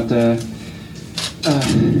compliment, but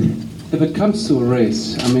if it comes to a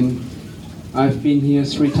race, I mean, I've been here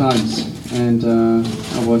 3 times, and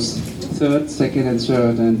I was third, second, and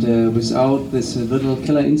third, and without this little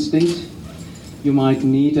killer instinct, you might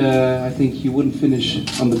need, I think you wouldn't finish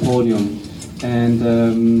on the podium. And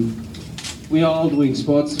we are all doing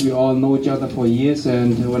sports, we all know each other for years,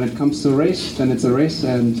 and when it comes to a race, then it's a race,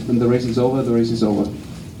 and when the race is over, the race is over.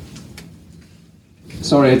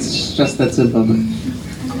 Sorry, it's just that simple.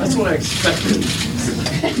 That's what I expected.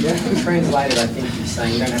 Yeah, translated, I think he's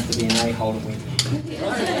saying you don't have to be an a-hole to win. You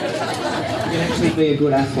can actually be a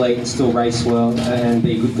good athlete and still race well, and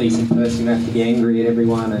be a good, decent person. You don't have to be angry at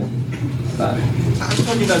everyone. I'm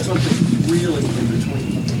talking about something really in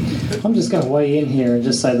between. I'm just going to weigh in here and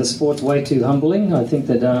just say the sport's way too humbling. I think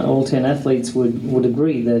that all 10 athletes would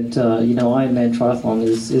agree that Ironman triathlon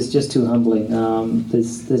is just too humbling.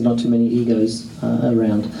 There's not too many egos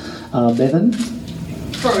around. Bevan?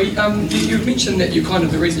 Sorry, you mentioned that you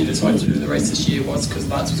the reason you decided to do the race this year was because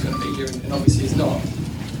Lance was going to be here, and obviously he's not.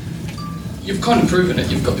 You've kind of proven it.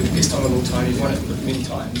 You've got the best time of all time. You've won it many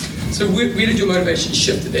times. So where did your motivation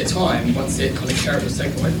shift at that time once that kind of carrot was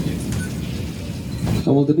taken away from you?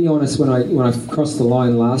 Well, to be honest, when I crossed the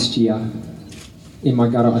line last year, in my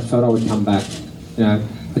gut, I thought I would come back. I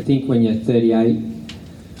think when you're 38,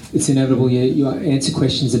 it's inevitable. You answer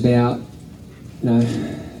questions about,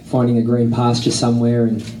 finding a green pasture somewhere,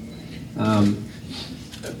 and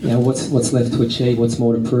what's left to achieve, what's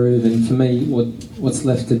more to prove. And for me, what's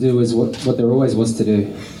left to do is what there always was to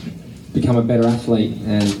do: become a better athlete.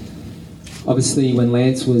 And obviously, when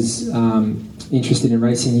Lance was interested in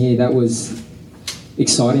racing here, that was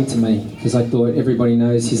exciting to me, because I thought everybody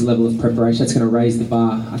knows his level of preparation. That's going to raise the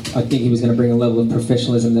bar. I think he was going to bring a level of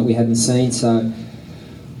professionalism that we hadn't seen. So,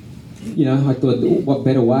 I thought, what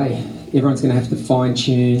better way? Everyone's going to have to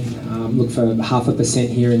fine-tune, look for 0.5%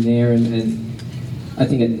 here and there, and I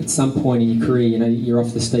think at some point in your career, you're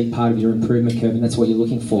off the steep part of your improvement curve, and that's what you're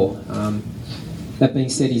looking for. That being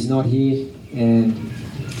said, he's not here, and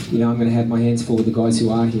I'm going to have my hands full with the guys who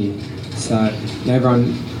are here. So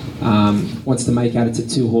everyone wants to make out it's a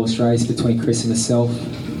 2-horse race between Chris and myself.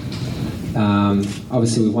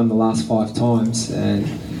 Obviously, we won the last 5 times, and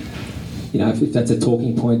if that's a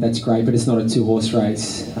talking point, that's great, but it's not a 2-horse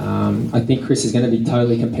race. I think Chris is going to be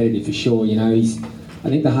totally competitive for sure. I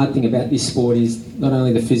think the hard thing about this sport is not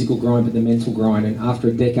only the physical grind, but the mental grind. And after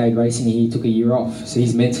a decade racing, he took a year off, so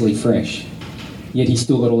he's mentally fresh. Yet he's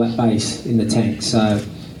still got all that base in the tank. So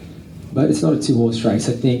but it's not a two-horse race.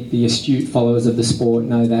 I think the astute followers of the sport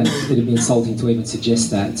know that it'd be insulting to even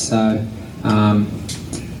suggest that. So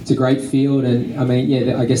it's a great field, and I mean,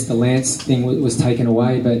 yeah, I guess the Lance thing was taken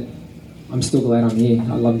away, but I'm still glad I'm here.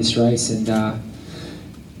 I love this race, and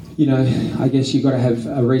you know, I guess you've got to have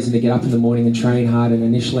a reason to get up in the morning and train hard, and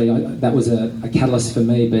initially that was a catalyst for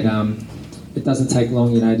me, but it doesn't take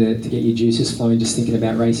long, you know, to get your juices flowing just thinking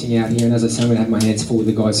about racing out here. And as I say, I'm going to have my hands full with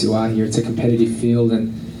the guys who are here. It's a competitive field,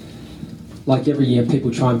 and like every year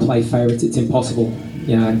people try and play favourites. It's impossible,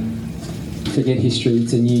 you know. Forget history,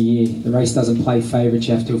 it's a new year. The race doesn't play favourites.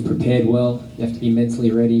 You have to have prepared well, you have to be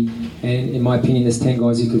mentally ready, and in my opinion there's 10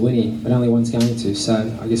 guys who could win here, but only one's going to,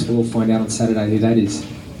 so I guess we'll all find out on Saturday who that is.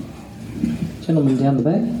 Gentleman down the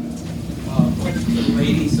back. Question for the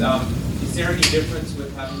ladies. Is there any difference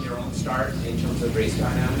with having your own start in terms of race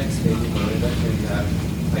dynamics, maybe Melinda can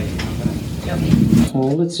fighting on that? Yep.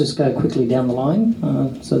 Well, let's just go quickly down the line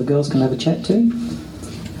so the girls can have a chat too.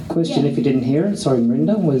 Question, if you didn't hear it, sorry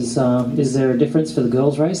Marinda, was is there a difference for the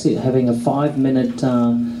girls' race having a 5-minute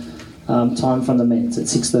time from the men's at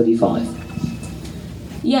 6:35?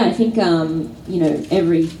 Yeah, I think you know,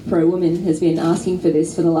 every pro woman has been asking for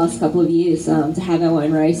this for the last couple of years, to have our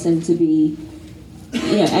own race and to be,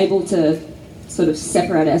 you know, able to sort of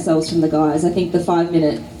separate ourselves from the guys. I think the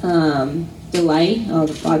 5-minute delay, or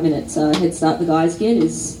the 5 minutes head start the guys get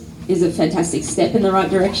is a fantastic step in the right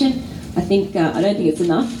direction. I think I don't think it's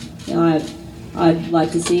enough. You know, I'd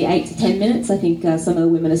like to see 8 to 10 minutes. I think some of the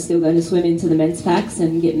women are still going to swim into the men's packs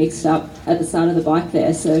and get mixed up at the start of the bike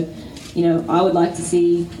there. So, you know, I would like to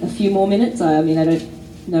see a few more minutes. I mean, I don't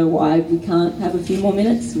know why we can't have a few more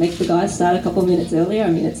minutes. Make the guys start a couple of minutes earlier.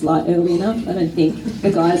 I mean, it's light early enough. I don't think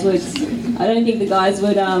the guys would.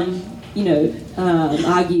 You know,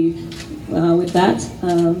 argue with that.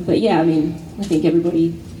 But yeah, I mean, I think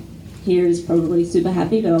everybody here is probably super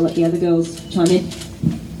happy, but I'll let the other girls chime in.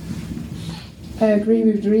 I agree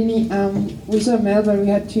with Rini. We saw Melbourne, we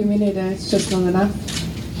had 2 minutes and it's just not enough.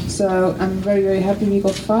 So I'm very, very happy we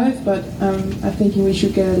got 5, but I'm thinking we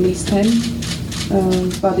should get at least 10.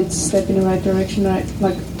 But it's a step in the right direction, right?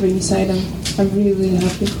 Like Rini said, I'm really, really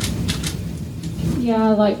happy. Yeah,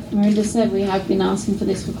 like Marinda said, we have been asking for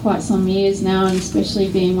this for quite some years now, and especially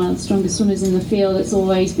being one of the strongest swimmers in the field, it's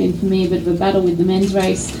always been for me a bit of a battle with the men's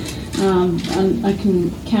race. And I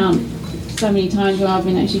can count so many times where I've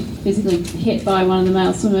been actually physically hit by one of the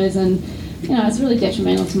male swimmers, and you know, it's really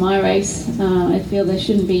detrimental to my race. I feel there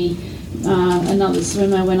shouldn't be another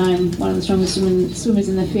swimmer when I'm one of the strongest swimmers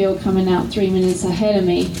in the field coming out 3 minutes ahead of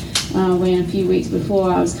me, when a few weeks before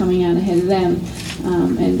I was coming out ahead of them.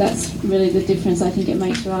 And that's really the difference I think it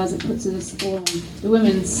makes for us. It puts us all on the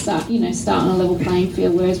women start on a level playing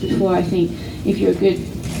field, whereas before I think if you're a good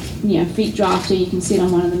feet drafter, you can sit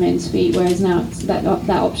on one of the men's feet, whereas now that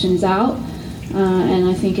option is out. And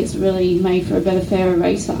I think it's really made for a better, fairer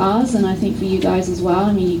race for us, and I think for you guys as well.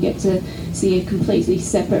 I mean, you get to see a completely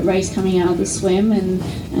separate race coming out of the swim, and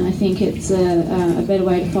I think it's a better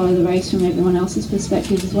way to follow the race from everyone else's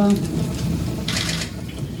perspective as well.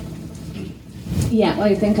 Yeah,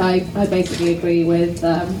 I think I basically agree with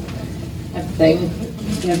everything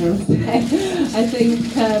everyone said.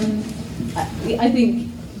 I think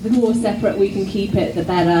the more separate we can keep it, the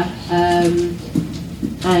better.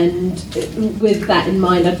 And with that in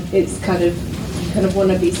mind, it's kind of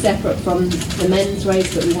want to be separate from the men's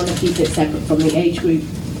race, but we want to keep it separate from the age group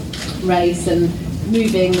race. And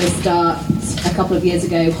moving the start a couple of years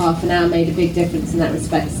ago, half an hour, made a big difference in that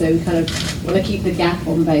respect. So we kind of want to keep the gap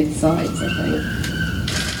on both sides, I think.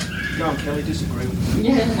 No, Kelly, disagree with you.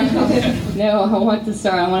 Yeah. No, I want to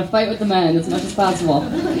start. I want to fight with the men as much as possible.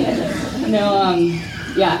 No,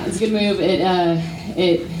 yeah, it's a good move.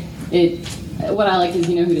 What I like is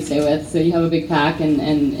you know who to stay with. So you have a big pack, and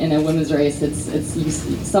in a women's race,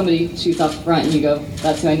 somebody shoots off the front, and you go,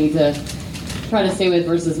 that's who I need to try to stay with.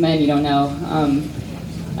 Versus men, you don't know.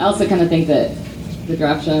 I also kind of think that the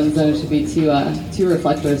draft zone should be two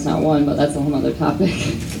reflectors, not one, but that's a whole other topic.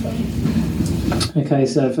 Okay,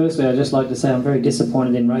 so firstly I'd just like to say I'm very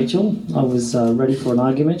disappointed in Rachel. I was ready for an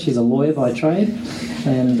argument. She's a lawyer by trade,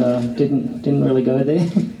 and didn't really go there.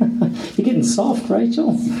 You're getting soft,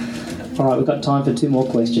 Rachel. All right, we've got time for 2 more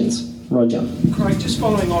questions. Roger. Craig, just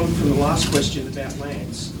following on from the last question about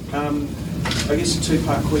Lance, I guess a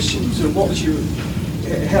 2-part question. So what was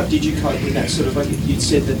how did you cope with that sort of, you'd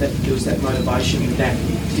said that there was that motivation and that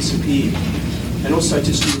disappeared, and also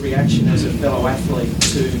just your reaction as a fellow athlete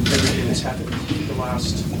to everything that's happened the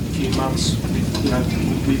last few months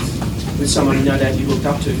with someone no doubt you looked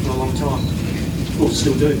up to for a long time, or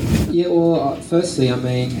still do? Yeah, well, firstly, I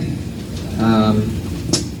mean,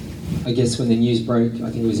 I guess when the news broke, I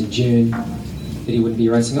think it was in June, that he wouldn't be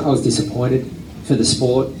racing, I was disappointed for the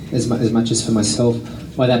sport as much as for myself.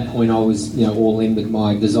 By that point, I was all in with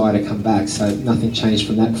my desire to come back, so nothing changed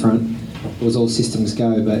from that front. It was all systems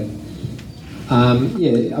go, but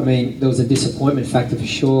there was a disappointment factor for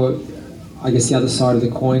sure. I guess the other side of the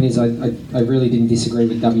coin is I really didn't disagree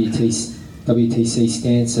with WTC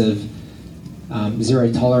stance of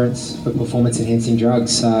zero tolerance for performance-enhancing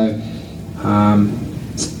drugs. So,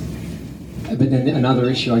 but then another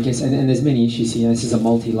issue, I guess, and there's many issues here. This is a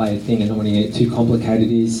multi-layered thing. I don't want to get too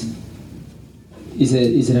complicated. Is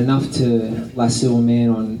it enough to lasso a man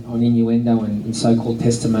on innuendo and so-called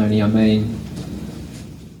testimony? I mean,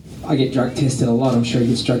 I get drug tested a lot. I'm sure he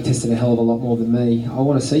gets drug tested a hell of a lot more than me. I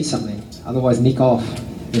want to see something. Otherwise, nick off.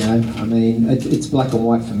 I mean, it's black and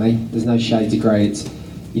white for me. There's no shades of grey. It's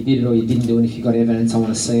you did it or you didn't do it. If you've got evidence, I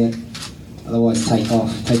want to see it. Otherwise, take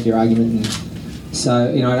off. Take your argument. And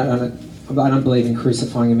so, I don't believe in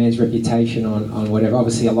crucifying a man's reputation on whatever.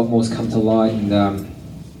 Obviously, a lot more's come to light, and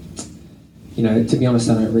to be honest,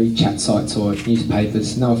 I don't read chat sites or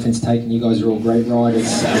newspapers. No offence taken, you guys are all great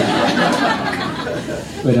writers.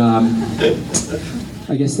 But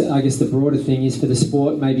I guess the broader thing is for the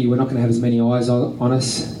sport, maybe we're not going to have as many eyes on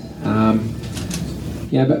us.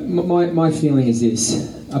 But my feeling is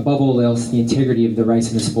this: above all else, the integrity of the race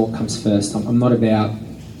and the sport comes first. I'm not about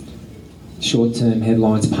short-term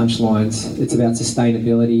headlines, punchlines. It's about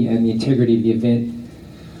sustainability and the integrity of the event,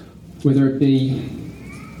 whether it be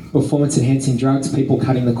performance-enhancing drugs, people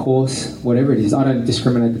cutting the course, whatever it is. I don't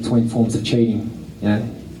discriminate between forms of cheating.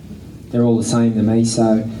 They're all the same to me.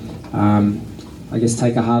 So I guess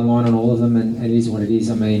take a hard line on all of them, and it is what it is.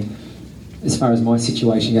 I mean, as far as my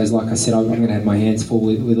situation goes, like I said, I'm going to have my hands full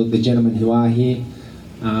with the gentlemen who are here.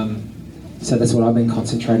 So that's what I've been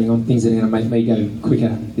concentrating on, things that are going to make me go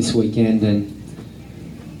quicker this weekend. And,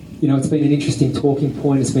 it's been an interesting talking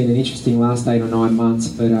point. It's been an interesting last 8 or 9 months,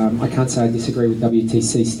 but I can't say I disagree with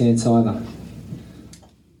WTC stance either.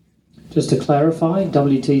 Just to clarify,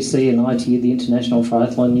 WTC and ITU, the International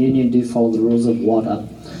Triathlon Union, do follow the rules of WADA.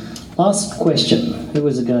 Last question. Who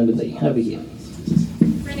is it going to be? Over here.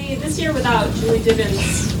 Rennie, this year without Julie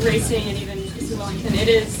Dibbins racing and even Chrissy Wellington, it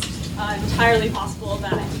is entirely possible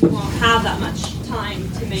that you won't have that much time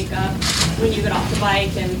to make up when you get off the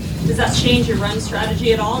bike. And does that change your run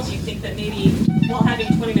strategy at all? Do you think that maybe while having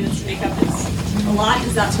 20 minutes to make up is a lot,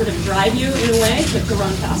 does that sort of drive you in a way to go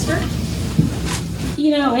run faster?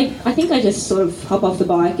 I think I just sort of hop off the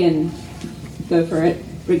bike and go for it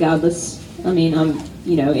regardless. I mean,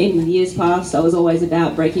 in years past, I was always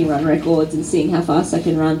about breaking run records and seeing how fast I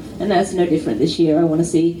can run, and that's no different this year. I want to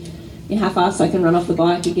see how fast I can run off the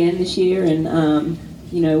bike again this year, and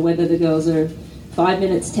whether the girls are 5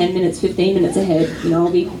 minutes, 10 minutes, 15 minutes ahead,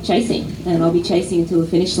 I'll be chasing, and I'll be chasing until the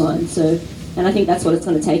finish line. So, and I think that's what it's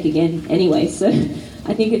going to take again anyway. So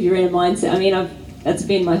I think if you're in a mindset, that's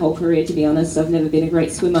been my whole career, to be honest. I've never been a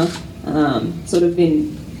great swimmer, sort of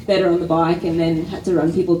been better on the bike and then had to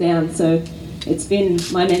run people down. So it's been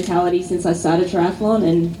my mentality since I started triathlon,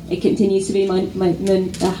 and it continues to be my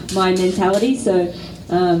mentality. So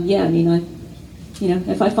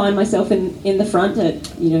if I find myself in the front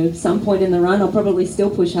at some point in the run, I'll probably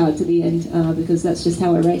still push hard to the end because that's just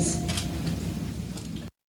how I race.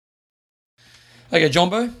 Okay,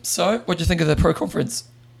 Jumbo. So, what do you think of the pro conference?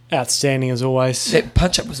 Outstanding as always. That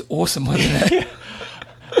punch up was awesome, wasn't it?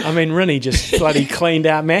 I mean, Rennie just bloody cleaned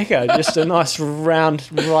out Macca. Just a nice round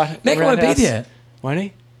right. Macca won't be there, won't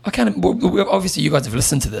he? I can't. Well, obviously, you guys have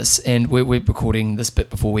listened to this, and we're recording this bit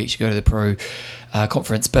before we actually go to the pro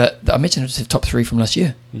conference. But I mentioned it was the top 3 from last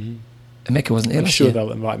year. Mm-hmm. And Macca wasn't there. I'm sure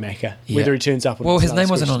they'll invite Macca. Yeah. Whether he turns up or not. Well, his name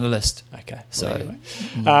wasn't on the list. Okay. So anyway.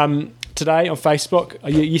 Today on Facebook,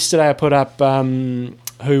 yesterday I put up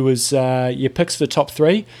who was your picks for the top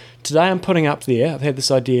 3. Today I'm putting up there. I've had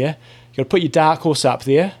this idea. You've got to put your dark horse up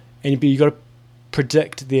there, and you've got to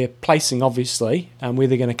predict their placing, obviously, where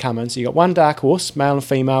they're going to come in. So you've got one dark horse, male and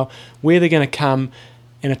female, where they're going to come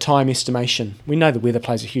in a time estimation. We know the weather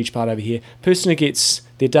plays a huge part over here. Person who gets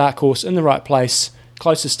their dark horse in the right place,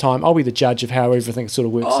 closest time, I'll be the judge of how everything sort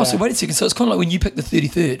of works out. So wait a second. So it's kind of like when you pick the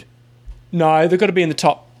 33rd. No, they've got to be in the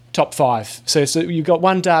top 5. So you've got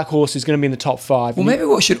one dark horse who's going to be in the top 5. Well, maybe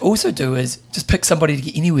what we should also do is just pick somebody to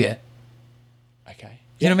get anywhere. Okay.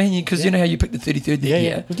 You know what I mean? Because you know how you picked the 33rd that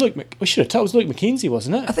year? We should have told. It was Luke McKenzie,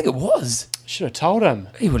 wasn't it? I think it was. Should have told him.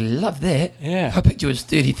 He would have loved that. Yeah. I picked you as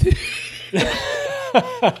 33rd.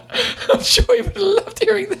 I'm sure he would have loved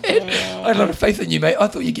hearing that. I had a lot of faith in you, mate. I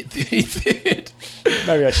thought you'd get 33rd.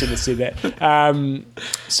 Maybe I shouldn't have said that.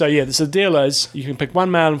 So the deal is you can pick one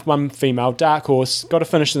male and one female, dark horse, got to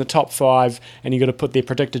finish in the top 5, and you got to put their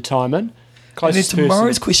predicted time in. And then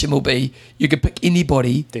tomorrow's question will be, you can pick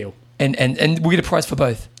anybody. Deal. And we'll get a prize for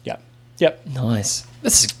both. Yep. Nice.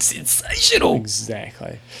 This is sensational.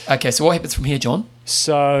 Exactly. Okay, so what happens from here, John?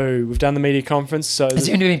 So we've done the media conference. So has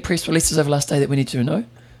there any press releases over last day that we need to know?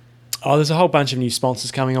 Oh, there's a whole bunch of new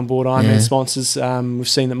sponsors coming on board. Ironman sponsors. We've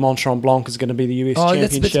seen that Mont Tremblant is going to be the US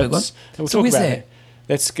Championships. That's a big one. We'll so where's that?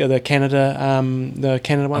 That's the Canada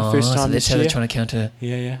one, first time so that's this how year. they're trying to counter.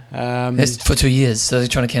 Yeah. That's for 2 years, so they're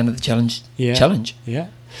trying to counter the challenge. Yeah. Challenge. Yeah.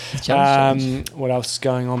 Challenge. What else is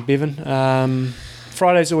going on, Bevan?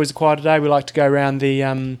 Friday's always a quieter day. We like to go around the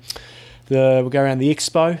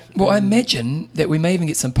expo. Well, I imagine that we may even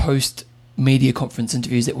get some post media conference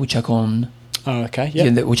interviews that we'll chuck on. Oh, okay. Yeah.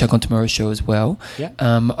 That we'll chuck on tomorrow's show as well. Yeah.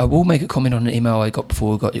 I will make a comment on an email I got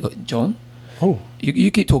before you got John. Oh. You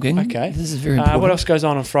keep talking. Okay. This is very important. What else goes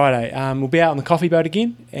on Friday? We'll be out on the coffee boat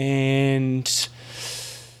again, and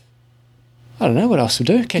I don't know what else we'll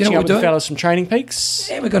do. Catching up with the fellas from Training Peaks.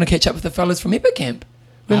 Yeah, we're going to catch up with the fellas from Epic Camp.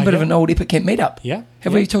 We have a bit of an old Epic Camp meetup. Yeah.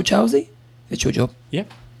 Have we told Charlesy? That's your job.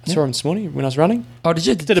 Yep. I saw him this morning when I was running. Oh, did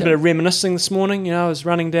you? Did a bit of reminiscing this morning. I was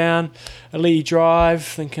running down a Lee Drive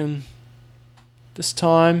thinking, this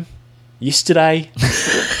time, yesterday,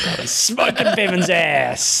 I was smoking Bevan's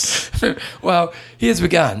ass. Well, here's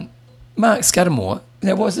begun. Mark Scudamore,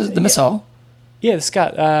 what was it, the missile? Yeah, the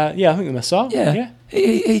Scud. I think the missile. Yeah.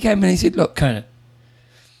 He came in and he said, look, Kona,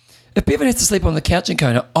 if Bevan has to sleep on the couch in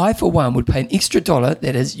Kona, I, for one, would pay an extra $1,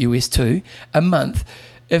 that is US$2, a month,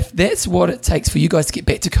 if that's what it takes for you guys to get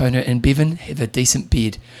back to Kona and Bevan have a decent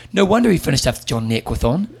bed. No wonder he finished after John Neckworth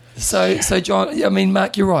on. So John, I mean,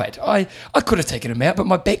 Mark, you're right. I could have taken him out, but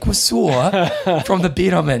my back was sore from the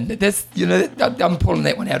bed I'm in. That's, I'm pulling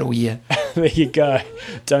that one out all year. There you go.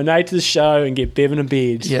 Donate to the show and get Bevan a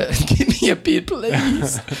bed. Yeah, get me a bed,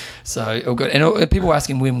 please. So, all good. And people were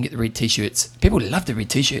asking when we get the red T-shirts. People love the red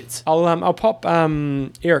T-shirts. I'll pop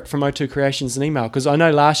Eric from O2 Creations an email, because I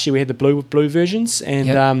know last year we had the blue versions,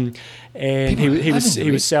 and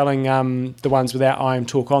he was selling the ones without I Am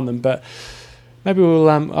Talk on them, but. Maybe we'll.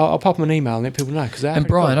 I'll pop him an email and let people know. And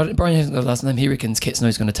Brian, Brian hasn't got a last name. He reckons Cat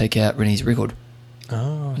Snow's going to take out Renee's record.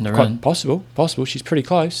 Oh, in the run. Possible. She's pretty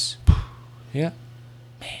close. Yeah.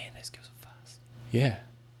 Man, those girls are fast. Yeah.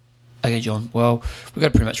 Okay, John. Well, we've got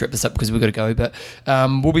to pretty much wrap this up because we've got to go. But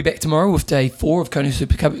we'll be back tomorrow with day 4 of Kona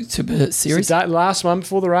Super Series. It's the last one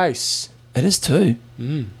before the race. It is too.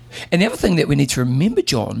 Mm. And the other thing that we need to remember,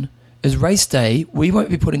 John, is race day. We won't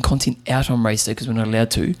be putting content out on race day because we're not allowed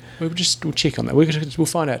to. We'll check on that. We'll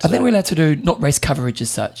find out today. I think we're allowed to do not race coverage as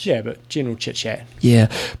such. Yeah, but general chit chat.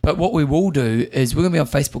 Yeah, but what we will do is we're going to be on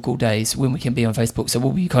Facebook all day. So when we can be on Facebook, so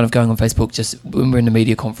we'll be kind of going on Facebook just when we're in the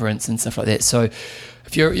media conference and stuff like that. So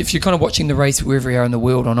if you're kind of watching the race wherever you are in the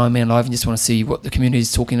world on Ironman Live and just want to see what the community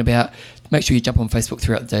is talking about, make sure you jump on Facebook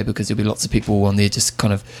throughout the day because there'll be lots of people on there, just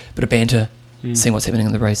kind of a bit of banter. Seeing what's happening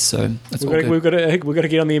in the race, so that's all good. We've got to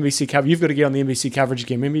get on the NBC cover. You've got to get on the NBC coverage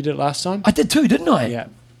again. Remember you did it last time? I did too, didn't I? Yeah.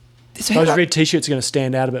 Those red T-shirts are going to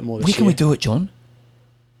stand out a bit more this year. Where can we do it, John?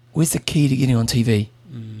 Where's the key to getting on TV?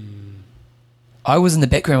 I was in the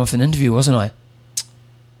background with an interview, wasn't I?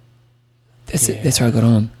 That's how I got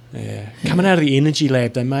on. Yeah. Coming out of the energy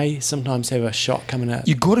lab, they may sometimes have a shot coming out.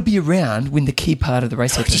 You've got to be around when the key part of the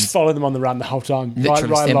race happens. Just follow them on the run the whole time. Literally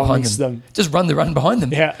right stand along behind next them. Just run the run behind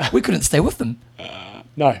them. Yeah. We couldn't stay with them.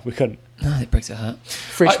 No, we couldn't. No, that breaks our heart.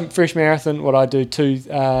 Fresh marathon, what I do,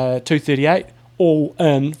 2:38, all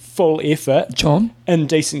in, full effort. John? In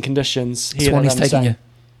decent conditions. Swanee's taking you.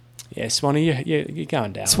 Yeah, Swanee, you're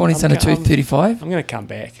going down. Swanee's done a 2:35. I'm going to come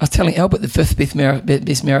back. I was telling Albert, the 5th best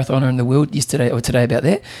marathoner in the world, yesterday or today about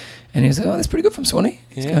that. And he was like, oh, that's pretty good from Swanee.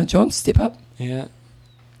 He's going, John, step up. Yeah.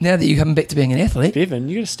 Now that you're coming back to being an athlete. Bevan,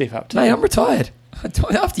 you got to step up too. Mate, I'm retired.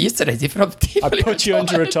 After yesterday's effort, I'm definitely I put you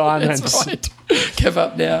into retirement. That's right. Give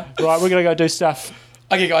up now. Right, we're going to go do stuff.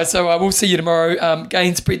 Okay, guys, so we'll see you tomorrow.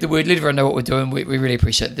 Again, spread the word. Let everyone know what we're doing. We really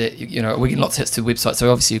appreciate that. We're getting lots of hits to the website, so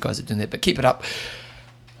obviously you guys are doing that. But keep it up.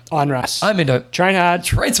 I'm Russ. I'm Endo. Train hard.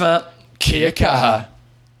 Train smart. Kia kaha.